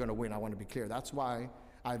think you're gonna win. I wanna be clear. That's why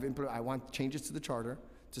I want changes to the charter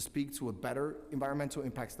to speak to a better environmental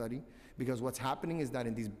impact study, because what's happening is that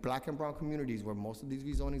in these black and brown communities where most of these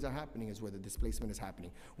rezonings are happening is where the displacement is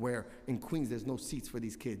happening, where in Queens there's no seats for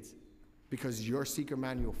these kids because your Seeker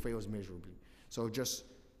manual fails miserably. So just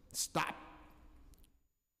stop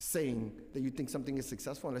saying that you think something is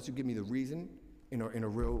successful unless you give me the reason in a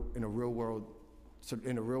real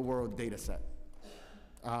world data set.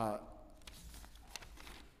 The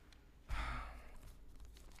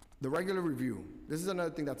regular review. This is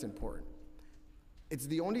another thing that's important. It's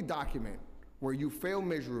the only document where you fail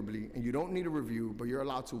miserably and you don't need a review, but you're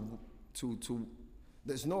allowed to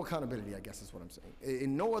there's no accountability, I guess is what I'm saying.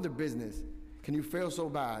 In no other business can you fail so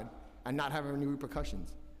bad and not have any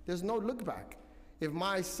repercussions. There's no look back. If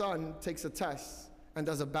my son takes a test and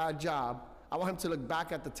does a bad job, I want him to look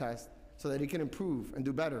back at the test so that he can improve and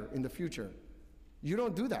do better in the future. You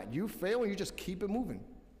don't do that. You fail and you just keep it moving.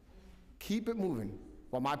 Keep it moving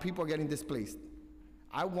while my people are getting displaced.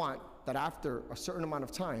 I want that after a certain amount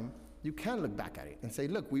of time, you can look back at it and say,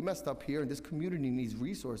 look, we messed up here and this community needs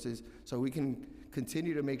resources so we can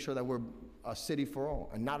continue to make sure that we're a city for all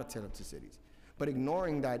and not a tale of two cities. But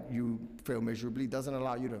ignoring that you fail miserably doesn't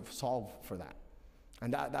allow you to solve for that.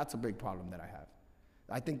 And that's a big problem that I have.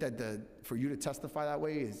 I think that for you to testify that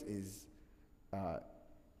way is an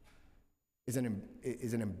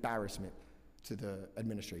embarrassment to the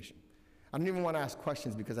administration. I don't even want to ask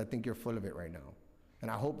questions because I think you're full of it right now. And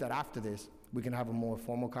I hope that after this, we can have a more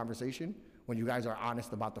formal conversation when you guys are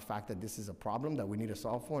honest about the fact that this is a problem that we need to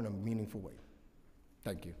solve for in a meaningful way.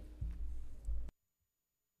 Thank you.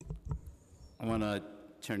 I want to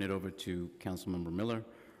turn it over to Councilmember Miller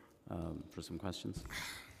for some questions.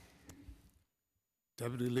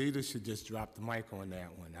 Deputy Leader should just drop the mic on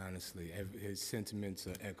that one, honestly. His sentiments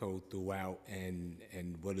are echoed throughout, and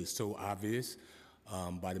what is so obvious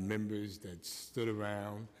by the members that stood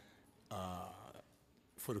around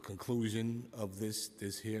for the conclusion of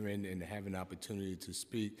this hearing and have an opportunity to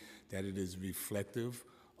speak, that it is reflective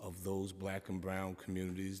of those black and brown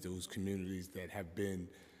communities, those communities that have been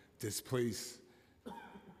displaced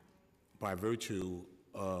by virtue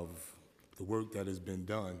of the work that has been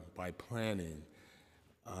done by planning.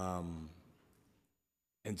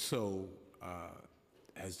 And so,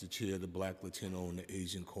 as the chair of the Black, Latino, and the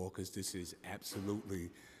Asian Caucus, this is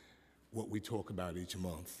absolutely what we talk about each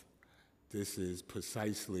month. This is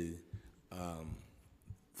precisely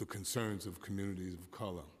the concerns of communities of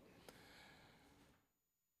color.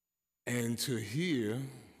 And to hear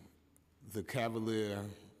the cavalier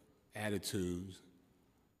attitudes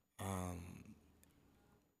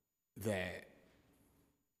that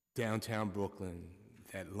downtown Brooklyn,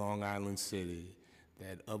 that Long Island City,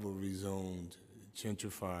 that other rezoned,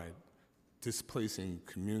 gentrified, displacing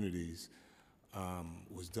communities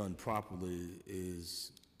was done properly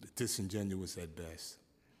is disingenuous at best.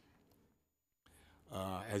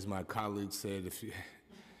 As my colleague said, if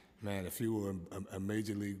you were a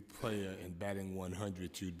major league player and batting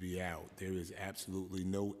 100, you'd be out. There is absolutely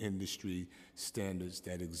no industry standards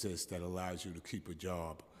that exist that allows you to keep a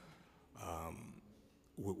job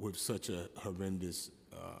with such a horrendous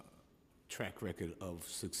track record of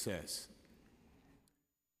success.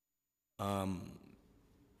 But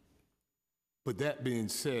that being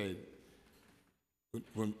said,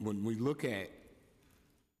 when we look at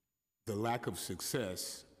the lack of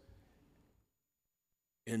success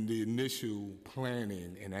in the initial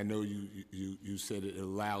planning, and I know you said it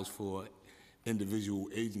allows for individual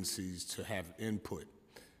agencies to have input,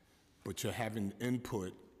 but you're having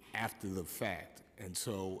input after the fact. And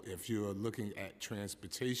so if you're looking at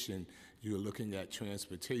transportation, you're looking at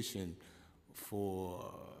transportation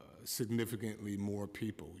for significantly more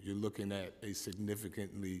people. You're looking at a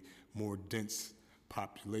significantly more dense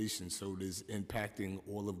population, so it is impacting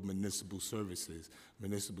all of municipal services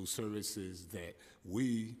that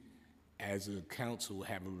we as a council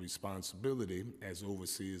have a responsibility as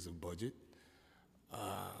overseers of budget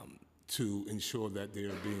to ensure that they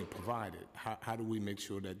are being provided. How do we make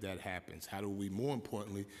sure that that happens? How do we, more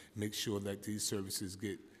importantly, make sure that these services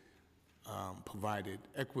get provided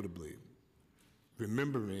equitably?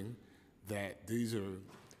 Remembering that these are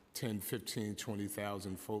 10, 15,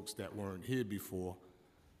 20,000 folks that weren't here before.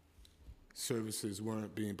 Services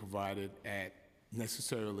weren't being provided at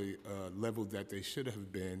necessarily a level that they should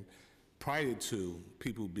have been prior to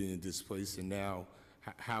people being displaced, and now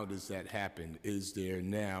how does that happen? Does there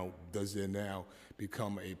now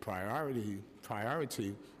become a priority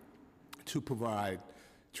to provide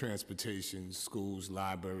transportation, schools,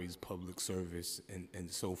 libraries, public service, and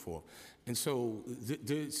so forth? And so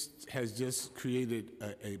this has just created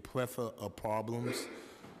a plethora of problems.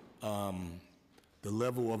 The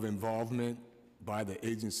level of involvement by the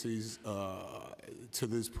agencies to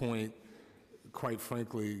this point, quite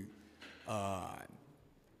frankly,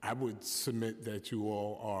 I would submit that you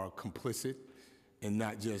all are complicit in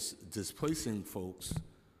not just displacing folks,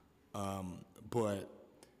 but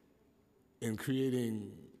in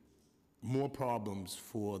creating more problems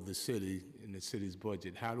for the city and the city's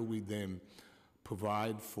budget. How do we then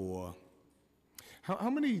provide for, how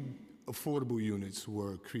many affordable units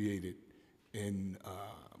were created in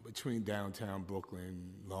between downtown Brooklyn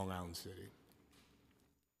and Long Island City?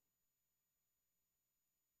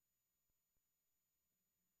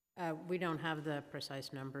 We don't have the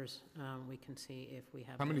precise numbers. We can see if we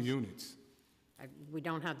have. How many those. units? We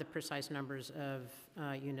don't have the precise numbers of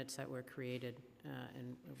units that were created.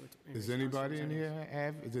 Does anybody in here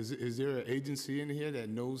have, is there an agency in here that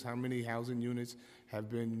knows how many housing units have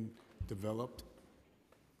been developed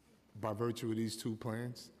by virtue of these two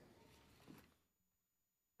plans?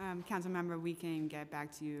 Councilmember, we can get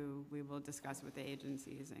back to you. We will discuss with the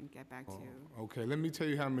agencies and get back to you. Okay, let me tell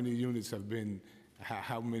you how many units have been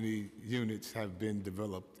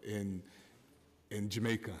developed in in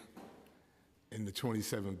Jamaica, in the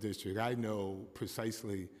 27th district. I know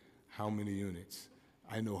precisely how many units.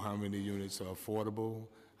 I know how many units are affordable.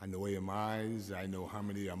 I know AMIs. I know how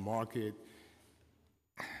many are market.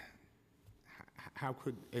 How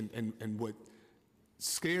could, and what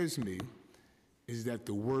scares me is that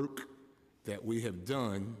the work that we have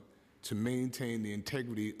done to maintain the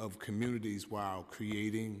integrity of communities while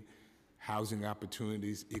creating housing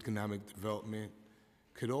opportunities, economic development,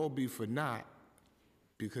 could all be for naught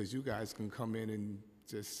because you guys can come in and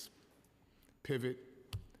just pivot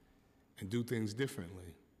and do things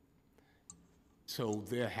differently. So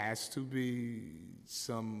there has to be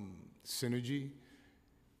some synergy,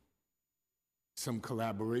 some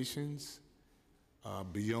collaborations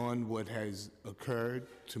beyond what has occurred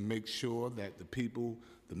to make sure that the people,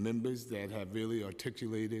 the members that have really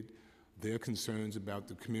articulated their concerns about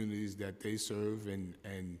the communities that they serve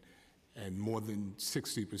and more than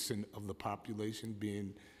 60% of the population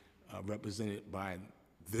being represented by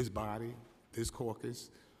this body, this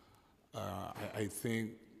caucus, I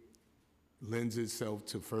think lends itself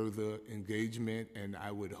to further engagement, and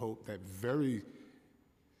I would hope that very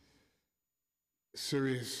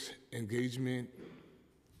serious engagement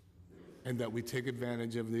and that we take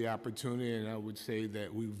advantage of the opportunity, and I would say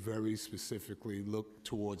that we very specifically look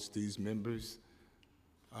towards these members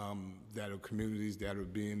that are communities that are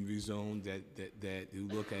being rezoned, that you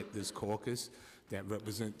look at this caucus that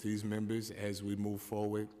represent these members as we move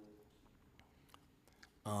forward.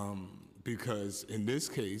 Because in this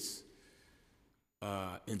case,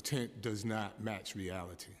 intent does not match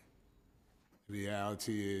reality.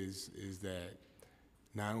 Reality is that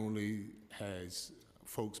not only has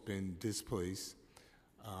folks been displaced,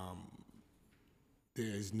 there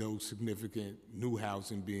is no significant new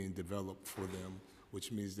housing being developed for them,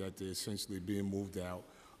 which means that they're essentially being moved out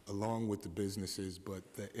along with the businesses,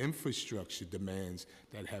 but the infrastructure demands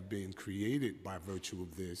that have been created by virtue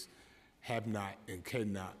of this have not and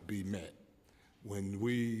cannot be met. When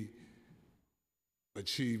we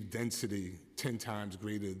achieve density 10 times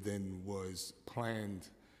greater than was planned,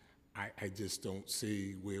 I just don't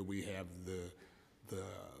see where we have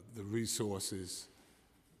the resources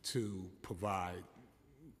to provide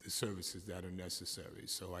the services that are necessary.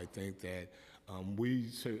 So I think that we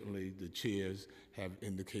certainly, the chairs, have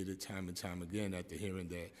indicated time and time again at the hearing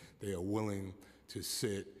that they are willing to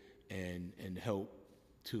sit and help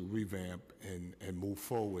to revamp and move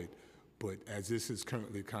forward. But as this is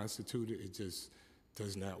currently constituted, it just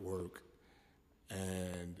does not work.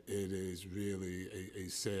 And it is really a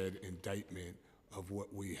sad indictment of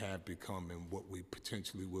what we have become and what we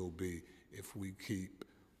potentially will be if we keep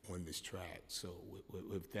on this track. So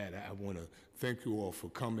with that, I want to thank you all for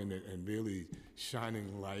coming and really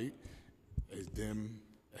shining light, as dim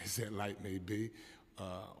as that light may be,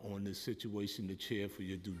 on this situation, the chair, for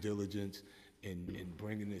your due diligence in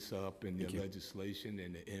bringing this up and your legislation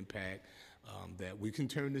and the impact that we can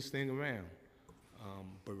turn this thing around.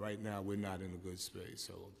 But right now, we're not in a good space,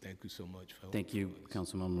 so thank you so much. Thank you,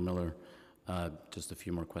 Councilmember Miller. Just a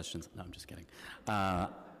few more questions. No, I'm just kidding.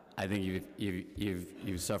 I think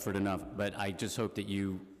you've suffered enough, but I just hope that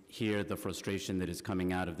you hear the frustration that is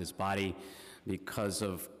coming out of this body because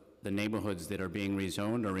of the neighborhoods that are being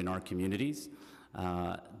rezoned are in our communities.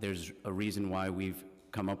 There's a reason why we've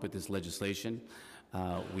come up with this legislation.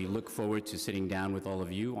 We look forward to sitting down with all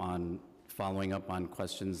of you on following up on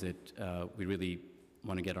questions that we really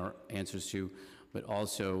want to get our answers to, but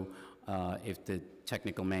also if the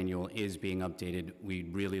technical manual is being updated,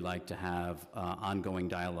 we'd really like to have ongoing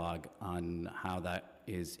dialogue on how that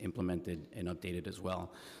is implemented and updated as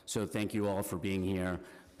well. So thank you all for being here.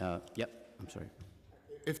 Yep, I'm sorry.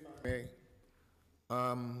 If I may,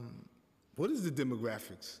 what is the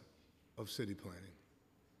demographics of city planning?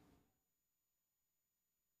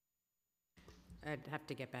 I'd have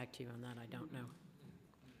to get back to you on that. I don't know.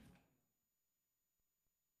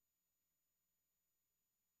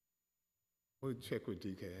 We'll check with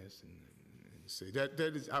DCAS and see. That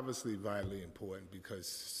is obviously vitally important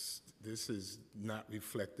because this is not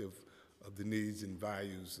reflective of the needs and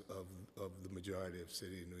values of the majority of the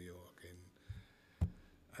city of New York. And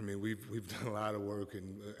I mean, we've done a lot of work,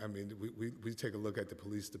 and I mean, we take a look at the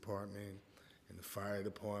police department and the fire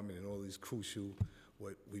department and all these crucial,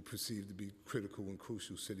 what we perceive to be critical and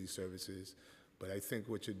crucial city services. But I think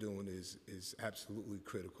what you're doing is absolutely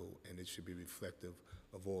critical, and it should be reflective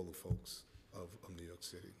of all the folks of New York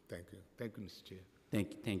City. Thank you. Thank you, Mr. Chair.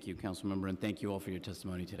 Thank you, Councilmember, and thank you all for your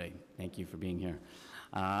testimony today. Thank you for being here.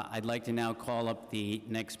 I'd like to now call up the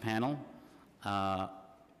next panel.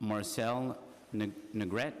 Marcel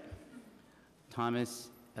Negrete, Thomas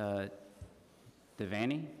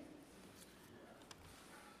Devaney,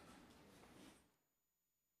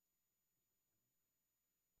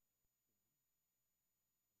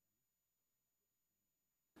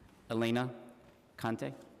 Elena Conte.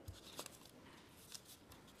 Thank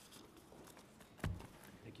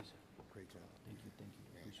you, sir. Great job. Thank you,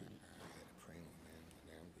 appreciate it. I had to pray on, man.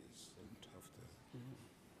 That would be so tough to.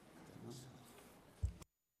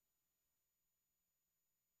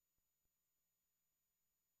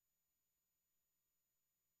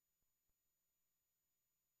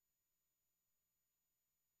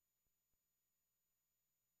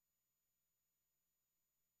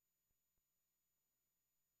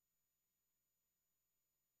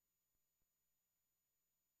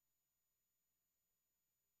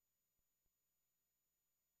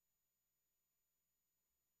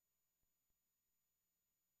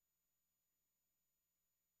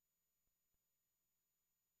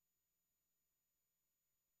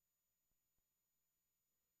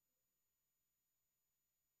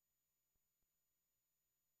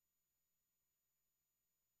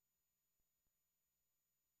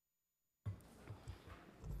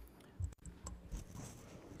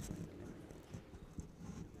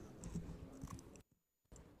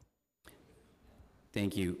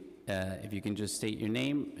 Thank you. If you can just state your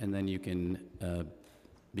name, and then you can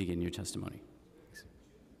begin your testimony. Thanks.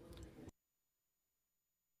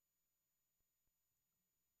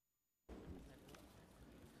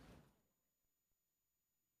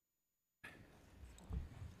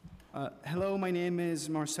 Hello, my name is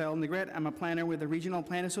Marcel Negret. I'm a planner with the Regional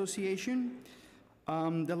Plan Association.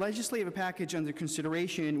 The legislative package under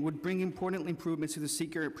consideration would bring important improvements to the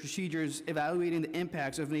seeker procedures evaluating the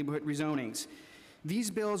impacts of neighborhood rezonings.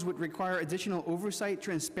 These bills would require additional oversight,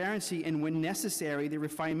 transparency, and when necessary, the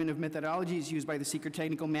refinement of methodologies used by the seeker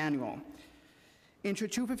technical manual. Intro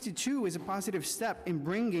 252 is a positive step in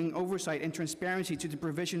bringing oversight and transparency to the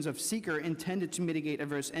provisions of seeker intended to mitigate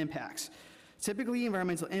adverse impacts. Typically,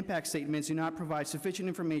 environmental impact statements do not provide sufficient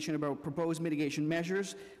information about proposed mitigation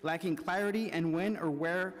measures, lacking clarity and when or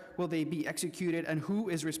where will they be executed and who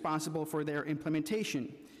is responsible for their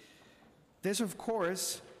implementation. This, of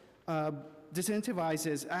course,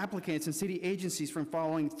 disincentivizes applicants and city agencies from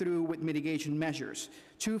following through with mitigation measures.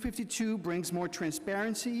 252 brings more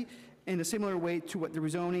transparency in a similar way to what the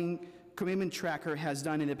rezoning commitment tracker has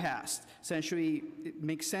done in the past. Essentially, it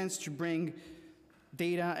makes sense to bring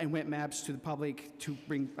data and web maps to the public to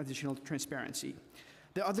bring additional transparency.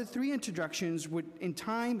 The other three introductions would, in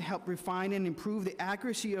time, help refine and improve the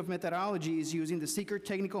accuracy of methodologies using the seeker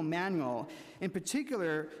technical manual. In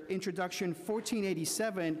particular, introduction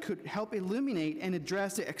 1487 could help illuminate and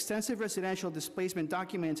address the extensive residential displacement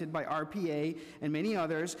documented by RPA and many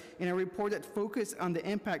others in a report that focused on the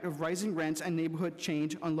impact of rising rents and neighborhood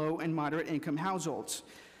change on low and moderate income households.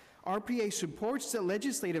 RPA supports the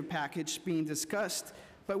legislative package being discussed,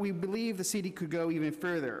 but we believe the city could go even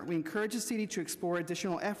further. We encourage the city to explore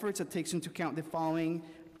additional efforts that takes into account the following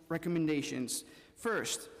recommendations.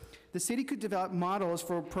 First, the city could develop models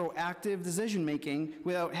for proactive decision-making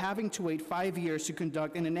without having to wait 5 years to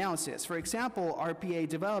conduct an analysis. For example, RPA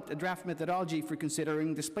developed a draft methodology for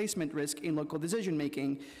considering displacement risk in local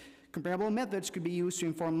decision-making. Comparable methods could be used to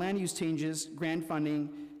inform land use changes, grant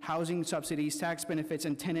funding, housing subsidies, tax benefits,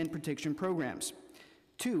 and tenant protection programs.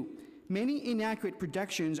 2, many inaccurate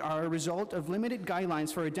projections are a result of limited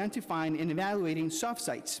guidelines for identifying and evaluating soft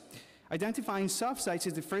sites. Identifying soft sites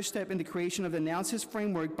is the first step in the creation of the analysis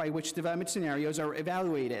framework by which development scenarios are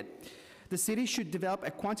evaluated. The city should develop a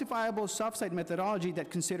quantifiable soft site methodology that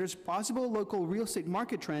considers possible local real estate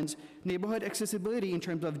market trends, neighborhood accessibility in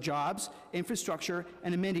terms of jobs, infrastructure,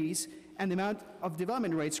 and amenities, and the amount of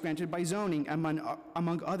development rights granted by zoning,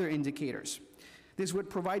 among other indicators. This would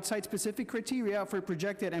provide site-specific criteria for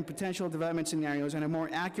projected and potential development scenarios and a more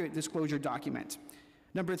accurate disclosure document.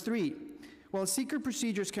 Number 3, while seeker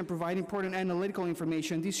procedures can provide important analytical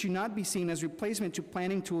information, these should not be seen as replacement to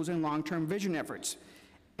planning tools and long-term vision efforts.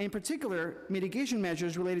 In particular, mitigation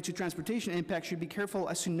measures related to transportation impact should be careful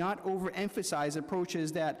as to not overemphasize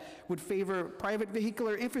approaches that would favor private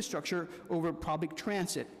vehicular infrastructure over public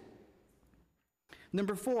transit.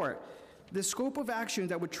 Number 4, the scope of action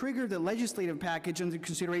that would trigger the legislative package under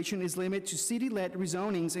consideration is limited to city-led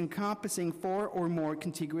rezonings encompassing 4 or more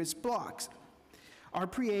contiguous blocks.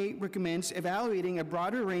 RPA recommends evaluating a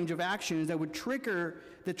broader range of actions that would trigger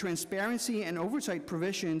the transparency and oversight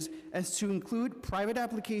provisions as to include private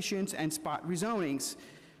applications and spot rezonings.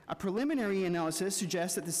 A preliminary analysis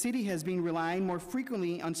suggests that the city has been relying more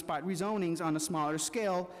frequently on spot rezonings on a smaller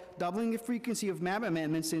scale, doubling the frequency of map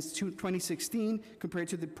amendments since 2016 compared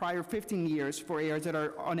to the prior 15 years for areas that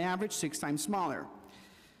are on average 6 times smaller.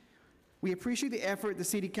 We appreciate the effort the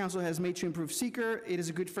City Council has made to improve seeker. It is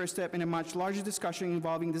a good first step in a much larger discussion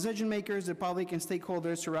involving decision makers, the public, and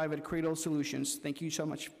stakeholders to arrive at creative solutions. Thank you so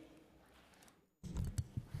much.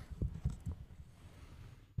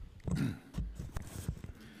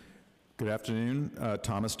 Good afternoon.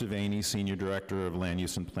 Thomas Devaney, Senior Director of Land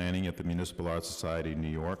Use and Planning at the Municipal Arts Society of New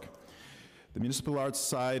York. The Municipal Arts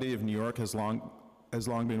Society of New York has long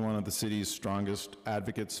been one of the city's strongest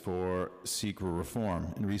advocates for SECRA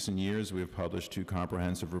reform. In recent years, we have published 2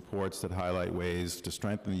 comprehensive reports that highlight ways to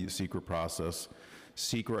strengthen the SECRA process.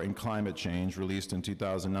 SECRA and Climate Change, released in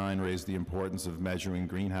 2009, raised the importance of measuring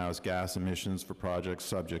greenhouse gas emissions for projects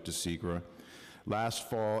subject to SECRA. Last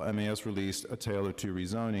fall, MAS released A Tale of Two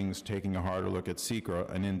Rezonings, taking a harder look at SECRA,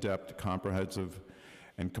 an in-depth, comprehensive,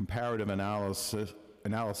 and comparative analysis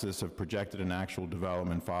of projected and actual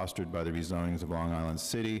development fostered by the rezonings of Long Island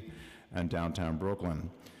City and downtown Brooklyn.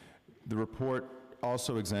 The report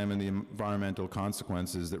also examined the environmental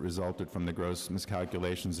consequences that resulted from the gross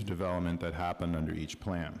miscalculations of development that happened under each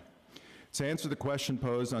plan. To answer the question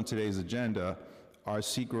posed on today's agenda, are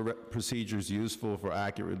SECRA procedures useful for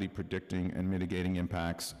accurately predicting and mitigating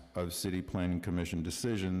impacts of City Planning Commission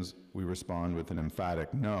decisions? We respond with an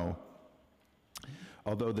emphatic no.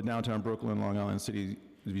 Although the downtown Brooklyn, Long Island City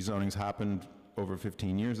rezonings happened over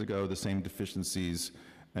 15 years ago, the same deficiencies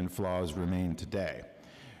and flaws remain today.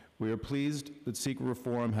 We are pleased that SECRA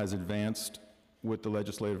reform has advanced with the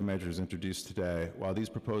legislative measures introduced today. While these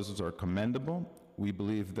proposals are commendable, we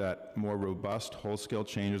believe that more robust, whole-scale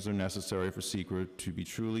changes are necessary for SECRA to be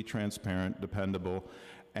truly transparent, dependable,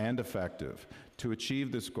 and effective. To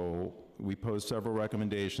achieve this goal, we pose several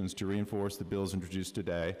recommendations to reinforce the bills introduced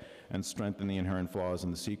today and strengthen the inherent flaws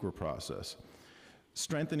in the SECRA process.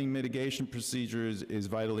 Strengthening mitigation procedures is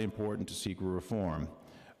vitally important to SECRA reform.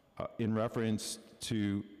 In reference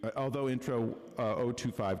to, although Intro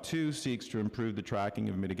 0252 seeks to improve the tracking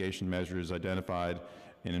of mitigation measures identified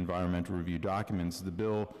in environmental review documents, the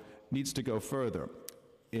bill needs to go further.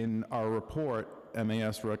 In our report,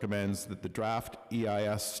 MAS recommends that the draft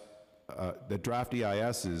EISs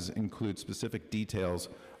include specific details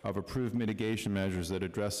of approved mitigation measures that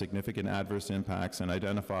address significant adverse impacts and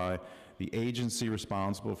identify the agency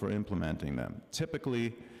responsible for implementing them.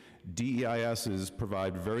 Typically, DEISs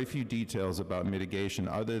provide very few details about mitigation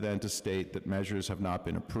other than to state that measures have not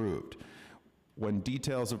been approved. When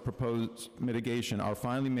details of proposed mitigation are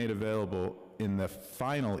finally made available in the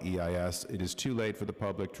final EIS, it is too late for the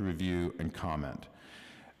public to review and comment.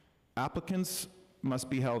 Applicants must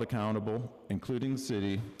be held accountable, including the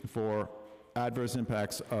city, for adverse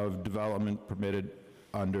impacts of development permitted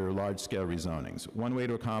under large-scale rezonings. One way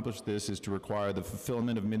to accomplish this is to require the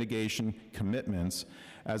fulfillment of mitigation commitments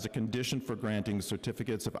as a condition for granting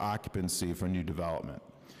certificates of occupancy for new development.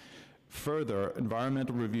 Further,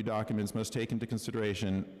 environmental review documents must take into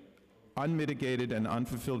consideration unmitigated and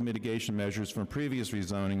unfulfilled mitigation measures from previous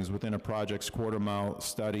rezonings within a project's quarter-mile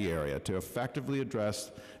study area to effectively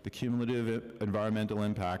address the cumulative environmental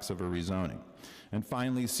impacts of a rezoning. And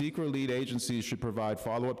finally, SECRA lead agencies should provide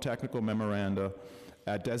follow-up technical memoranda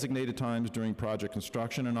at designated times during project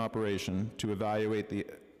construction and operation to evaluate the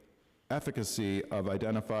efficacy of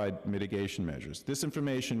identified mitigation measures. This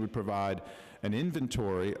information would provide an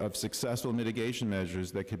inventory of successful mitigation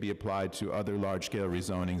measures that could be applied to other large-scale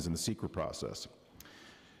rezonings in the SECRA process.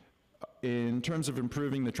 In terms of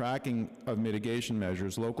improving the tracking of mitigation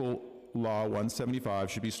measures, Local Law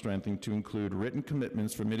 175 should be strengthened to include written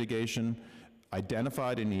commitments for mitigation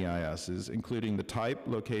identified in EISs, including the type,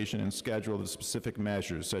 location, and schedule of specific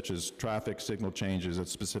measures, such as traffic signal changes at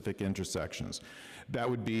specific intersections, that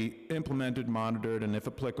would be implemented, monitored, and if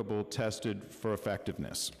applicable, tested for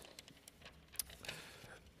effectiveness.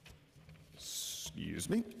 Excuse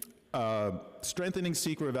me. Strengthening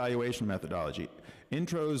SECRA evaluation methodology.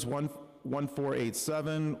 Intros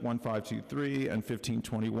 1487, 1523, and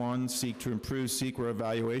 1521 seek to improve SECRA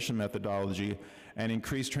evaluation methodology and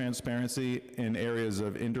increase transparency in areas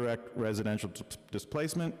of indirect residential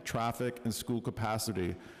displacement, traffic, and school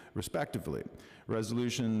capacity, respectively.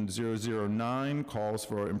 Resolution 009 calls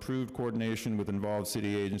for improved coordination with involved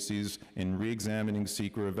city agencies in re-examining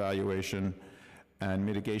SECRA evaluation and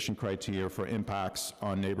mitigation criteria for impacts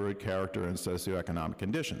on neighborhood character and socioeconomic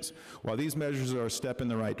conditions. While these measures are a step in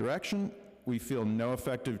the right direction, we feel no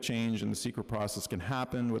effective change in the SECRA process can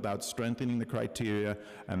happen without strengthening the criteria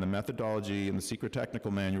and the methodology in the SECRA technical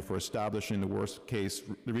manual for establishing the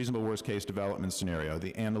reasonable worst case development scenario,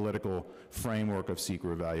 the analytical framework of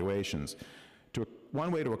SECRA evaluations.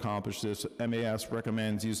 One way to accomplish this, MAS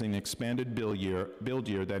recommends using an expanded build year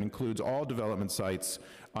that includes all development sites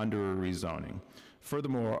under a rezoning.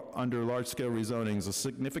 Furthermore, under large-scale rezonings, a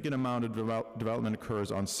significant amount of development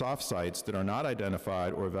occurs on soft sites that are not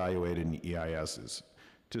identified or evaluated in EISs.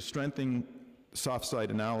 To strengthen soft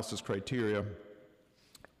site analysis criteria,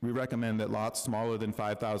 We recommend that lots smaller than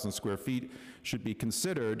 5,000 square feet should be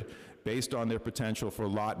considered based on their potential for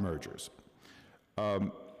lot mergers.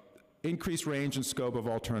 Increased range and scope of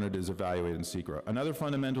alternatives evaluated in SECRA. Another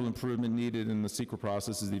fundamental improvement needed in the SECRA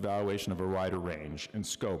process is the evaluation of a wider range and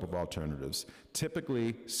scope of alternatives.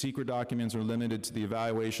 Typically, SECRA documents are limited to the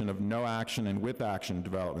evaluation of no action and with action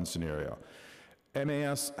development scenario.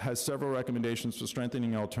 MAS has several recommendations for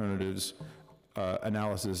strengthening alternatives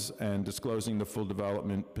analysis and disclosing the full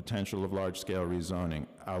development potential of large-scale rezoning.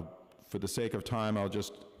 For the sake of time, I'll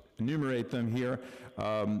just enumerate them here.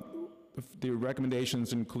 The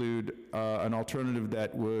recommendations include an alternative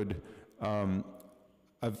that would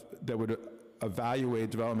evaluate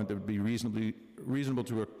development that would be reasonable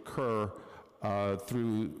to occur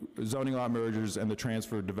through zoning lot mergers and the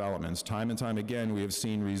transfer of developments. Time and time again, we have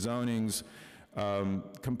seen rezonings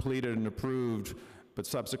completed and approved, but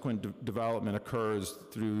subsequent development occurs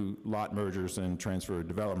through lot mergers and transfer of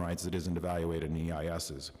development rights that isn't evaluated in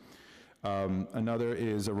EISs. Another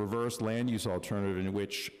is a reverse land use alternative in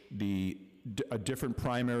which a different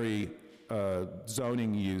primary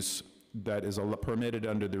zoning use that is permitted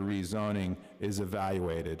under the rezoning is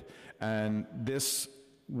evaluated. And this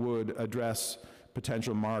would address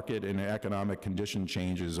potential market and economic condition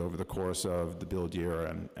changes over the course of the build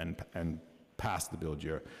year and past the build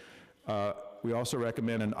year. We also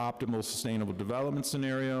recommend an optimal sustainable development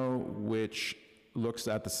scenario, which looks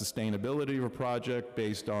at the sustainability of a project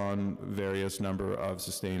based on various number of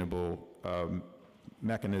sustainable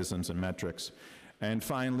mechanisms and metrics. And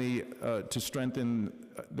finally, to strengthen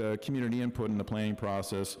the community input in the planning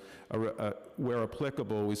process, where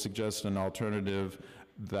applicable, we suggest an alternative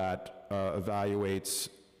that evaluates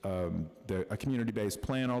a community-based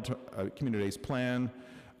plan,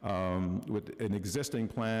 with an existing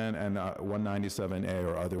plan and 197A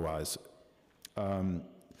or otherwise.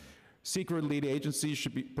 SECRA lead agencies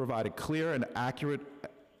should provide a clear and accurate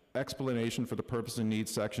explanation for the purpose and needs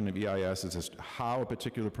section of EIS as to how a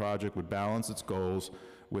particular project would balance its goals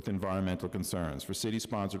with environmental concerns. For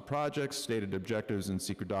city-sponsored projects, stated objectives in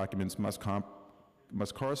SECRA documents must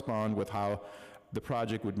correspond with how the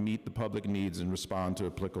project would meet the public needs and respond to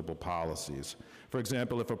applicable policies. For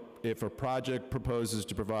example, if a project proposes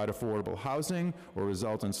to provide affordable housing or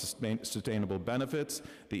result in sustainable benefits,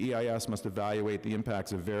 the EIS must evaluate the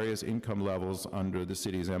impacts of various income levels under the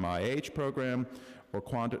city's MIH program, or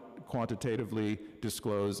quantitatively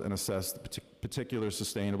disclose and assess the particular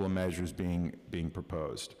sustainable measures being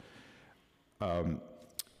proposed.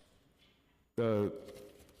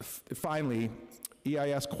 Finally,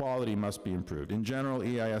 EIS quality must be improved. In general,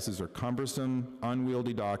 EISs are cumbersome,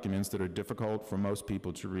 unwieldy documents that are difficult for most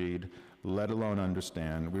people to read, let alone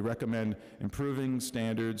understand. We recommend improving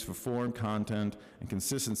standards for form, content, and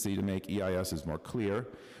consistency to make EISs more clear.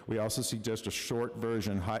 We also suggest a short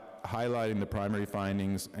version highlighting the primary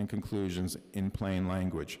findings and conclusions in plain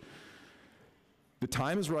language. The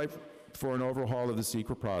time is ripe for an overhaul of the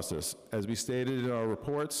SECRA process. As we stated in our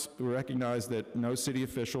reports, we recognize that no city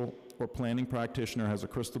official or planning practitioner has a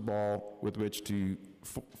crystal ball with which to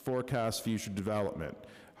forecast future development.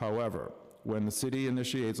 However, when the city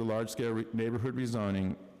initiates a large-scale neighborhood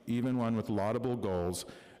rezoning, even one with laudable goals,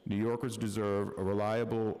 New Yorkers deserve a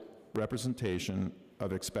reliable representation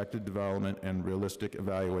of expected development and realistic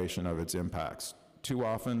evaluation of its impacts. Too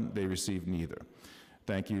often, they receive neither.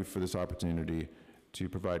 Thank you for this opportunity to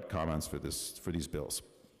provide comments for these bills.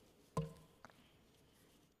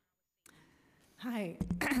 Hi,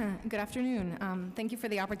 good afternoon. Thank you for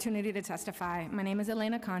the opportunity to testify. My name is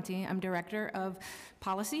Elena Conti. I'm Director of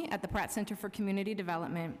Policy at the Pratt Center for Community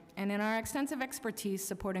Development. And in our extensive expertise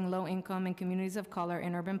supporting low-income and communities of color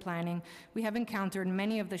in urban planning, we have encountered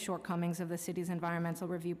many of the shortcomings of the city's environmental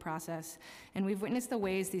review process. And we've witnessed the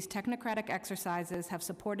ways these technocratic exercises have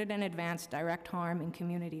supported and advanced direct harm in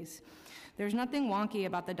communities. There's nothing wonky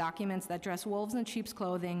about the documents that dress wolves in sheep's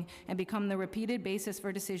clothing and become the repeated basis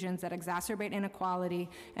for decisions that exacerbate inequality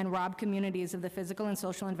and rob communities of the physical and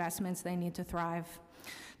social investments they need to thrive.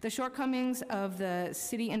 The shortcomings of the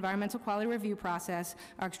city environmental quality review process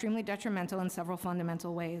are extremely detrimental in several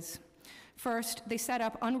fundamental ways. First, they set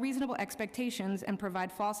up unreasonable expectations and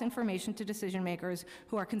provide false information to decision makers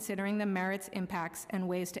who are considering the merits, impacts, and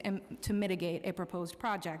ways to mitigate a proposed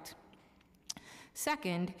project.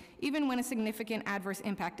 Second, even when a significant adverse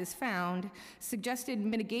impact is found, suggested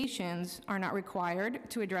mitigations are not required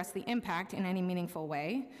to address the impact in any meaningful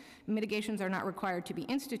way. Mitigations are not required to be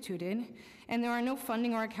instituted, and there are no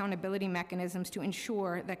funding or accountability mechanisms to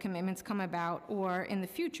ensure that commitments come about or, in the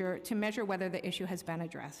future, to measure whether the issue has been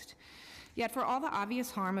addressed. Yet for all the obvious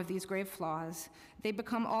harm of these grave flaws, they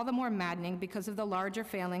become all the more maddening because of the larger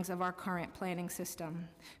failings of our current planning system.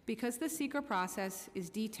 Because the seeker process is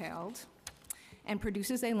detailed and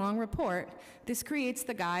produces a long report, this creates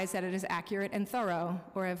the guise that it is accurate and thorough,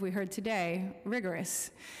 or as we heard today,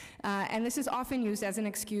 rigorous. And this is often used as an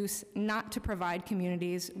excuse not to provide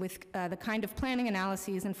communities with the kind of planning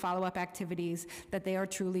analyses and follow-up activities that they are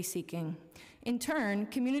truly seeking. In turn,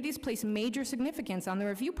 communities place major significance on the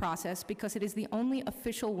review process because it is the only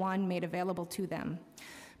official one made available to them.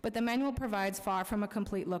 But the manual provides far from a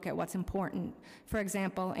complete look at what's important. For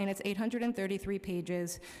example, in its 833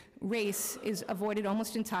 pages, race is avoided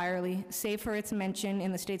almost entirely, save for its mention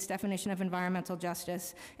in the state's definition of environmental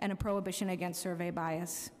justice and a prohibition against survey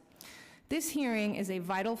bias. This hearing is a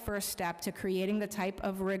vital first step to creating the type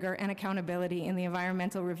of rigor and accountability in the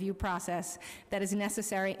environmental review process that is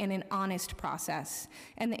necessary in an honest process.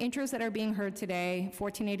 And the intros that are being heard today,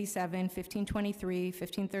 1487, 1523,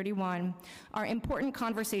 1531, are important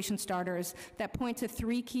conversation starters that point to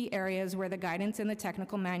 3 key areas where the guidance in the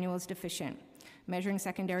technical manual is deficient: measuring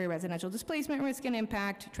secondary residential displacement risk and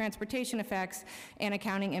impact, transportation effects, and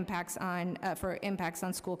accounting impacts for impacts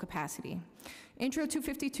on school capacity. Intro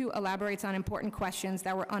 252 elaborates on important questions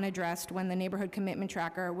that were unaddressed when the Neighborhood Commitment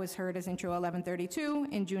Tracker was heard as Intro 1132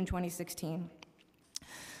 in June 2016.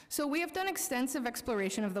 So we have done extensive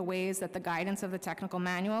exploration of the ways that the guidance of the technical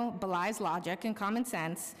manual belies logic and common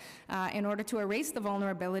sense in order to erase the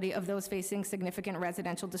vulnerability of those facing significant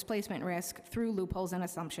residential displacement risk through loopholes and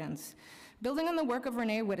assumptions. Building on the work of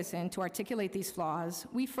Renee Widdison to articulate these flaws,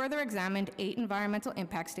 we further examined 8 environmental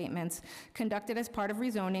impact statements conducted as part of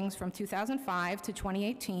rezonings from 2005 to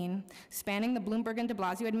 2018, spanning the Bloomberg and de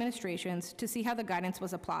Blasio administrations, to see how the guidance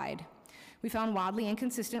was applied. We found wildly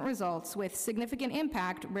inconsistent results, with significant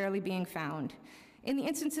impact rarely being found. In the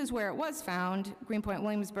instances where it was found, Greenpoint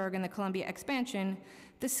Williamsburg and the Columbia expansion,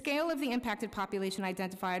 the scale of the impacted population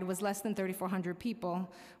identified was less than 3,400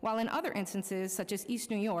 people, while in other instances, such as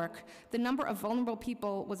East New York, the number of vulnerable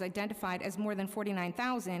people was identified as more than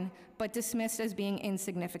 49,000, but dismissed as being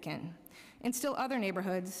insignificant. In still other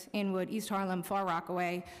neighborhoods, Inwood, East Harlem, Far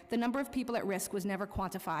Rockaway, the number of people at risk was never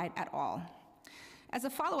quantified at all. As a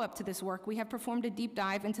follow-up to this work, we have performed a deep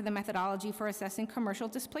dive into the methodology for assessing commercial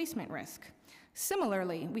displacement risk.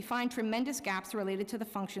 Similarly, we find tremendous gaps related to the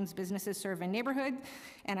functions businesses serve in neighborhood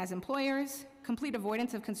and as employers, complete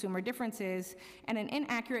avoidance of consumer differences, and an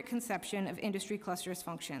inaccurate conception of industry clusters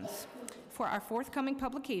functions. For our forthcoming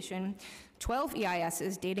publication, 12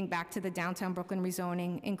 EISs dating back to the downtown Brooklyn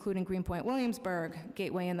rezoning, including Greenpoint Williamsburg,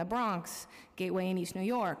 Gateway in the Bronx, Gateway in East New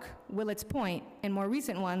York, Willets Point, and more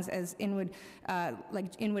recent ones as Inwood, like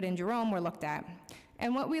Inwood and Jerome, were looked at.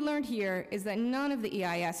 And what we learned here is that none of the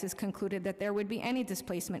EISs concluded that there would be any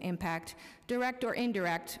displacement impact, direct or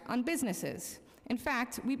indirect, on businesses. In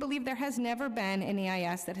fact, we believe there has never been an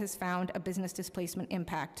EIS that has found a business displacement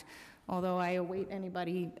impact, although I await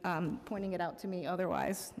anybody pointing it out to me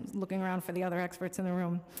otherwise, looking around for the other experts in the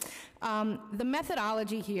room. The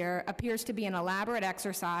methodology here appears to be an elaborate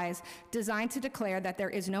exercise designed to declare that there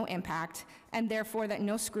is no impact, and therefore that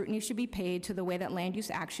no scrutiny should be paid to the way that land use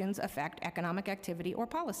actions affect economic activity or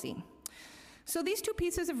policy. So these 2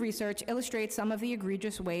 pieces of research illustrate some of the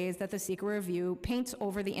egregious ways that the seeker review paints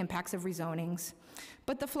over the impacts of rezonings.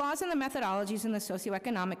 But the flaws in the methodologies in the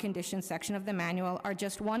socioeconomic conditions section of the manual are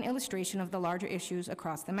just one illustration of the larger issues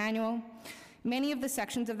across the manual. Many of the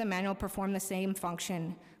sections of the manual perform the same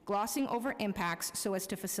function: glossing over impacts so as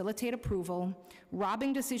to facilitate approval,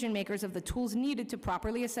 robbing decision makers of the tools needed to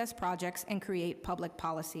properly assess projects and create public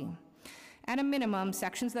policy. At a minimum,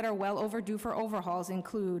 sections that are well overdue for overhauls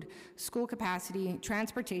include school capacity,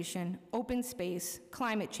 transportation, open space,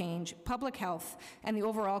 climate change, public health, and the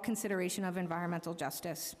overall consideration of environmental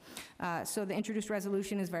justice. So the introduced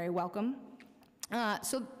resolution is very welcome.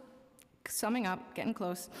 Summing up, getting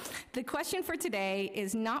close, the question for today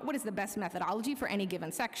is not what is the best methodology for any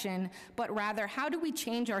given section, but rather how do we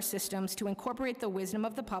change our systems to incorporate the wisdom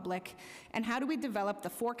of the public, and how do we develop the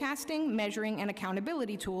forecasting, measuring, and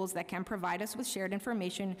accountability tools that can provide us with shared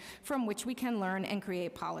information from which we can learn and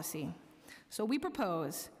create policy. So we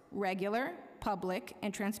propose regular, public,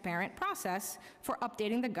 and transparent process for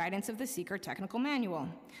updating the guidance of the seeker technical manual.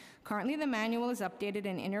 Currently, the manual is updated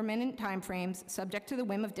in intermittent timeframes, subject to the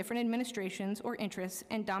whim of different administrations or interests,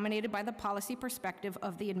 and dominated by the policy perspective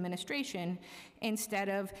of the administration, instead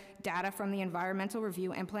of data from the environmental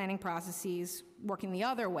review and planning processes working the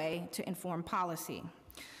other way to inform policy.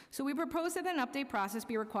 So we propose that an update process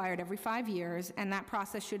be required every 5 years, and that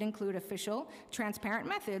process should include official, transparent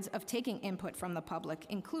methods of taking input from the public,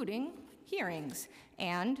 including hearings,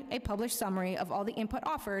 and a published summary of all the input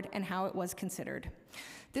offered and how it was considered.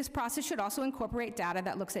 This process should also incorporate data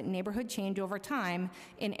that looks at neighborhood change over time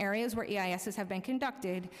in areas where EISs have been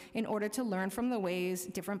conducted in order to learn from the ways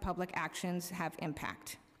different public actions have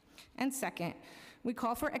impact. And second, we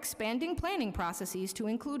call for expanding planning processes to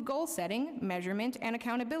include goal setting, measurement, and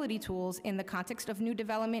accountability tools in the context of new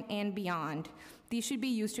development and beyond. These should be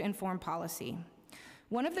used to inform policy.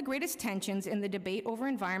 One of the greatest tensions in the debate over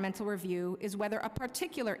environmental review is whether a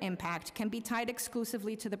particular impact can be tied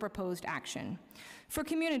exclusively to the proposed action. For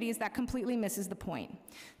communities, that completely misses the point.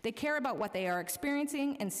 They care about what they are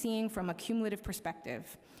experiencing and seeing from a cumulative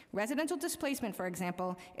perspective. Residential displacement, for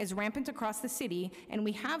example, is rampant across the city, and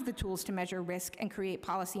we have the tools to measure risk and create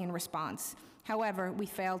policy in response. However, we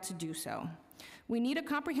fail to do so. We need a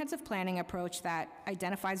comprehensive planning approach that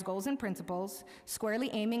identifies goals and principles, squarely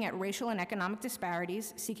aiming at racial and economic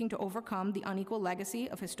disparities, seeking to overcome the unequal legacy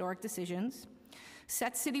of historic decisions,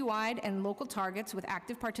 sets citywide and local targets with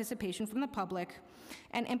active participation from the public,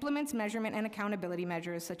 and implements measurement and accountability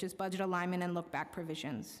measures such as budget alignment and look-back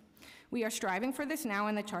provisions. We are striving for this now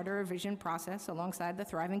in the charter revision process alongside the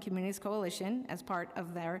Thriving Communities Coalition as part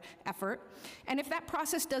of their effort. And if that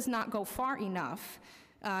process does not go far enough,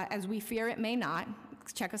 as we fear it may not,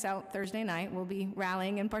 check us out Thursday night, we'll be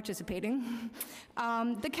rallying and participating.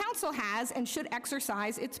 The council has and should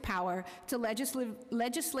exercise its power to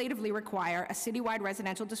legislatively require a citywide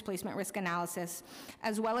residential displacement risk analysis,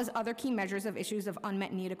 as well as other key measures of issues of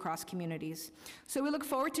unmet need across communities. So we look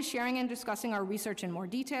forward to sharing and discussing our research in more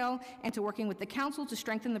detail, and to working with the council to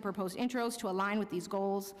strengthen the proposed intros to align with these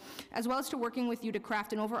goals, as well as to working with you to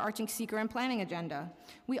craft an overarching seeker and planning agenda.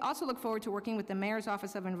 We also look forward to working with the Mayor's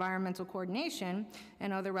Office of Environmental Coordination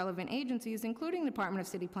and other relevant agencies, including the Department of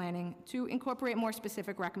City Planning, to incorporate more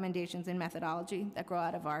specific recommendations and methodology that grow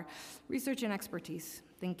out of our research and expertise.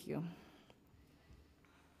 Thank you.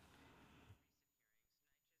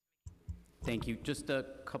 Thank you. Just a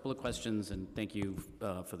couple of questions, and thank you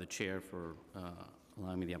for the chair for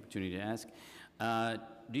allowing me the opportunity to ask.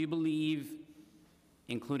 Do you believe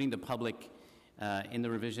including the public in the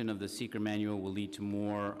revision of the seeker manual will lead to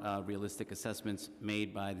more realistic assessments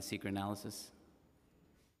made by the seeker analysis?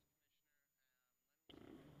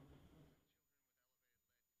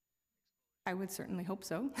 I would certainly hope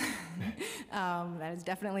so. That is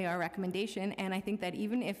definitely our recommendation, and I think that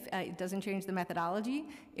even if it doesn't change the methodology,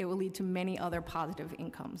 it will lead to many other positive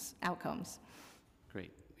outcomes.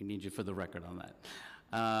 Great. We need you for the record on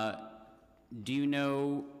that. Do you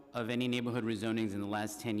know of any neighborhood rezonings in the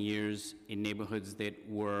last 10 years in neighborhoods that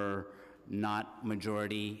were not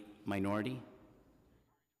majority minority?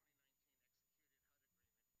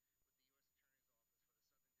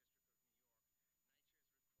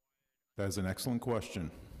 That is an excellent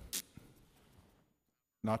question.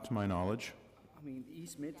 Not to my knowledge. I mean,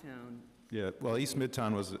 East Midtown. Yeah, well, East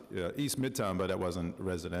Midtown was, East Midtown, but it wasn't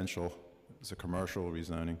residential. It's a commercial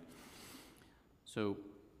rezoning. So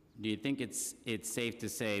do you think it's safe to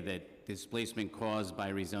say that displacement caused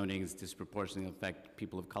by rezonings disproportionately affect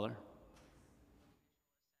people of color?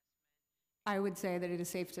 I would say that it is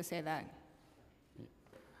safe to say that.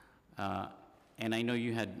 And I know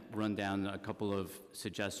you had run down a couple of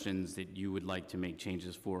suggestions that you would like to make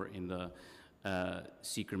changes for in the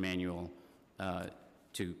seeker manual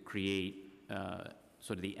to create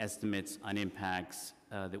sort of the estimates on impacts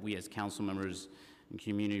that we as council members and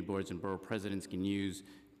community boards and borough presidents can use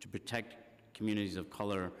to protect communities of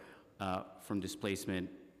color from displacement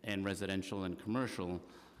and residential and commercial.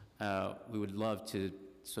 We would love to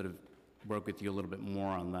sort of work with you a little bit more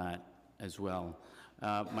on that as well.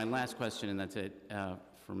 My last question, and that's it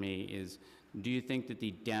for me, is do you think that the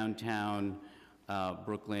downtown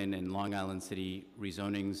Brooklyn and Long Island City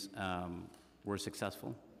rezonings were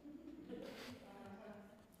successful?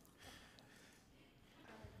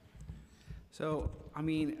 So, I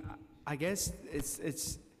mean, I guess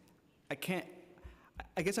I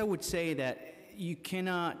guess I would say that you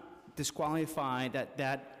cannot disqualify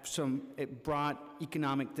it brought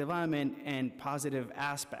economic development and positive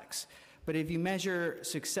aspects. But if you measure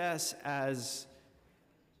success, as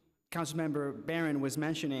Councilmember Barron was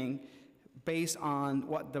mentioning, based on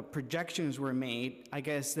what the projections were made, I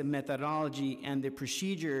guess the methodology and the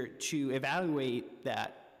procedure to evaluate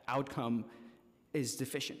that outcome is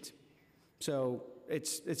deficient. So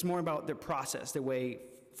it's more about the process, the way,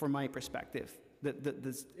 from my perspective,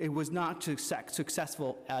 it was not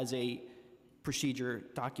successful as a procedure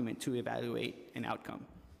document to evaluate an outcome.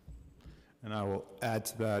 And I will add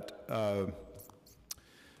to that,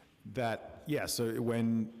 That, yes, so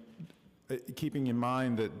when, keeping in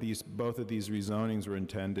mind that both of these rezonings were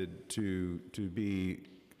intended to be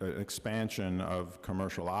an expansion of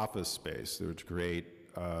commercial office space, that would create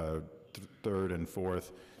third and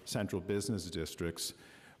fourth central business districts.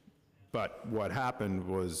 But what happened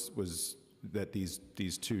was that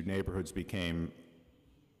these two neighborhoods became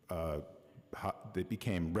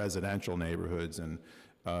residential neighborhoods and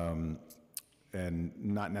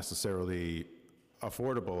not necessarily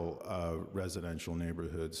affordable residential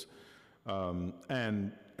neighborhoods.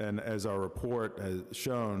 And as our report has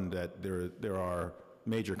shown, that there are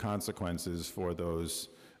major consequences for those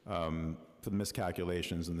for the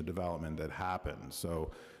miscalculations in the development that happened.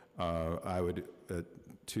 So I would,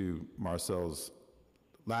 to Marcel's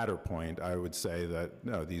latter point, I would say that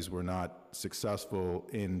no, these were not successful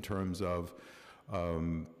in terms of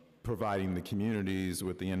providing the communities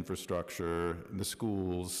with the infrastructure, the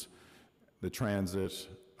schools, the transit,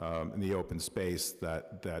 and the open space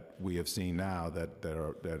that we have seen now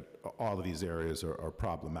that all of these areas are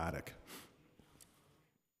problematic.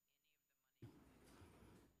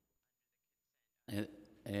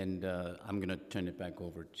 And I'm going to turn it back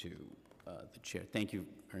over to the chair. Thank you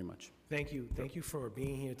very much. Thank you. Thank you for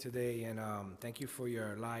being here today, and thank you for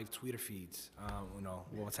your live Twitter feeds, you know,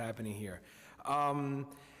 what's happening here.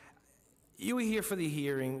 You were here for the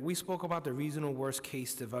hearing. We spoke about the regional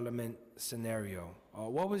worst-case development scenario.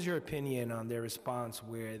 What was your opinion on their response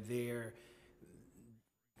where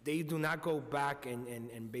they do not go back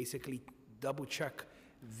and basically double-check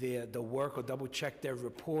the work or double-check their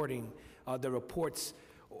reporting, the reports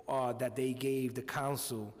that they gave the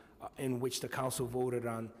council in which the council voted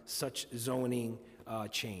on such zoning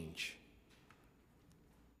change?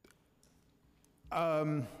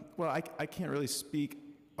 Well, I can't really speak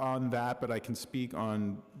on that, but I can speak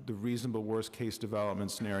on the reasonable worst-case development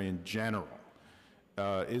scenario in general.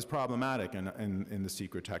 Is problematic in the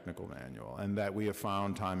secret technical manual, and that we have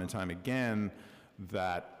found time and time again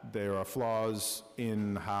that there are flaws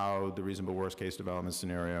in how the reasonable worst-case development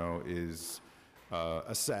scenario is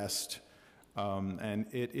assessed, and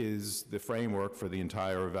it is the framework for the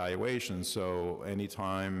entire evaluation. So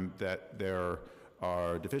anytime that there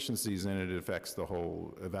are deficiencies in it, it affects the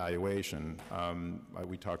whole evaluation.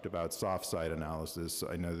 We talked about soft site analysis.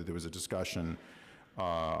 I know that there was a discussion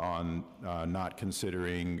on not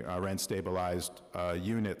considering rent-stabilized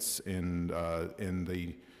units in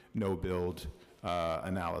the no-build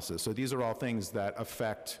analysis. So these are all things that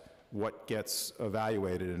affect what gets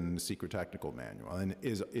evaluated in the secret technical manual. And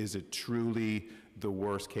is it truly the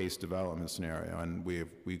worst-case development scenario? And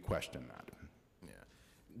we question that. Yeah.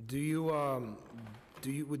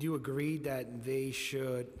 Would you agree that they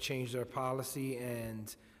should change their policy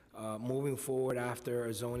and moving forward after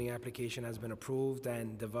a zoning application has been approved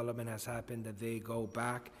and development has happened, that they go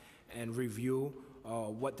back and review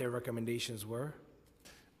what their recommendations were?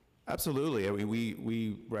 Absolutely. I mean,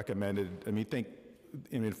 we recommended,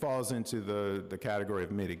 it falls into the category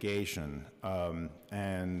of mitigation.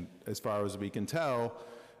 And as far as we can tell,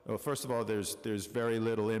 well, first of all, there's very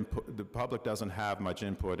little input. The public doesn't have much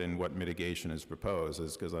input in what mitigation is proposed,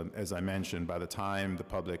 because as I mentioned, by the time the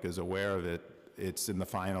public is aware of it, it's in the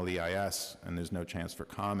final EIS, and there's no chance for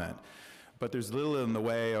comment. But there's little in the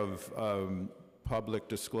way of public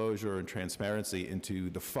disclosure and transparency into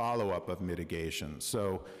the follow-up of mitigation.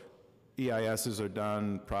 So EISs are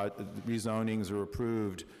done, rezonings are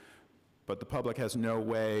approved, but the public has no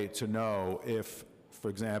way to know if, for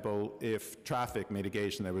example, if traffic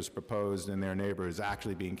mitigation that was proposed in their neighbor is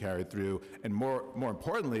actually being carried through, and more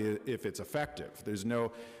importantly, if it's effective. There's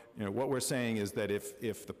no, what we're saying is that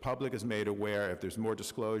if the public is made aware, if there's more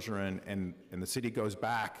disclosure and the city goes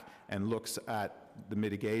back and looks at the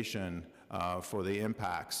mitigation for the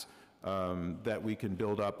impacts, that we can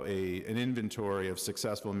build up an inventory of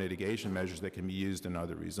successful mitigation measures that can be used in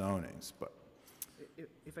other rezonings. But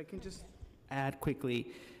if I can just add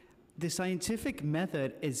quickly, the scientific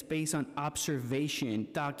method is based on observation,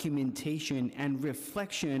 documentation, and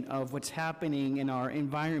reflection of what's happening in our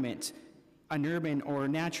environment, an urban or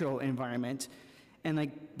natural environment.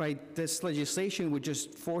 And by this legislation would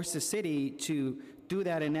just force the city to do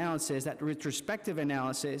that analysis, that retrospective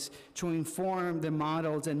analysis, to inform the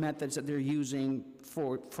models and methods that they're using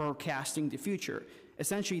for forecasting the future.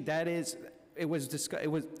 Essentially, that is,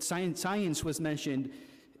 science was mentioned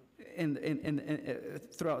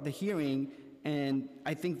throughout the hearing, and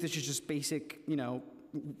I think this is just basic,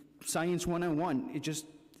 science 101.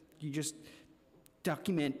 You just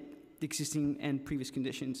document the existing and previous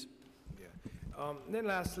conditions. Yeah. Then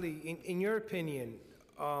lastly, in your opinion,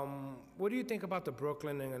 what do you think about the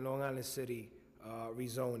Brooklyn and Long Island City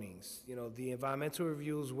rezonings. You know, the environmental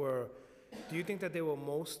reviews were, do you think that they were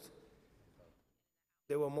most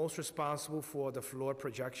responsible for the flawed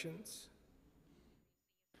projections?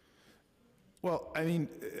 Well, I mean,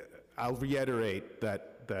 I'll reiterate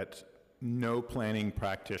that no planning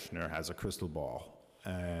practitioner has a crystal ball,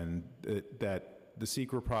 and that the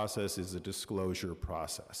secret process is a disclosure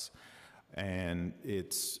process. And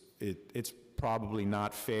it's probably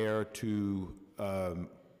not fair to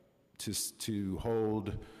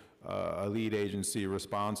hold a lead agency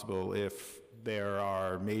responsible if there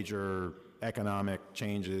are major economic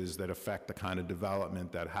changes that affect the kind of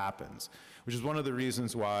development that happens, which is one of the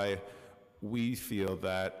reasons why we feel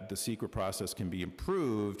that the secret process can be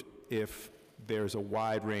improved if there's a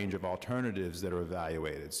wide range of alternatives that are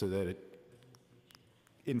evaluated, so that it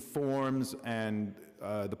informs and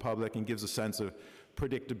the public and gives a sense of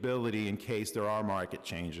predictability in case there are market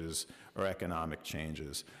changes or economic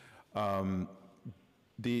changes.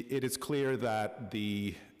 It is clear that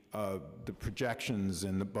the projections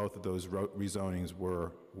in both of those rezonings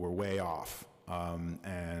were way off,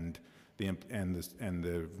 and the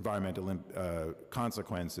environmental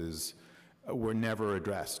consequences were never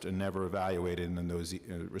addressed and never evaluated in those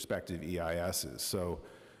respective EISs. So,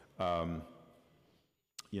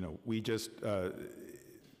 you know, we just,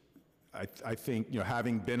 I think, you know,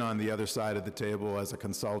 having been on the other side of the table as a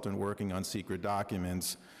consultant working on secret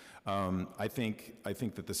documents, I think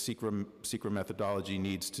that the secret methodology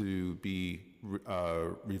needs to be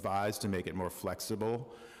revised to make it more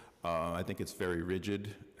flexible. I think it's very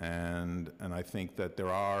rigid, and I think that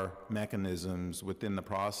there are mechanisms within the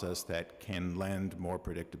process that can lend more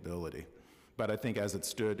predictability. But I think as it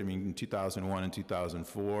stood, I mean, in 2001 and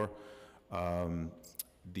 2004,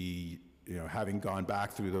 you know, having gone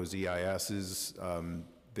back through those EISs,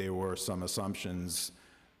 there were some assumptions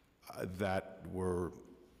that were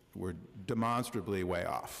demonstrably way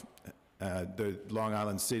off. The Long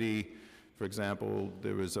Island City, for example,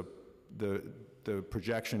 there was the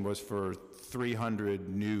projection was for 300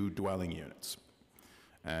 new dwelling units.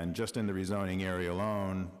 And just in the rezoning area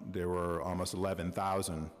alone, there were almost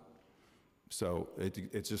 11,000. So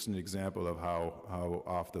it's just an example of how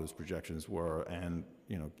off those projections were, and,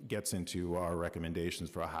 you know, gets into our recommendations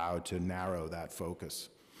for how to narrow that focus.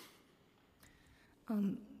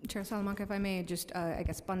 Chair Salamanca, if I may just, I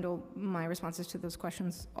guess, bundle my responses to those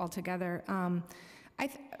questions all together.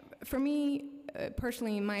 For me,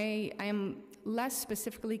 personally, I am less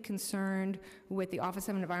specifically concerned with the Office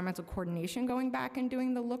of Environmental Coordination going back and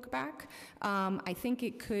doing the look back. I think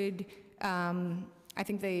it could, I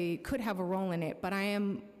think they could have a role in it, but I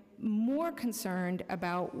am more concerned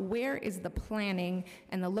about where is the planning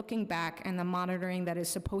and the looking back and the monitoring that is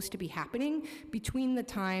supposed to be happening between the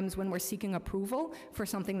times when we're seeking approval for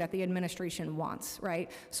something that the administration wants,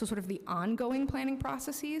 right? So sort of the ongoing planning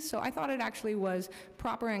processes. So I thought it actually was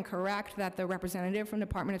proper and correct that the representative from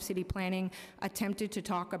Department of City Planning attempted to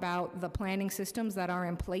talk about the planning systems that are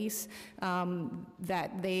in place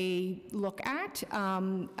that they look at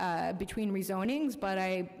between rezonings, but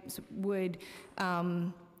I would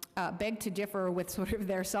beg to differ with sort of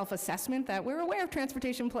their self-assessment that we're aware of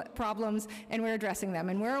transportation problems and we're addressing them,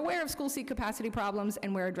 and we're aware of school seat capacity problems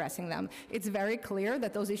and we're addressing them. It's very clear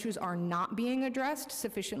that those issues are not being addressed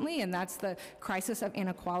sufficiently, and that's the crisis of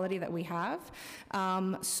inequality that we have.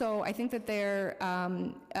 So I think that there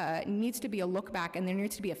needs to be a look back, and there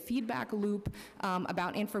needs to be a feedback loop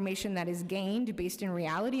about information that is gained based in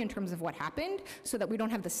reality in terms of what happened, so that we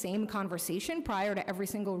don't have the same conversation prior to every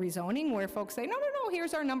single rezoning where folks say, no,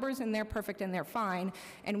 here's our numbers and they're perfect and they're fine,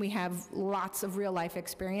 and we have lots of real life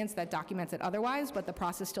experience that documents it otherwise, but the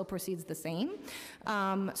process still proceeds the same.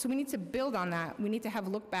 So we need to build on that. We need to have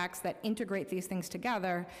look backs that integrate these things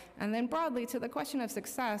together. And then broadly, to the question of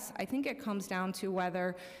success, I think it comes down to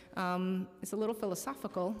whether, it's a little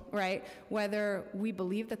philosophical, right? Whether we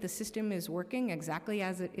believe that the system is working exactly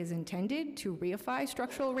as it is intended to reify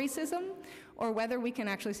structural racism, or whether we can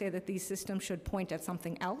actually say that these systems should point at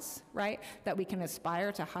something else, right? That we can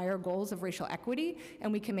aspire to higher goals of racial equity,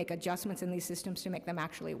 and we can make adjustments in these systems to make them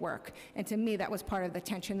actually work. And to me, that was part of the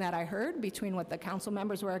tension that I heard between what the council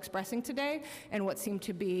members were expressing today and what seemed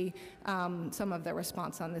to be some of the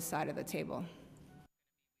response on this side of the table.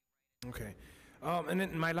 Okay. And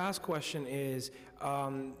then my last question is,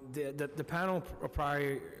 the panel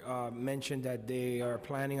prior mentioned that they are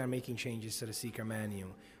planning on making changes to the seeker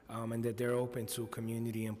manual, and that they're open to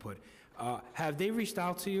community input. Have they reached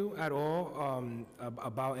out to you at all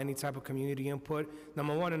about any type of community input?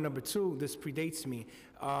 Number one, and number two, this predates me.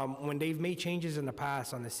 When they've made changes in the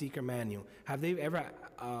past on the seeker manual, have they ever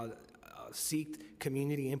sought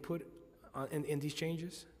community input in these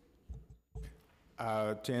changes?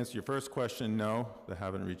 To answer your first question, no, they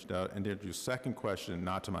haven't reached out. And to answer your second question,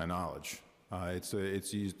 not to my knowledge.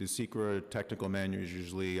 It's used, the secret technical manual is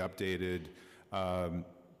usually updated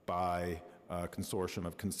by a consortium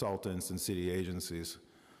of consultants and city agencies.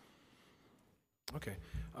 Okay.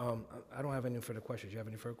 I don't have any further questions. Do you have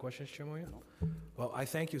any further questions, Chair Moya? No. Well, I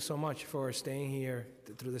thank you so much for staying here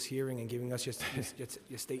through this hearing and giving us your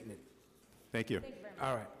statement. Thank you. Thank you very much.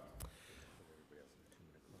 All right.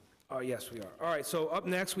 Oh, yes, we are. All right, so up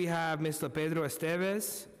next, we have Mr. Pedro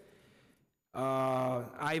Esteves,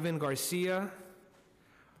 Ivan Garcia,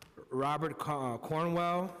 Robert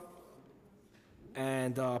Cornwell,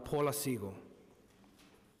 and Paula Siegel.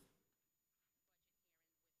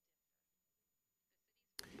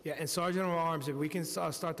 Yeah, and Sergeant of Arms, if we can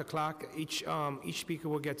start the clock, each speaker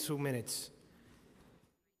will get 2 minutes.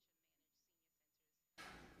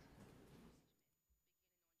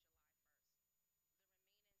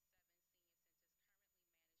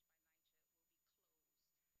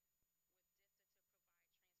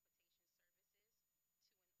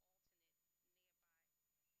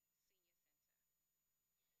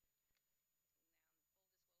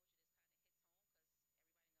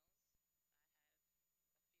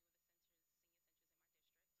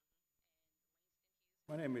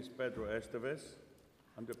 My name is Pedro Esteves.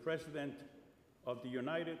 I'm the president of the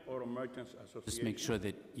United Auto Merchants Association. Just make sure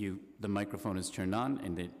that the microphone is turned on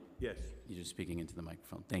and that Yes. you're just speaking into the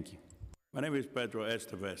microphone. Thank you. My name is Pedro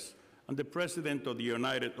Esteves. I'm the president of the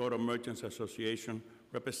United Auto Merchants Association,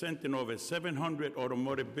 representing over 700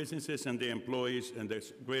 automotive businesses and their employees in the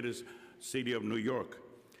greatest city of New York.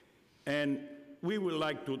 And we would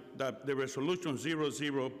like that the resolution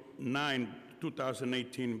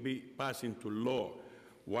 009/2018 be passed into law.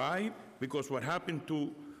 Why? Because what happened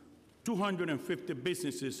to 250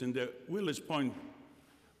 businesses in the Willis Point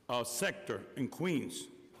sector in Queens.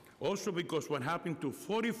 Also because what happened to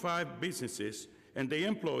 45 businesses and their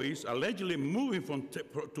employees allegedly moving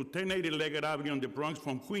to 1080 Leggett Avenue in the Bronx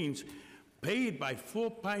from Queens, paid by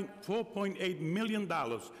 $4.8 million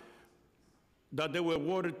that they were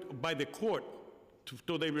awarded by the court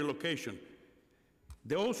to their relocation.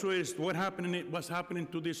 There also is what's happening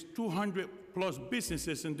to these 200-plus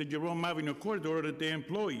businesses in the Jerome Avenue corridor that their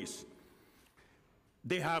employees.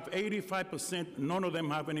 They have 85%, none of them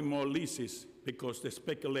have any more leases because the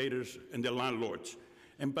speculators and the landlords.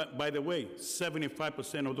 And by the way,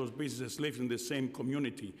 75% of those businesses live in the same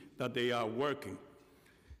community that they are working.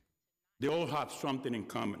 They all have something in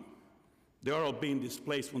common. They are all being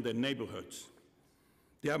displaced from their neighborhoods.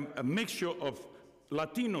 They are a mixture of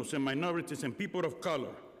Latinos and minorities and people of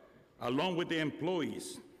color, along with the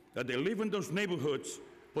employees, that they live in those neighborhoods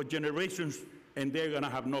for generations and they're gonna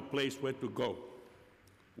have no place where to go.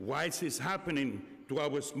 Why is this happening to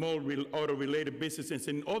our small auto-related businesses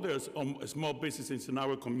and other small businesses in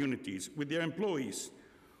our communities with their employees?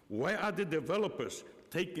 Why are the developers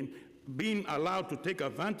being allowed to take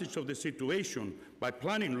advantage of the situation by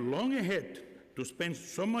planning long ahead to spend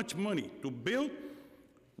so much money to build,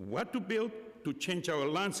 what to build, to change our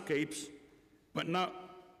landscapes, but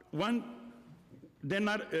they're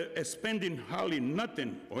not spending hardly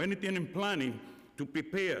nothing or anything in planning to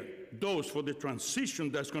prepare those for the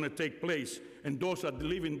transition that's going to take place, and those are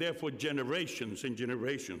living there for generations and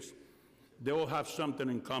generations. They all have something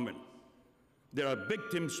in common. They are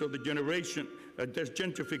victims of the gentrification,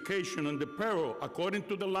 and the peril, according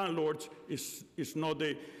to the landlords, is not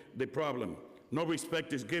the problem. No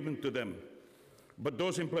respect is given to them. But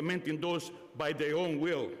those implementing those by their own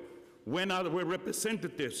will, when our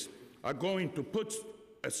representatives are going to put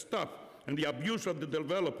a stop in the abuse of the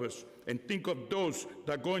developers and think of those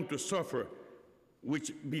that are going to suffer,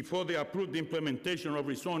 which before they approve the implementation of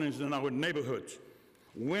rezonings in our neighborhoods,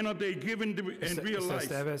 when are they given and realize?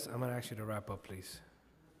 Mr. Esteves, I'm going to ask you to wrap up, please.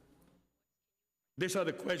 These are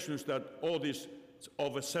the questions that all these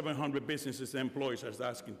over 700 businesses and employees are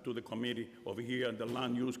asking to the committee over here and the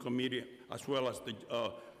Land Use Committee, as well as the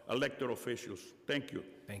elected officials. Thank you.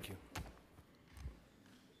 Thank you.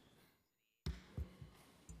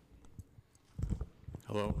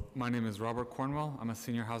 Hello, my name is Robert Cornwell. I'm a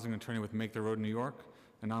senior housing attorney with Make the Road New York,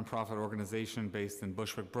 a nonprofit organization based in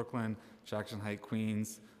Bushwick, Brooklyn, Jackson Heights,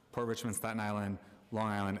 Queens, Port Richmond, Staten Island, Long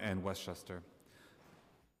Island, and Westchester.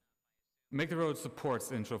 Make the Road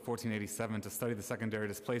supports Intro 1487 to study the secondary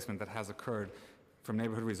displacement that has occurred from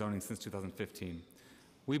neighborhood rezoning since 2015.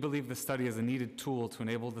 We believe the study is a needed tool to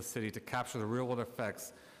enable the city to capture the real-world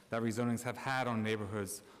effects that rezonings have had on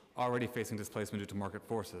neighborhoods already facing displacement due to market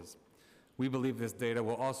forces. We believe this data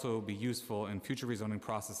will also be useful in future rezoning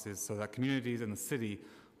processes so that communities in the city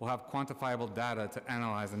will have quantifiable data to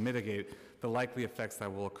analyze and mitigate the likely effects that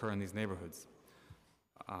will occur in these neighborhoods.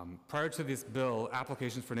 Prior to this bill,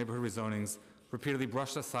 applications for neighborhood rezonings repeatedly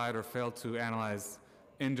brushed aside or failed to analyze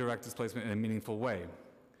indirect displacement in a meaningful way.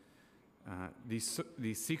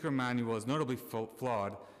 The seeker manual is notably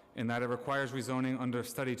flawed in that it requires rezoning under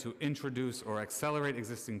study to introduce or accelerate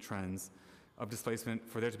existing trends of displacement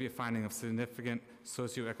for there to be a finding of significant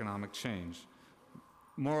socioeconomic change.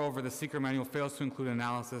 Moreover, the seeker manual fails to include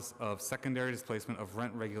analysis of secondary displacement of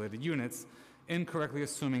rent-regulated units, incorrectly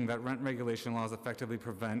assuming that rent regulation laws effectively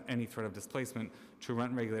prevent any threat of displacement to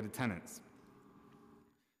rent-regulated tenants.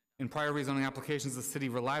 In prior rezoning applications, the city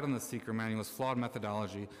relied on the seeker manual's flawed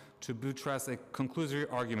methodology to buttress a conclusory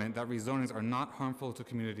argument that rezonings are not harmful to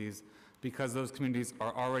communities because those communities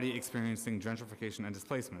are already experiencing gentrification and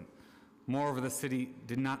displacement. Moreover, the city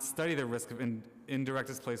did not study the risk of indirect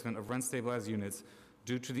displacement of rent-stabilized units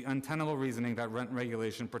due to the untenable reasoning that rent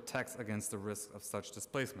regulation protects against the risk of such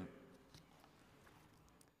displacement.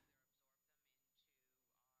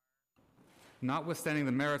 Notwithstanding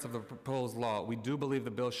the merits of the proposed law, we do believe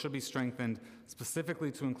the bill should be strengthened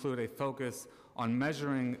specifically to include a focus on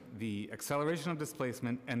measuring the acceleration of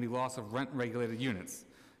displacement and the loss of rent-regulated units,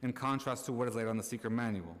 in contrast to what is laid on the seeker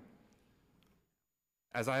manual.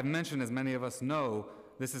 As I have mentioned, as many of us know,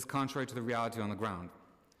 this is contrary to the reality on the ground.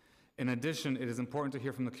 In addition, it is important to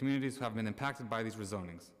hear from the communities who have been impacted by these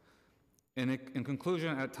rezonings. In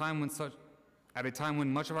conclusion, at a time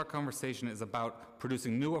when much of our conversation is about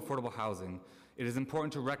producing new affordable housing, it is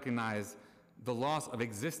important to recognize the loss of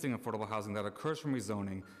existing affordable housing that occurs from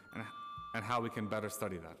rezoning and how we can better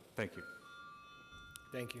study that. Thank you.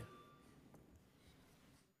 Thank you.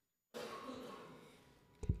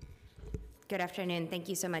 Good afternoon. Thank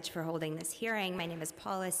you so much for holding this hearing. My name is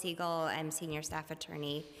Paula Siegel. I'm Senior Staff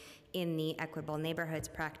Attorney in the Equitable Neighborhoods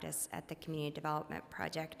practice at the Community Development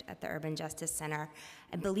Project at the Urban Justice Center.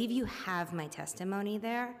 I believe you have my testimony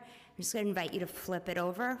there. I'm just going to invite you to flip it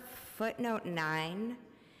over. Footnote 9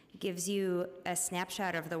 gives you a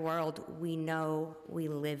snapshot of the world we know we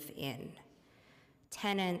live in.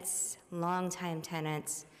 Tenants, longtime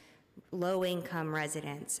tenants, low-income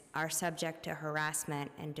residents are subject to harassment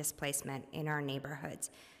and displacement in our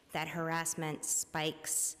neighborhoods. That harassment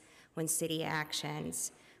spikes when city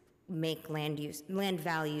actions make land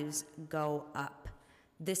values go up.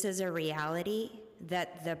 This is a reality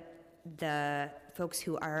that the folks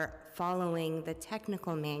who are following the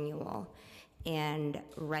technical manual and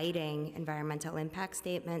writing environmental impact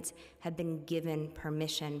statements have been given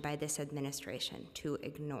permission by this administration to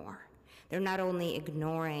ignore. They're not only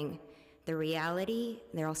ignoring the reality,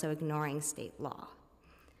 they're also ignoring state law.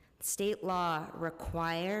 State law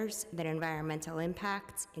requires that environmental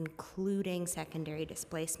impacts, including secondary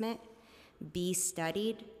displacement, be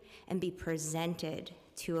studied and be presented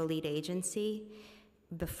to a lead agency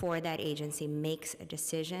before that agency makes a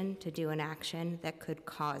decision to do an action that could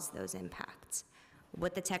cause those impacts.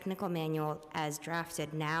 What the technical manual as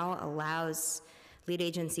drafted now allows lead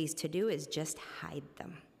agencies to do is just hide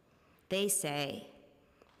them. They say,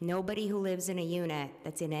 nobody who lives in a unit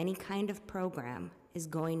that's in any kind of program is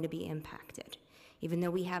going to be impacted, even though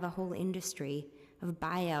we have a whole industry of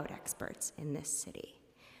buyout experts in this city.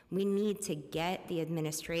 We need to get the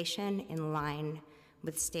administration in line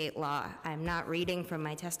with state law. I'm not reading from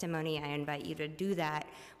my testimony. I invite you to do that.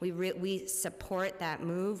 We support that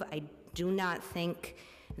move. I do not think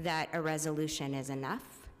that a resolution is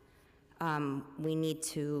enough. We need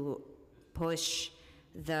to push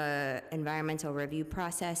the environmental review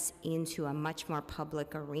process into a much more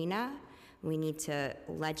public arena. We need to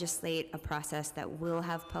legislate a process that will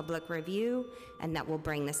have public review and that will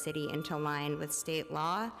bring the city into line with state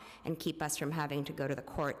law and keep us from having to go to the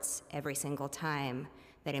courts every single time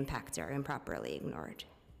that impacts are improperly ignored.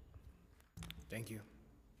 Thank you.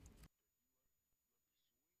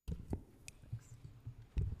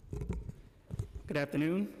 Good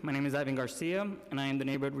afternoon. My name is Ivan Garcia, and I am the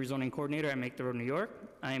Neighborhood Rezoning Coordinator at Make the Road New York.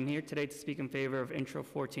 I am here today to speak in favor of Intro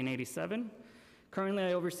 1487. Currently,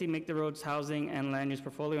 I oversee Make the Road's housing and land use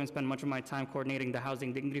portfolio and spend much of my time coordinating the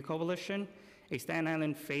Housing Dignity Coalition, a Staten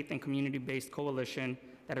Island faith and community-based coalition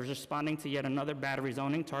that is responding to yet another bad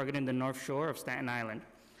rezoning targeting the North Shore of Staten Island.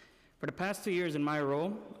 For the past 2 years in my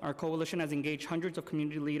role, our coalition has engaged hundreds of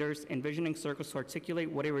community leaders in visioning circles to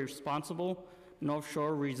articulate what a responsible North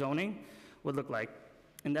Shore rezoning would look like.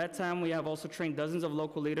 In that time, we have also trained dozens of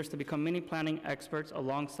local leaders to become mini planning experts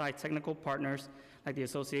alongside technical partners like the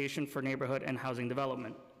Association for Neighborhood and Housing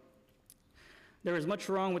Development. There is much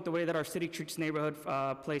wrong with the way that our city treats neighborhood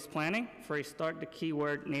place planning. For a start, the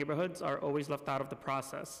keyword neighborhoods are always left out of the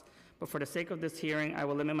process. But for the sake of this hearing, I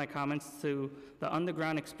will limit my comments to the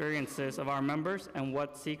underground experiences of our members and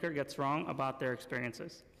what Seeker gets wrong about their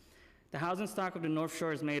experiences. The housing stock of the North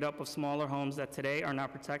Shore is made up of smaller homes that today are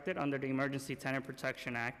not protected under the Emergency Tenant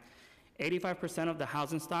Protection Act. 85% of the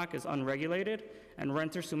housing stock is unregulated, and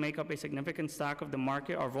renters who make up a significant stock of the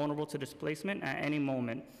market are vulnerable to displacement at any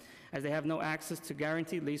moment, as they have no access to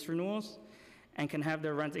guaranteed lease renewals and can have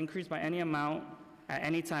their rent increased by any amount at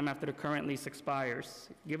any time after the current lease expires.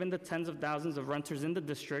 Given the tens of thousands of renters in the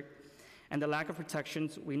district and the lack of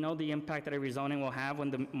protections, we know the impact that a rezoning will have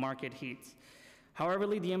when the market heats. However,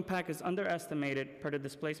 the impact is underestimated per the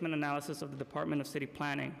displacement analysis of the Department of City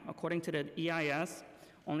Planning. According to the EIS,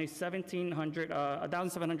 only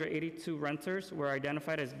 1,782 renters were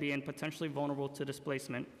identified as being potentially vulnerable to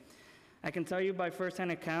displacement. I can tell you by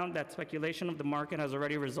firsthand account that speculation of the market has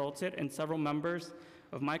already resulted in several members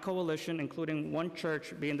of my coalition, including one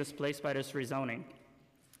church, being displaced by this rezoning.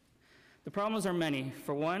 The problems are many.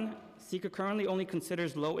 For one, SECA currently only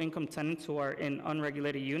considers low-income tenants who are in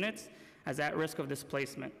unregulated units as at risk of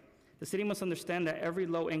displacement. The city must understand that every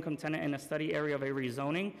low-income tenant in a study area of a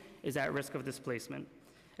rezoning is at risk of displacement.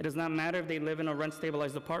 It does not matter if they live in a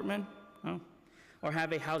rent-stabilized apartment or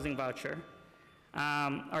have a housing voucher.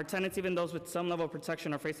 Our tenants, even those with some level of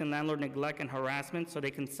protection, are facing landlord neglect and harassment so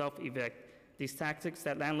they can self-evict. These tactics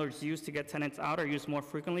that landlords use to get tenants out are used more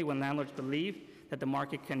frequently when landlords believe that the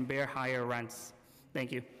market can bear higher rents.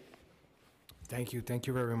 Thank you. Thank you. Thank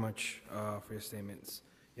you very much for your statements.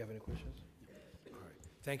 You have any questions? All right.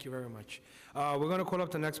 Thank you very much. We're going to call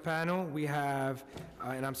up the next panel. We have,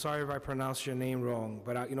 and I'm sorry if I pronounced your name wrong,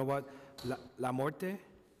 but you know what? La Morte?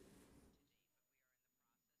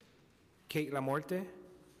 Kate La Morte?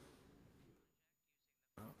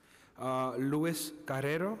 Luis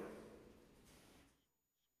Carrero?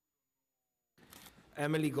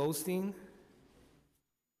 Emily Goldstein?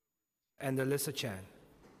 And Alyssa Chan.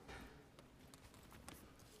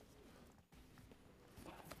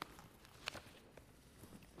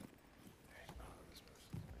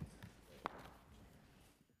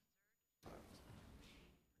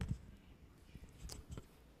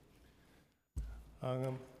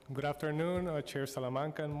 Good afternoon, Chair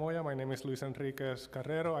Salamanca and Moya. My name is Luis Enriquez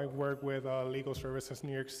Carrero. I work with Legal Services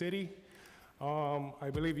New York City.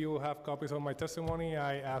 I believe you will have copies of my testimony.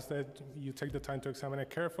 I ask that you take the time to examine it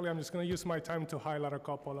carefully. I'm just going to use my time to highlight a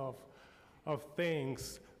couple of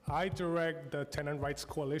things. I direct the Tenant Rights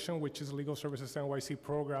Coalition, which is Legal Services NYC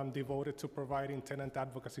program devoted to providing tenant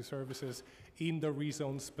advocacy services in the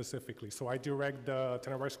rezone specifically. So I direct the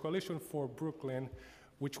Tenant Rights Coalition for Brooklyn,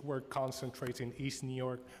 which work concentrates in East New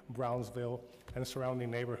York, Brownsville, and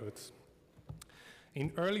surrounding neighborhoods.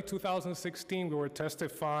 In early 2016, we were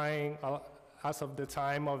testifying as of the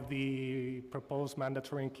time of the proposed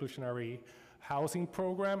mandatory inclusionary housing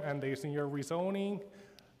program and the East New York rezoning,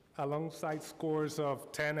 alongside scores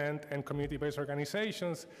of tenant and community-based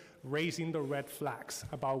organizations raising the red flags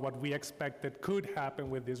about what we expected could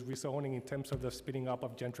happen with this rezoning in terms of the speeding up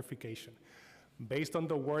of gentrification. Based on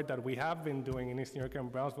the work that we have been doing in East New York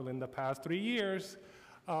and Brownsville in the past 3 years,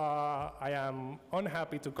 I am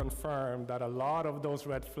unhappy to confirm that a lot of those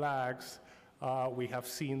red flags, we have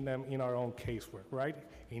seen them in our own casework, right?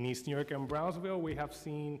 In East New York and Brownsville, we have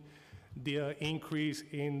seen the increase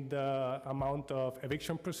in the amount of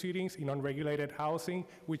eviction proceedings in unregulated housing,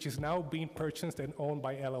 which is now being purchased and owned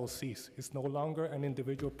by LLCs. It's no longer an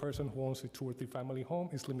individual person who owns a 2 or 3 family home,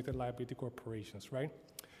 it's limited liability corporations, right?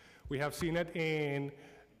 We have seen it in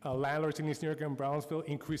landlords in East New York and Brownsville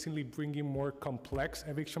increasingly bringing more complex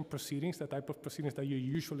eviction proceedings, the type of proceedings that you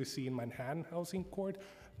usually see in Manhattan Housing Court,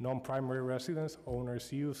 non-primary residence,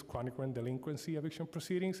 owner's use, chronic rent delinquency eviction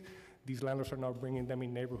proceedings. These landlords are now bringing them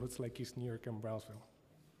in neighborhoods like East New York and Brownsville.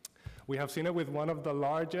 We have seen it with one of the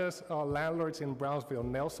largest landlords in Brownsville,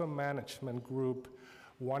 Nelson Management Group,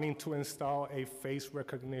 wanting to install a face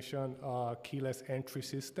recognition keyless entry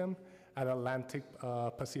system at Atlantic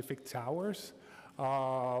Pacific Towers,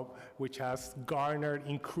 which has garnered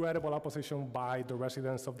incredible opposition by the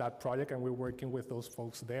residents of that project, and we're working with those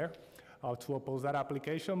folks there to oppose that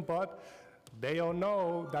application. But they all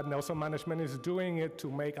know that Nelson Management is doing it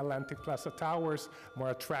to make Atlantic Plaza Towers more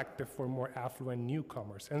attractive for more affluent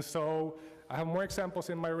newcomers. And so I have more examples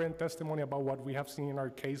in my written testimony about what we have seen in our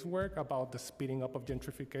casework about the speeding up of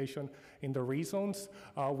gentrification in the rezones.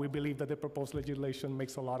 We believe that the proposed legislation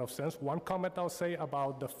makes a lot of sense. One comment I'll say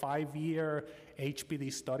about the 5-year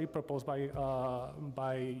HPD study proposed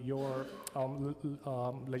by your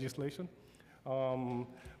legislation.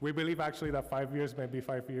 We believe actually that 5 years may be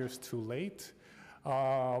 5 years too late.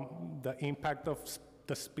 The impact of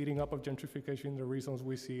the speeding up of gentrification in the rezones,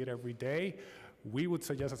 we see it every day. We would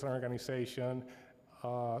suggest as an organization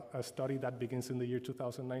a study that begins in the year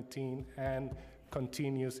 2019 and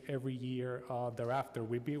continues every year thereafter.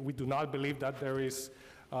 We do not believe that there is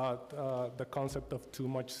the concept of too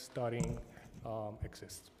much studying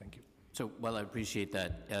exists. Thank you. So, well, I appreciate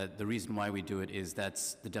that. The reason why we do it is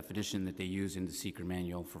that's the definition that they use in the seeker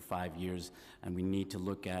manual for 5 years, and we need to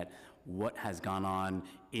look at what has gone on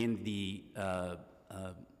in the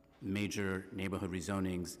major neighborhood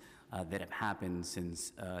rezonings that have happened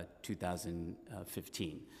since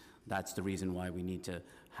 2015. That's the reason why we need to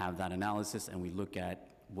have that analysis, and we look at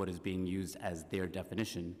what is being used as their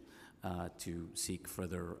definition to seek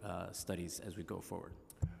further studies as we go forward.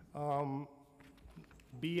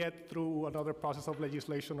 Be it through another process of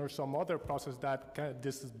legislation or some other process that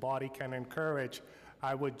this body can encourage,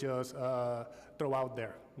 I would just throw out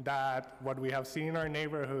there that what we have seen in our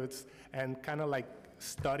neighborhoods and kind of like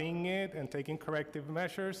studying it and taking corrective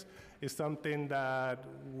measures is something that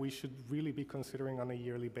we should really be considering on a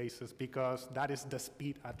yearly basis, because that is the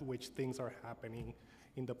speed at which things are happening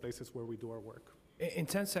in the places where we do our work. In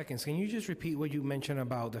 10 seconds, can you just repeat what you mentioned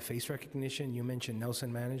about the face recognition? You mentioned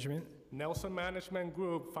Nelson Management. Nelson Management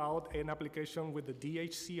Group filed an application with the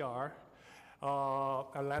DHCR.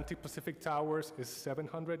 Atlantic Pacific Towers is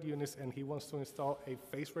 700 units, and he wants to install a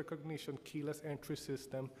face recognition keyless entry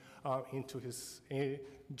system into his,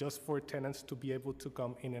 just for tenants to be able to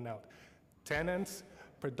come in and out. Tenants,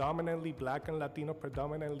 predominantly Black and Latino,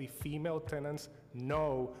 predominantly female tenants,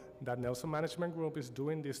 know that Nelson Management Group is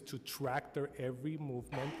doing this to track their every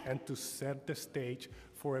movement and to set the stage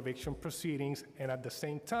for eviction proceedings, and at the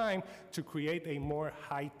same time to create a more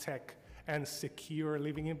high-tech and secure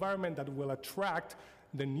living environment that will attract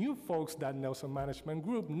the new folks that Nelson Management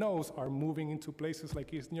Group knows are moving into places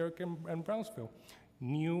like East New York and Brownsville.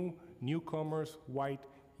 Newcomers, white,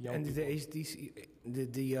 young And people.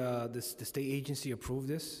 did the state agency approve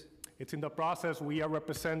this? It's in the process. We are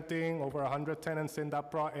representing over 100 tenants in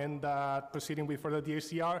that proceeding before the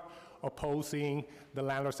DHCR, opposing the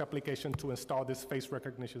landlord's application to install this face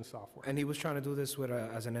recognition software. And he was trying to do this with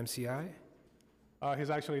as an MCI?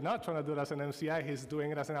 He's actually not trying to do it as an MCI. He's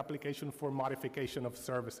doing it as an application for modification of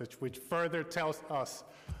services, which further tells us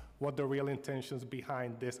what the real intentions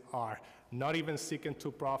behind this are. Not even seeking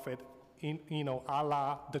to profit, a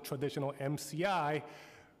la the traditional MCI,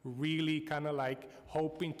 really kind of like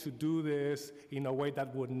hoping to do this in a way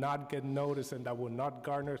that would not get noticed and that would not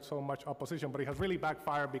garner so much opposition. But it has really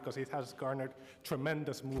backfired because it has garnered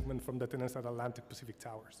tremendous movement from the tenants at Atlantic Pacific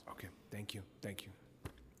Towers. Okay, thank you, thank you.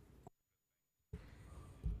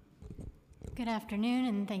 Good afternoon,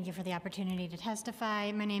 and thank you for the opportunity to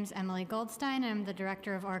testify. My name is Emily Goldstein. I'm the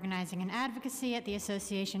Director of Organizing and Advocacy at the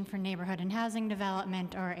Association for Neighborhood and Housing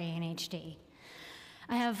Development, or ANHD.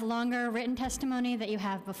 I have longer written testimony that you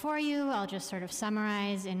have before you. I'll just sort of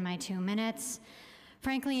summarize in my 2 minutes.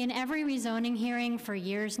 Frankly, in every rezoning hearing for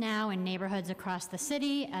years now in neighborhoods across the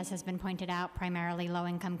city, as has been pointed out, primarily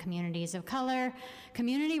low-income communities of color,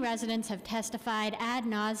 community residents have testified ad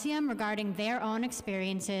nauseum regarding their own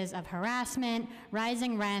experiences of harassment,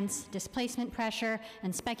 rising rents, displacement pressure,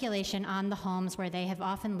 and speculation on the homes where they have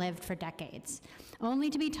often lived for decades, only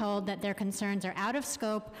to be told that their concerns are out of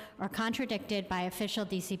scope or contradicted by official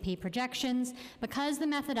DCP projections because the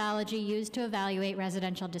methodology used to evaluate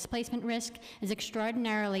residential displacement risk is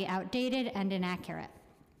extraordinarily outdated and inaccurate.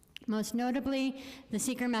 Most notably, the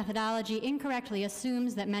seeker methodology incorrectly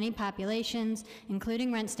assumes that many populations,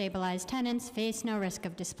 including rent-stabilized tenants, face no risk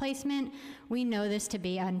of displacement. We know this to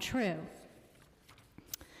be untrue.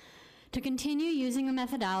 To continue using a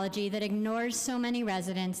methodology that ignores so many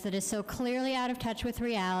residents, that is so clearly out of touch with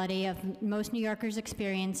reality of most New Yorkers'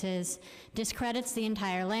 experiences, discredits the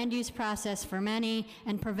entire land use process for many,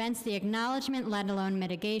 and prevents the acknowledgement, let alone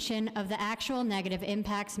mitigation, of the actual negative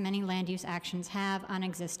impacts many land use actions have on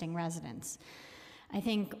existing residents. I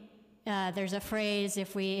think there's a phrase,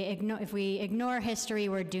 if we ignore history,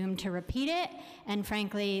 we're doomed to repeat it. And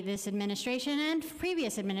frankly, this administration and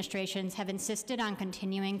previous administrations have insisted on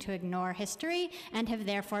continuing to ignore history and have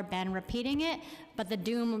therefore been repeating it. But the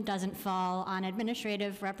doom doesn't fall on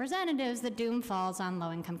administrative representatives. The doom falls on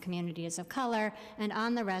low-income communities of color and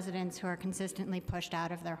on the residents who are consistently pushed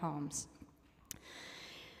out of their homes.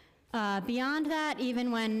 Beyond that,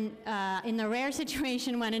 even when, in the rare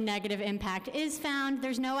situation when a negative impact is found,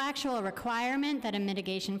 there's no actual requirement that a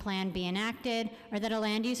mitigation plan be enacted or that a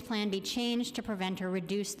land use plan be changed to prevent or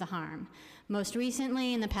reduce the harm. Most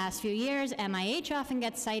recently, in the past few years, MIH often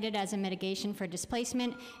gets cited as a mitigation for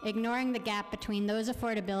displacement, ignoring the gap between those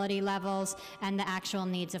affordability levels and the actual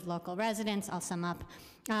needs of local residents. I'll sum up.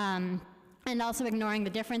 And also ignoring the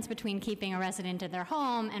difference between keeping a resident in their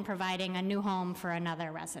home and providing a new home for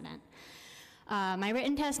another resident. My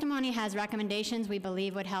written testimony has recommendations we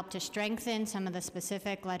believe would help to strengthen some of the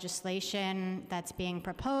specific legislation that's being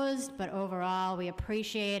proposed, but overall, we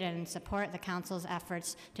appreciate and support the council's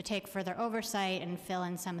efforts to take further oversight and fill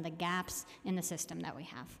in some of the gaps in the system that we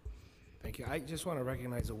have. Thank you. I just want to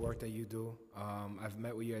recognize the work that you do. I've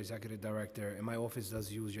met with your executive director, and my office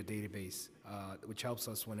does use your database, which helps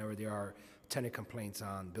us whenever there are tenant complaints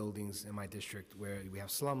on buildings in my district where we have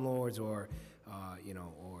slumlords or,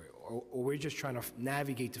 or we're just trying to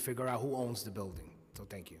navigate to figure out who owns the building. So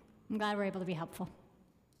thank you. I'm glad we're able to be helpful.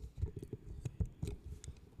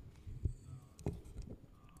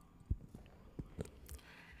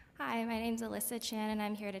 Hi, my name is Alyssa Chan, and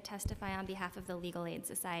I'm here to testify on behalf of the Legal Aid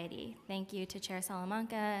Society. Thank you to Chair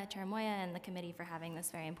Salamanca, Chair Moya, and the committee for having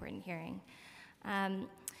this very important hearing.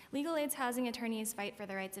 Legal Aid's housing attorneys fight for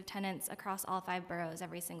the rights of tenants across all 5 boroughs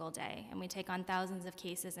every single day, and we take on thousands of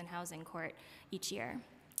cases in housing court each year.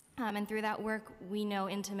 And through that work, we know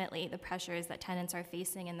intimately the pressures that tenants are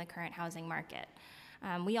facing in the current housing market.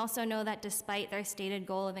 We also know that despite their stated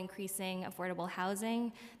goal of increasing affordable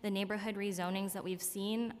housing, the neighborhood rezonings that we've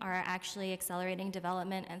seen are actually accelerating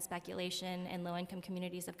development and speculation in low-income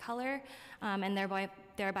communities of color, and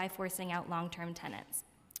thereby forcing out long-term tenants.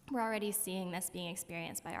 We're already seeing this being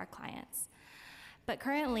experienced by our clients. But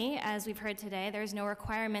currently, as we've heard today, there's no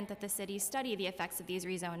requirement that the city study the effects of these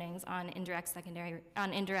rezonings on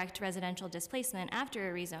indirect residential displacement after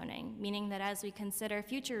a rezoning, meaning that as we consider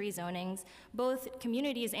future rezonings, both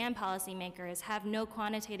communities and policymakers have no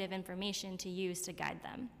quantitative information to use to guide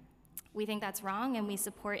them. We think that's wrong, and we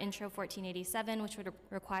support Intro 1487, which would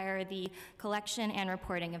require the collection and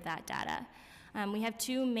reporting of that data. We have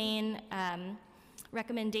 2 main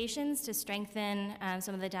recommendations to strengthen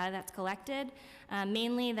some of the data that's collected,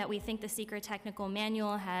 mainly that we think the secret technical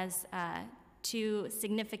manual has many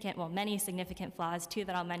significant flaws, 2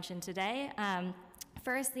 that I'll mention today.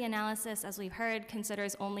 First, the analysis, as we've heard,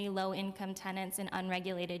 considers only low-income tenants in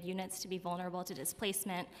unregulated units to be vulnerable to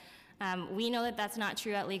displacement. We know that that's not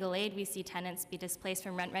true at Legal Aid. We see tenants be displaced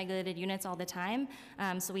from rent-regulated units all the time,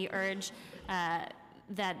 so we urge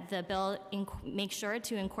that the bill make sure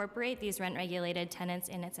to incorporate these rent-regulated tenants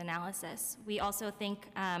in its analysis. We also think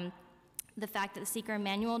the fact that the seeker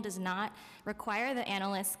manual does not require that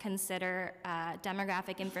analysts consider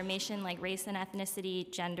demographic information like race and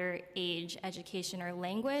ethnicity, gender, age, education, or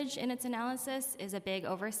language in its analysis is a big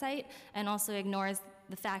oversight, and also ignores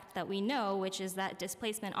the fact that we know, which is that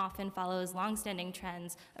displacement often follows longstanding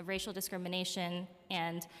trends of racial discrimination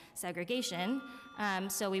and segregation.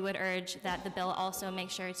 So we would urge that the bill also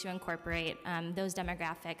make sure to incorporate those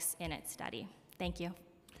demographics in its study. Thank you.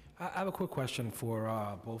 I have a quick question for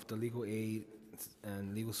both the legal aid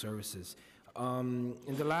and legal services. In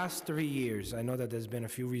the last 3 years, I know that there's been a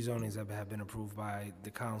few rezonings that have been approved by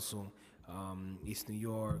the council, East New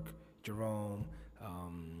York, Jerome,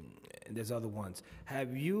 and there's other ones.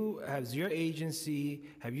 Have you seen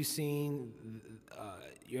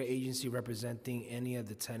your agency representing any of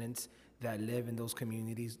the tenants that live in those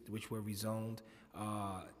communities which were rezoned,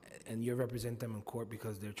 and you represent them in court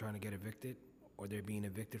because they're trying to get evicted or they're being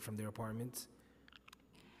evicted from their apartments?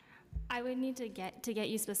 I would need to get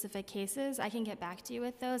you specific cases. I can get back to you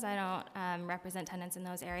with those. I don't represent tenants in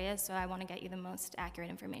those areas, so I want to get you the most accurate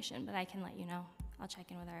information, but I can let you know. I'll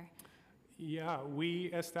check in with our... Yeah,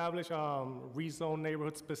 we establish rezone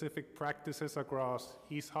neighborhood-specific practices across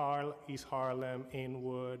East Harlem,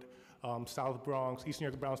 Inwood, South Bronx, East New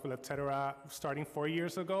York, Brownsville, et cetera, starting 4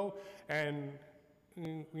 years ago. And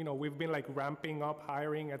we've been ramping up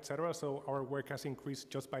hiring, et cetera, so our work has increased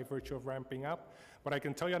just by virtue of ramping up. But I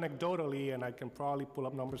can tell you anecdotally, and I can probably pull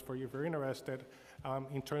up numbers for you if you're interested,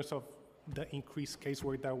 in terms of the increased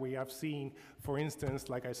casework that we have seen, for instance,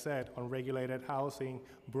 like I said, unregulated housing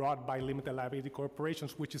brought by limited liability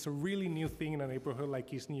corporations, which is a really new thing in a neighborhood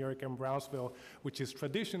like East New York and Brownsville, which is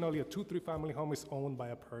traditionally a 2-3 family home is owned by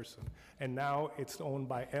a person. And now it's owned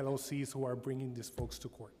by LLCs who are bringing these folks to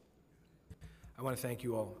court. I want to thank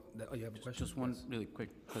you all. Oh, you have a question? Just one really quick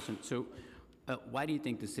question. So why do you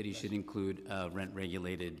think the city should include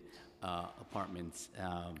rent-regulated apartments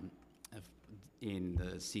in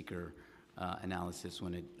the seeker analysis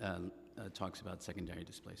when it talks about secondary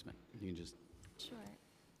displacement? You can just... Sure.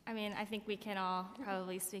 I mean, I think we can all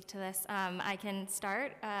probably speak to this. I can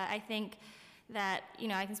start. I think that,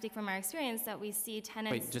 I can speak from our experience that we see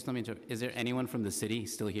tenants... Wait, just let me interrupt. Is there anyone from the city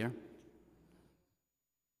still here?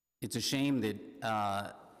 It's a shame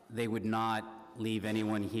that they would not leave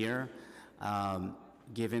anyone here,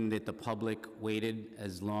 given that the public waited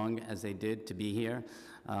as long as they did to be here.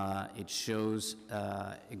 It shows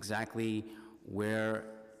exactly where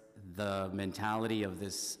the mentality of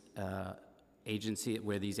this agency,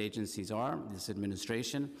 where these agencies are, this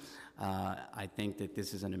administration. I think that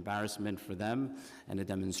this is an embarrassment for them and a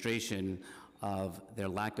demonstration of their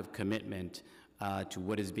lack of commitment to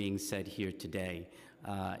what is being said here today.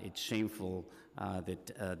 It's shameful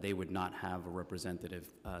that they would not have a representative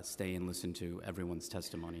stay and listen to everyone's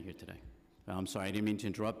testimony here today. I'm sorry, I didn't mean to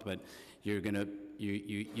interrupt, but you're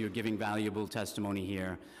giving valuable testimony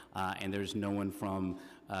here, and there's no one from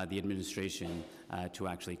the administration to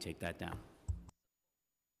actually take that down.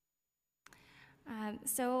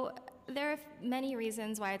 So there are many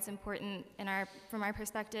reasons why it's important from our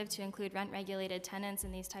perspective to include rent-regulated tenants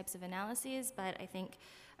in these types of analyses, but I think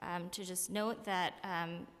to just note that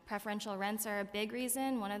preferential rents are a big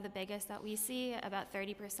reason, one of the biggest that we see. About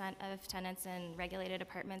 30% of tenants in regulated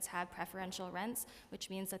apartments have preferential rents, which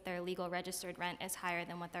means that their legal registered rent is higher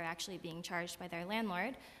than what they're actually being charged by their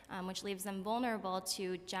landlord, which leaves them vulnerable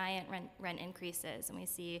to giant rent increases. And we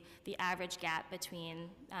see the average gap between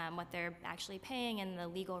what they're actually paying and the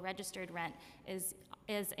legal registered rent is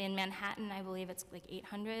in Manhattan, I believe it's like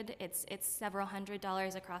 $800. It's several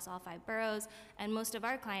 $100s across all 5 boroughs, and most of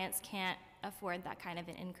our clients can't afford that kind of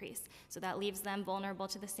an increase. So that leaves them vulnerable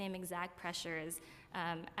to the same exact pressures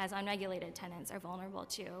as unregulated tenants are vulnerable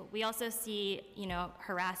to. We also see,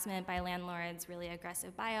 harassment by landlords, really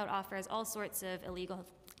aggressive buyout offers, all sorts of illegal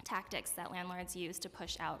tactics that landlords use to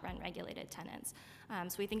push out rent-regulated tenants.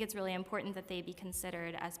 So we think it's really important that they be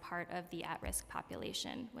considered as part of the at-risk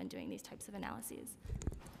population when doing these types of analyses.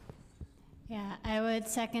 Yeah, I would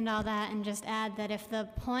second all that and just add that if the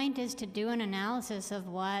point is to do an analysis of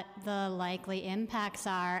what the likely impacts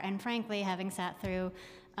are, and frankly, having sat through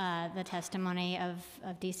the testimony of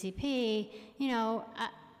DCP,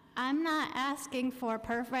 I'm not asking for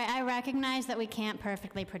perfect. I recognize that we can't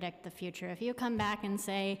perfectly predict the future. If you come back and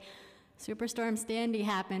say, Superstorm Sandy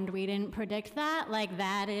happened, we didn't predict that,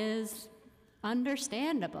 that is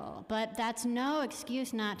understandable, but that's no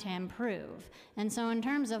excuse not to improve. And so in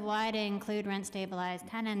terms of why to include rent-stabilized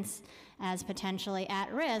tenants as potentially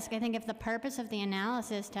at risk, I think if the purpose of the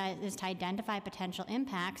analysis is to identify potential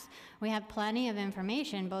impacts, we have plenty of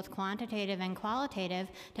information, both quantitative and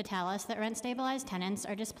qualitative, to tell us that rent-stabilized tenants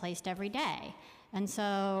are displaced every day. And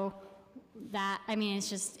so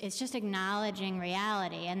it's just acknowledging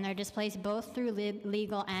reality, and they're displaced both through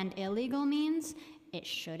legal and illegal means. It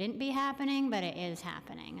shouldn't be happening, but it is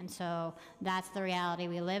happening. And so that's the reality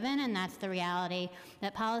we live in, and that's the reality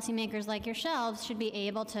that policymakers like yourselves should be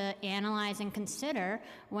able to analyze and consider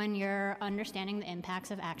when you're understanding the impacts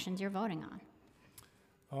of actions you're voting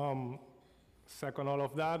on. Second all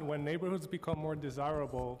of that, when neighborhoods become more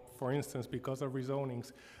desirable, for instance, because of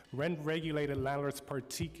rezonings, rent-regulated landlords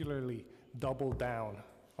particularly double down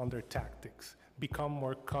on their tactics, become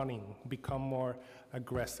more cunning, become more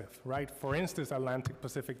aggressive, right? For instance, Atlantic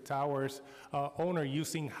Pacific Towers owner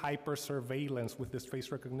using hyper surveillance with this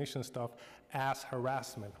face recognition stuff as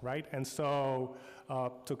harassment, right? And so,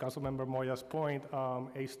 to Councilmember Moya's point,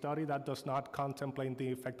 a study that does not contemplate the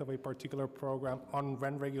effect of a particular program on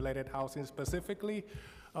rent-regulated housing specifically,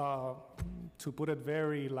 to put it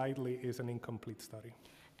very lightly, is an incomplete study.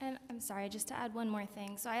 And I'm sorry, just to add one more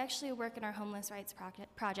thing. So I actually work in our homeless rights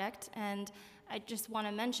project, and I just want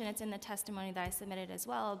to mention, it's in the testimony that I submitted as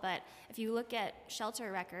well, but if you look at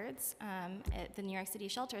shelter records at the New York City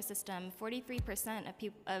shelter system, 43%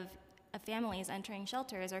 of families entering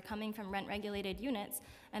shelters are coming from rent-regulated units,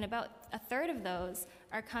 and about a third of those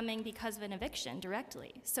are coming because of an eviction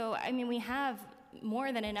directly. So, we have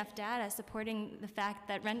more than enough data supporting the fact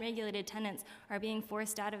that rent-regulated tenants are being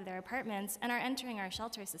forced out of their apartments and are entering our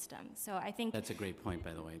shelter system. So I think that's a great point,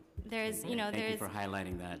 by the way. There's, thank you for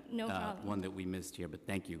highlighting that. No problem. One that we missed here, but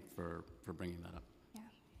thank you for bringing that up. Yeah.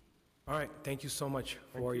 All right, thank you so much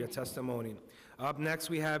for your testimony. Up next,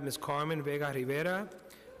 we have Ms. Carmen Vega Rivera,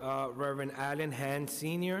 Reverend Allen Hand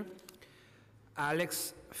Sr.,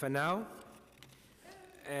 Alex Fanau,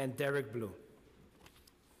 and Derek Blue.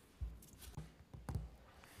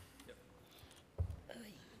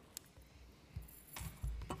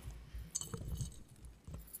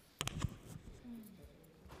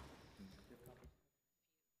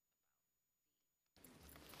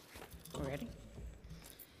 Ready?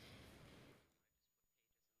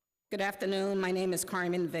 Good afternoon. My name is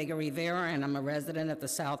Carmen Vega Rivera, and I'm a resident of the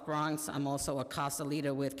South Bronx. I'm also a CASA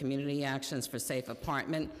leader with Community Actions for Safe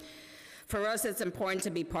Apartment. For us, it's important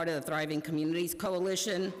to be part of the Thriving Communities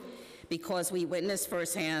Coalition because we witnessed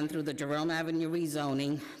firsthand through the Jerome Avenue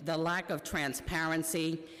rezoning the lack of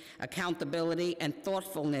transparency, accountability, and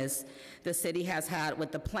thoughtfulness the city has had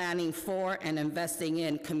with the planning for and investing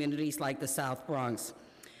in communities like the South Bronx.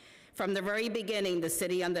 From the very beginning, the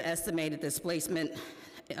city underestimated displacement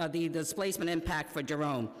the displacement impact for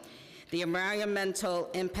Jerome. The environmental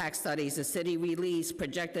impact studies the city released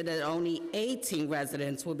projected that only 18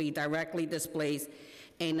 residents will be directly displaced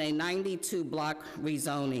in a 92-block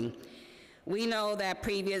rezoning. We know that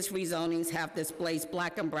previous rezonings have displaced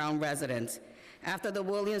Black and brown residents. After the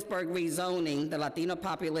Williamsburg rezoning, the Latino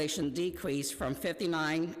population decreased from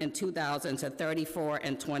 59 in 2000 to 34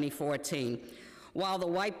 in 2014, while the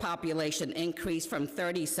white population increased from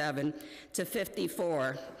 37 to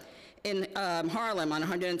 54. In Harlem on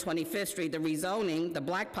 125th Street, the rezoning, the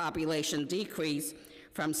Black population decreased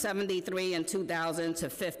from 73 in 2000 to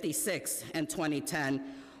 56 in 2010,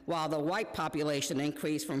 while the white population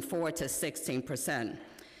increased from 4 to 16%.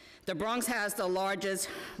 The Bronx has the largest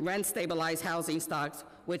rent-stabilized housing stocks,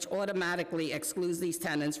 which automatically excludes these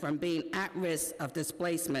tenants from being at risk of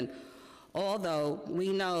displacement, although we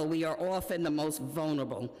know we are often the most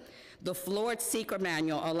vulnerable. The flawed secret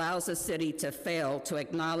manual allows the city to fail to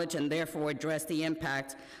acknowledge and therefore address the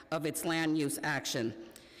impact of its land use action.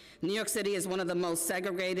 New York City is one of the most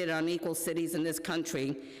segregated and unequal cities in this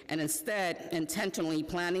country, and instead, intentionally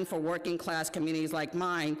planning for working class communities like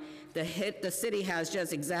mine, the city has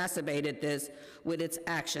just exacerbated this with its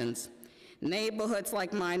actions. Neighborhoods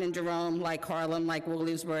like mine in Jerome, like Harlem, like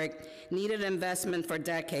Williamsburg, needed investment for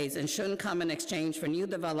decades and shouldn't come in exchange for new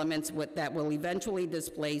developments that will eventually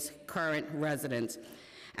displace current residents.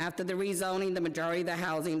 After the rezoning, the majority of the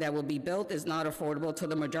housing that will be built is not affordable to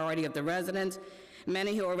the majority of the residents,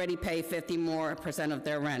 many who already pay 50% more of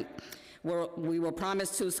their rent. We were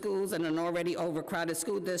promised 2 schools in an already overcrowded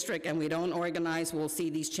school district, and we don't organize, we'll see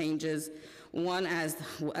these changes, one as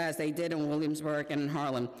they did in Williamsburg and in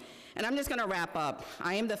Harlem. And I'm just going to wrap up.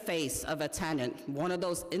 I am the face of a tenant, one of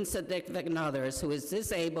those insignificant others who is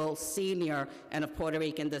disabled, senior, and of Puerto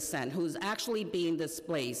Rican descent, who's actually being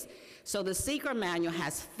displaced. So the secret manual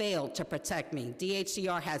has failed to protect me.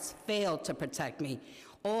 DHCR has failed to protect me.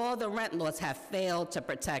 All the rent laws have failed to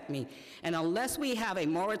protect me. And unless we have a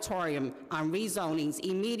moratorium on rezonings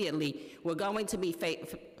immediately, we're going to be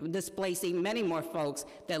displacing many more folks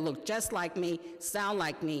that look just like me, sound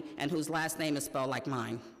like me, and whose last name is spelled like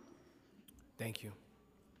mine. Thank you.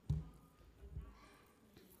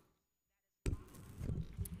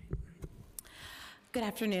 Good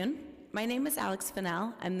afternoon. My name is Alex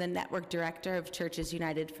Fennell. I'm the Network Director of Churches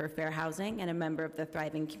United for Fair Housing and a member of the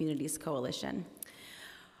Thriving Communities Coalition.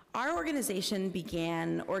 Our organization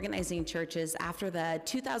began organizing churches after the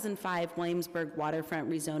 2005 Williamsburg waterfront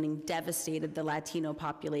rezoning devastated the Latino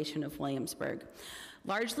population of Williamsburg,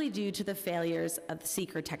 largely due to the failures of the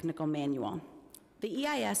Seeker Technical Manual. The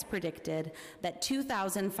EIS predicted that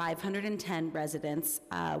 2,510 residents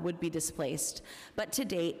would be displaced, but to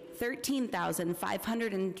date,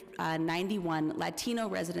 13,591 Latino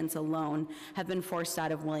residents alone have been forced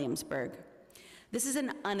out of Williamsburg. This is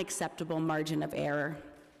an unacceptable margin of error.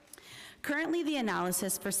 Currently, the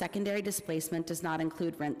analysis for secondary displacement does not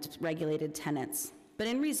include rent-regulated tenants, but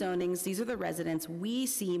in rezonings, these are the residents we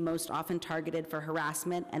see most often targeted for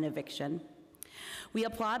harassment and eviction. We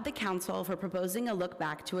applaud the council for proposing a look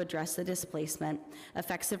back to address the displacement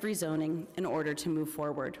effects of rezoning in order to move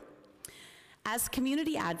forward. As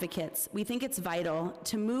community advocates, we think it's vital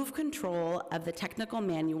to move control of the technical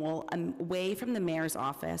manual away from the mayor's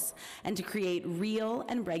office and to create real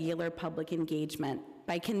and regular public engagement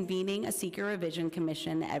by convening a seeker revision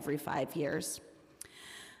commission every 5 years.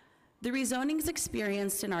 The rezonings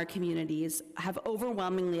experienced in our communities have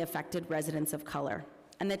overwhelmingly affected residents of color,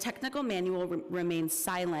 and the technical manual remains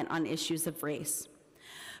silent on issues of race.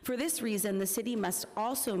 For this reason, the city must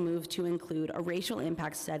also move to include a racial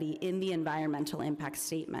impact study in the environmental impact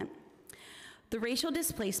statement. The racial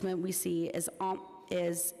displacement we see the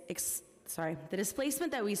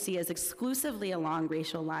displacement that we see is exclusively along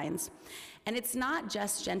racial lines. And it's not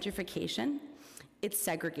just gentrification, it's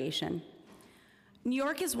segregation. New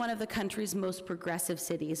York is one of the country's most progressive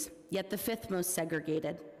cities, yet the 5th most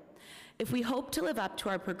segregated. If we hope to live up to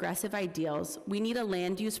our progressive ideals, we need a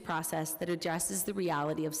land use process that addresses the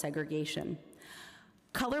reality of segregation.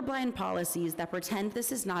 Colorblind policies that pretend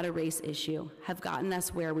this is not a race issue have gotten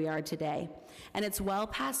us where we are today, and it's well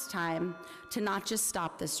past time to not just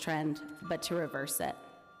stop this trend, but to reverse it.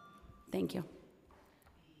 Thank you.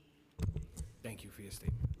 Thank you for your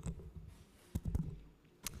statement.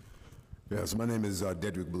 Yes, my name is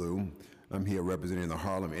Dedrick Blue. I'm here representing the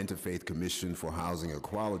Harlem Interfaith Commission for Housing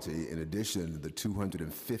Equality, in addition to the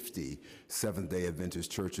 250 Seventh-day Adventist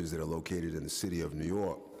churches that are located in the city of New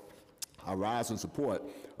York. I rise in support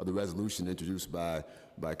of the resolution introduced by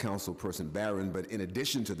Councilperson Barron, but in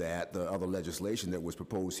addition to that, the other legislation that was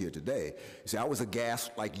proposed here today. See, I was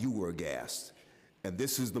aghast like you were aghast. And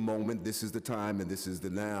this is the moment, this is the time, and this is the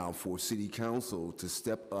now for City Council to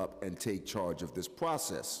step up and take charge of this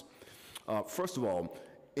process. First of all,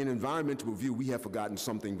 in environmental review, we have forgotten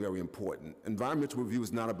something very important. Environmental review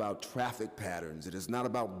is not about traffic patterns. It is not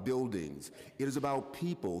about buildings. It is about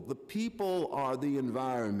people. The people are the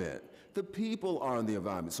environment. The people are in the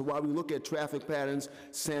environment. So while we look at traffic patterns,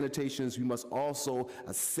 sanitations, we must also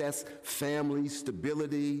assess family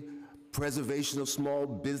stability, preservation of small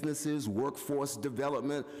businesses, workforce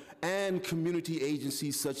development, and community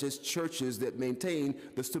agencies such as churches that maintain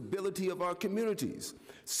the stability of our communities.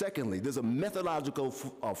 Secondly, there's a methodological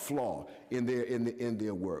flaw in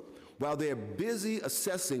their work. While they're busy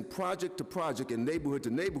assessing project to project and neighborhood to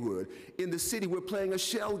neighborhood, in the city we're playing a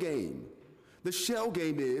shell game. The shell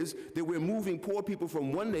game is that we're moving poor people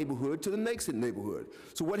from one neighborhood to the next neighborhood.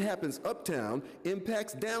 So what happens uptown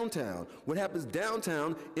impacts downtown. What happens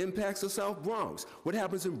downtown impacts the South Bronx. What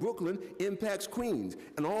happens in Brooklyn impacts Queens.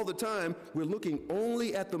 And all the time, we're looking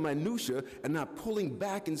only at the minutia and not pulling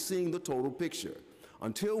back and seeing the total picture.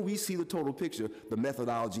 Until we see the total picture, the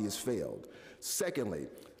methodology has failed. Secondly,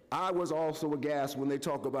 I was also aghast when they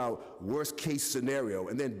talk about worst case scenario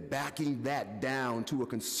and then backing that down to a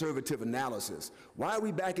conservative analysis. Why are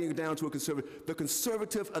we backing it down to a conservative? The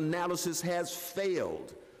conservative analysis has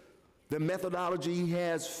failed. The methodology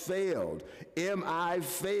has failed. MI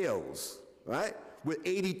fails, right? With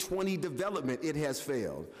 80-20 development, it has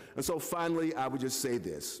failed. And so finally, I would just say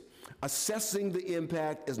this. Assessing the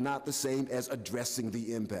impact is not the same as addressing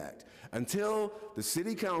the impact. Until the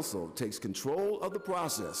City Council takes control of the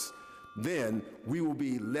process, then we will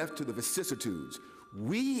be left to the vicissitudes.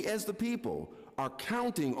 We as the people are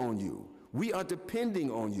counting on you. We are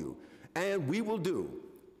depending on you. And we will do,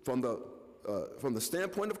 from the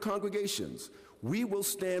standpoint of congregations, we will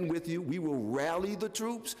stand with you. We will rally the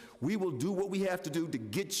troops. We will do what we have to do to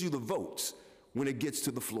get you the votes when it gets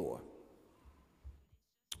to the floor.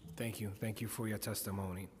 Thank you. Thank you for your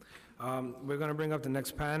testimony. We're going to bring up the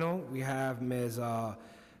next panel. We have Ms.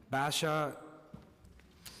 Basha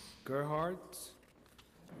Gerhardt,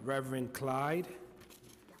 Reverend Clyde,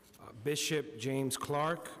 Bishop James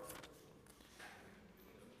Clark,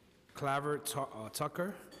 Claver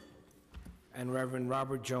Tucker, and Reverend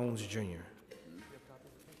Robert Jones, Jr.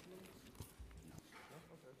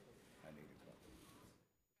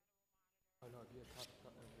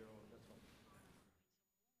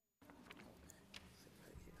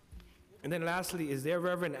 And then lastly, is there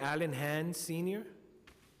Reverend Alan Hand, Sr.?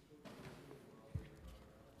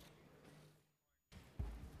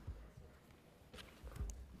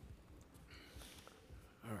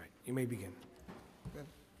 All right, you may begin.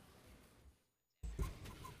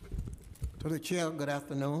 To the chair, good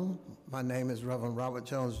afternoon. My name is Reverend Robert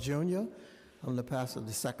Jones, Jr. I'm the pastor of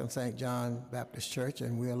the Second St. John Baptist Church,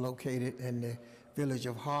 and we are located in the village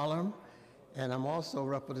of Harlem. And I'm also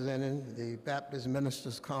representing the Baptist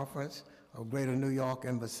Ministers Conference of Greater New York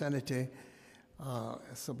and vicinity.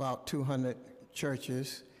 It's about 200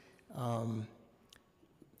 churches from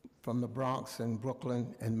the Bronx and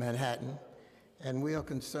Brooklyn and Manhattan. And we are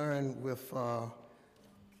concerned with the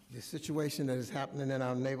situation that is happening in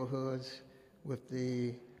our neighborhoods with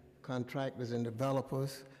the contractors and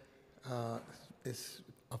developers. It's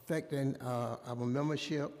affecting our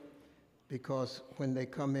membership, because when they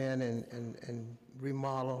come in and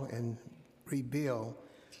remodel and rebuild,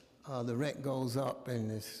 the rent goes up and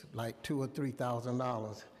it's like $2,000 or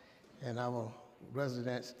 $3,000. And our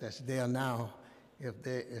residents that's there now, if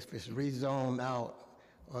it's rezoned out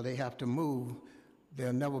or they have to move,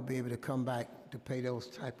 they'll never be able to come back to pay those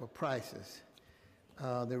type of prices.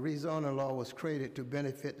 The rezoning law was created to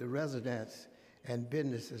benefit the residents and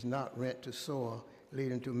businesses, not rent to soar,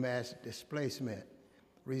 leading to mass displacement.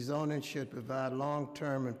 Rezoning should provide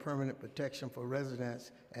long-term and permanent protection for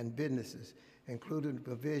residents and businesses, including the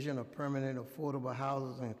provision of permanent affordable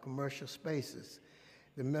houses and commercial spaces.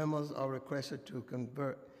 The members are requested to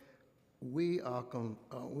convert. We are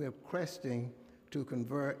requesting to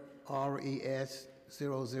convert RES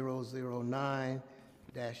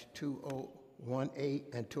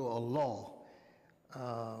 0009-2018 into a law,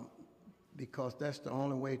 because that's the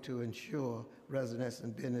only way to ensure residents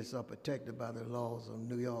and business are protected by the laws of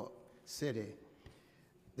New York City.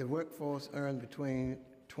 The workforce earns between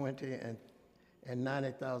 $20,000 and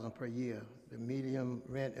 $90,000 per year. The median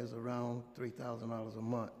rent is around $3,000 a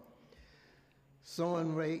month.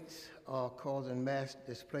 Sowing rates are causing mass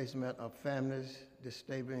displacement of families,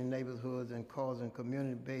 disabling neighborhoods, and causing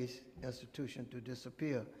community-based institutions to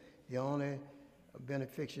disappear. The only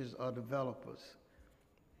beneficiaries are developers.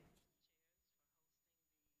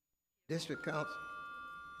 District Council,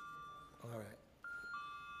 all right.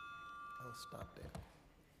 I'll stop there.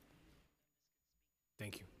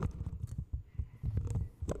 Thank you.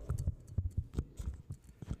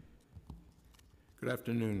 Good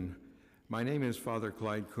afternoon. My name is Father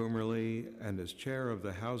Clyde Coomerly, and as chair of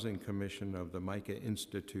the Housing Commission of the Micah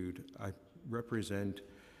Institute, I represent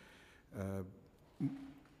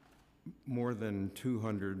more than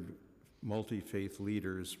 200 multi-faith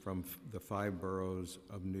leaders from the 5 boroughs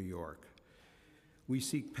of New York. We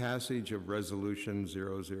seek passage of Resolution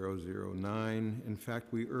 0009. In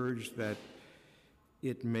fact, we urge that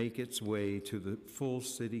it make its way to the full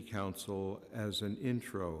City Council as an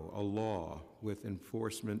intro, a law with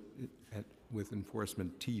enforcement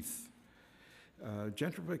teeth.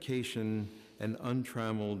 Gentrification and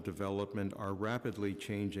untrammeled development are rapidly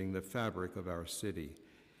changing the fabric of our city.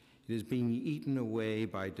 It is being eaten away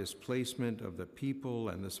by displacement of the people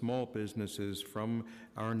and the small businesses from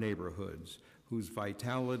our neighborhoods, whose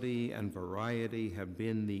vitality and variety have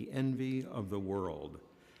been the envy of the world.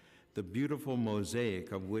 The beautiful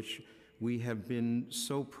mosaic of which we have been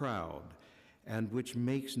so proud, and which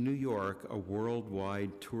makes New York a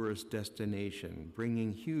worldwide tourist destination,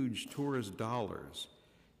 bringing huge tourist dollars,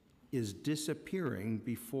 is disappearing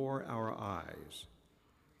before our eyes.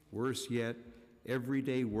 Worse yet,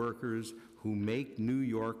 everyday workers who make New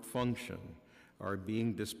York function are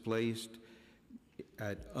being displaced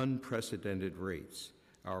at unprecedented rates.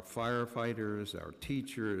 Our firefighters, our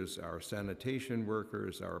teachers, our sanitation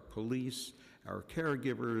workers, our police, our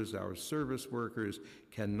caregivers, our service workers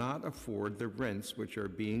cannot afford the rents which are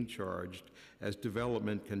being charged as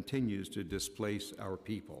development continues to displace our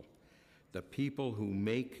people, the people who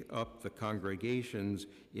make up the congregations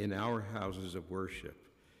in our houses of worship.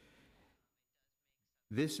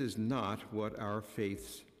 This is not what our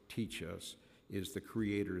faiths teach us is the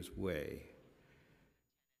Creator's way.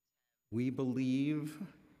 We believe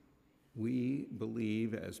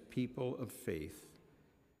as people of faith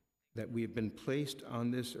that we have been placed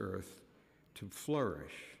on this earth to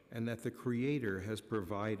flourish, and that the Creator has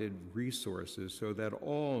provided resources so that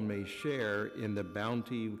all may share in the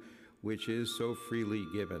bounty which is so freely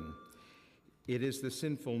given. It is the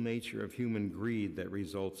sinful nature of human greed that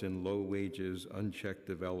results in low wages, unchecked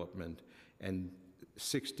development, and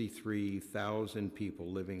 63,000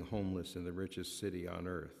 people living homeless in the richest city on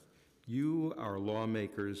earth. You, our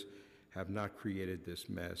lawmakers, have not created this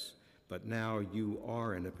mess, but now you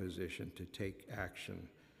are in a position to take action,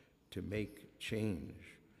 to make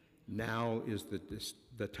change. Now is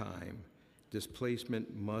the time.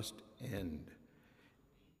 Displacement must end,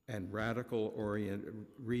 and radical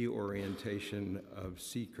reorientation of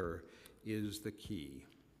seeker is the key.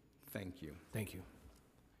 Thank you. Thank you.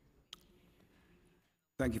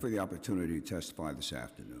 Thank you for the opportunity to testify this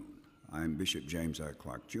afternoon. I'm Bishop James R.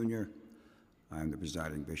 Clark, Jr. I'm the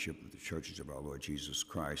presiding bishop of the Churches of Our Lord Jesus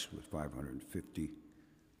Christ, with 550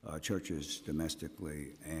 churches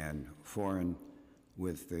domestically and foreign,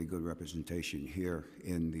 with a good representation here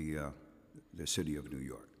in the city of New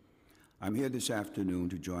York. I'm here this afternoon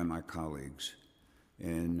to join my colleagues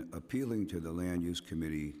in appealing to the Land Use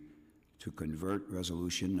Committee to convert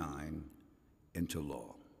Resolution 9 into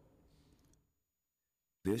law.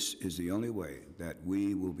 This is the only way that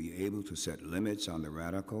we will be able to set limits on the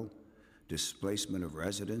radical displacement of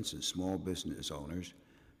residents and small business owners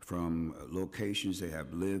from locations they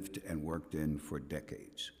have lived and worked in for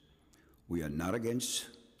decades. We are not against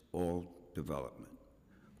all development.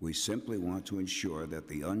 We simply want to ensure that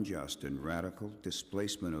the unjust and radical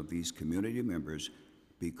displacement of these community members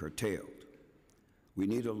be curtailed. We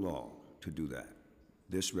need a law to do that.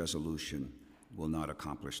 This resolution will not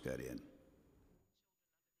accomplish that end.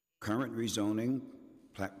 Current rezoning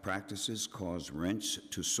practices cause rents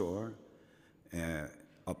to soar.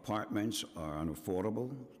 Apartments are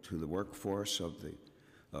unaffordable to the workforce of the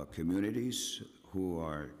communities, who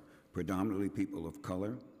are predominantly people of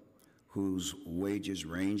color, whose wages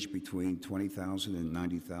range between $20,000 and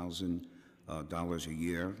 $90,000 a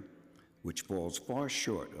year, which falls far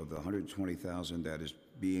short of the $120,000 that is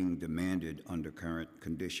being demanded under current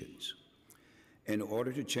conditions. In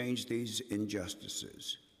order to change these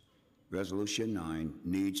injustices, Resolution 9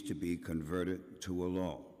 needs to be converted to a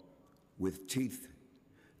law with teeth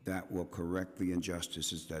that will correct the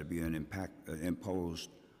injustices that are being imposed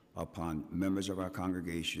upon members of our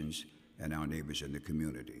congregations and our neighbors in the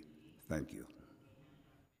community. Thank you.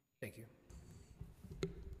 Thank you.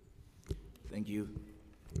 Thank you.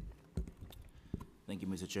 Thank you,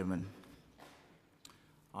 Mr. Chairman.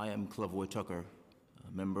 I am Clover Tucker,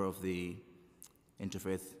 a member of the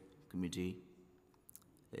Interfaith Committee,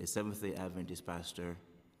 a Seventh-day Adventist pastor,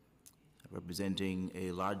 representing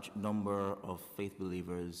a large number of faith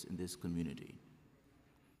believers in this community.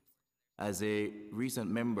 As a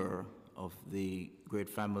recent member of the great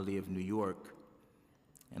family of New York,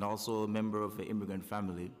 and also a member of an immigrant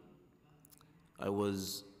family, I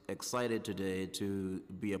was excited today to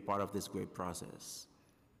be a part of this great process,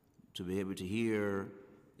 to be able to hear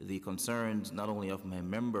the concerns not only of my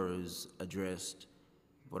members addressed,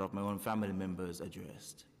 but of my own family members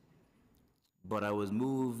addressed. But I was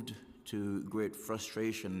moved to great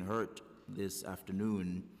frustration and hurt this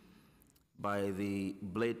afternoon by the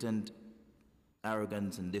blatant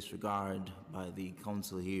arrogance and disregard by the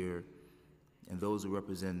council here and those who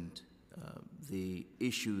represent the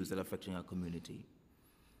issues that are affecting our community.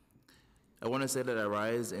 I want to say that I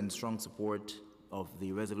rise in strong support of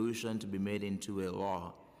the resolution to be made into a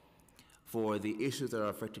law, for the issues that are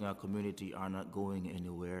affecting our community are not going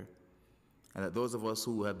anywhere, and that those of us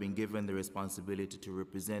who have been given the responsibility to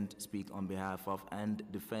represent, speak on behalf of, and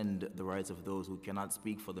defend the rights of those who cannot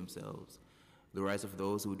speak for themselves, the rights of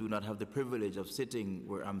those who do not have the privilege of sitting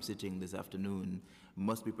where I'm sitting this afternoon,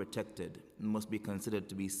 must be protected, must be considered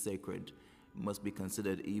to be sacred, must be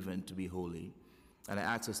considered even to be holy. And I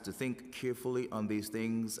ask us to think carefully on these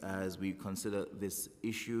things as we consider this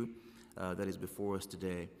issue that is before us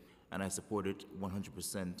today. And I support it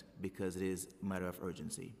 100% because it is a matter of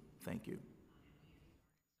urgency. Thank you.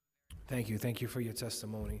 Thank you. Thank you for your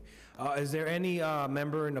testimony. Is there any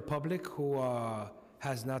member in the public who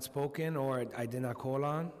has not spoken or I did not call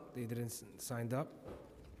on? They didn't sign up?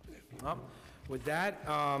 No. With that,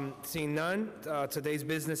 seeing none, today's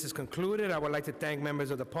business is concluded. I would like to thank members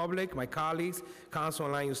of the public, my colleagues, council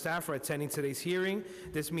and line use staff for attending today's hearing.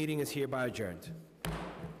 This meeting is hereby adjourned.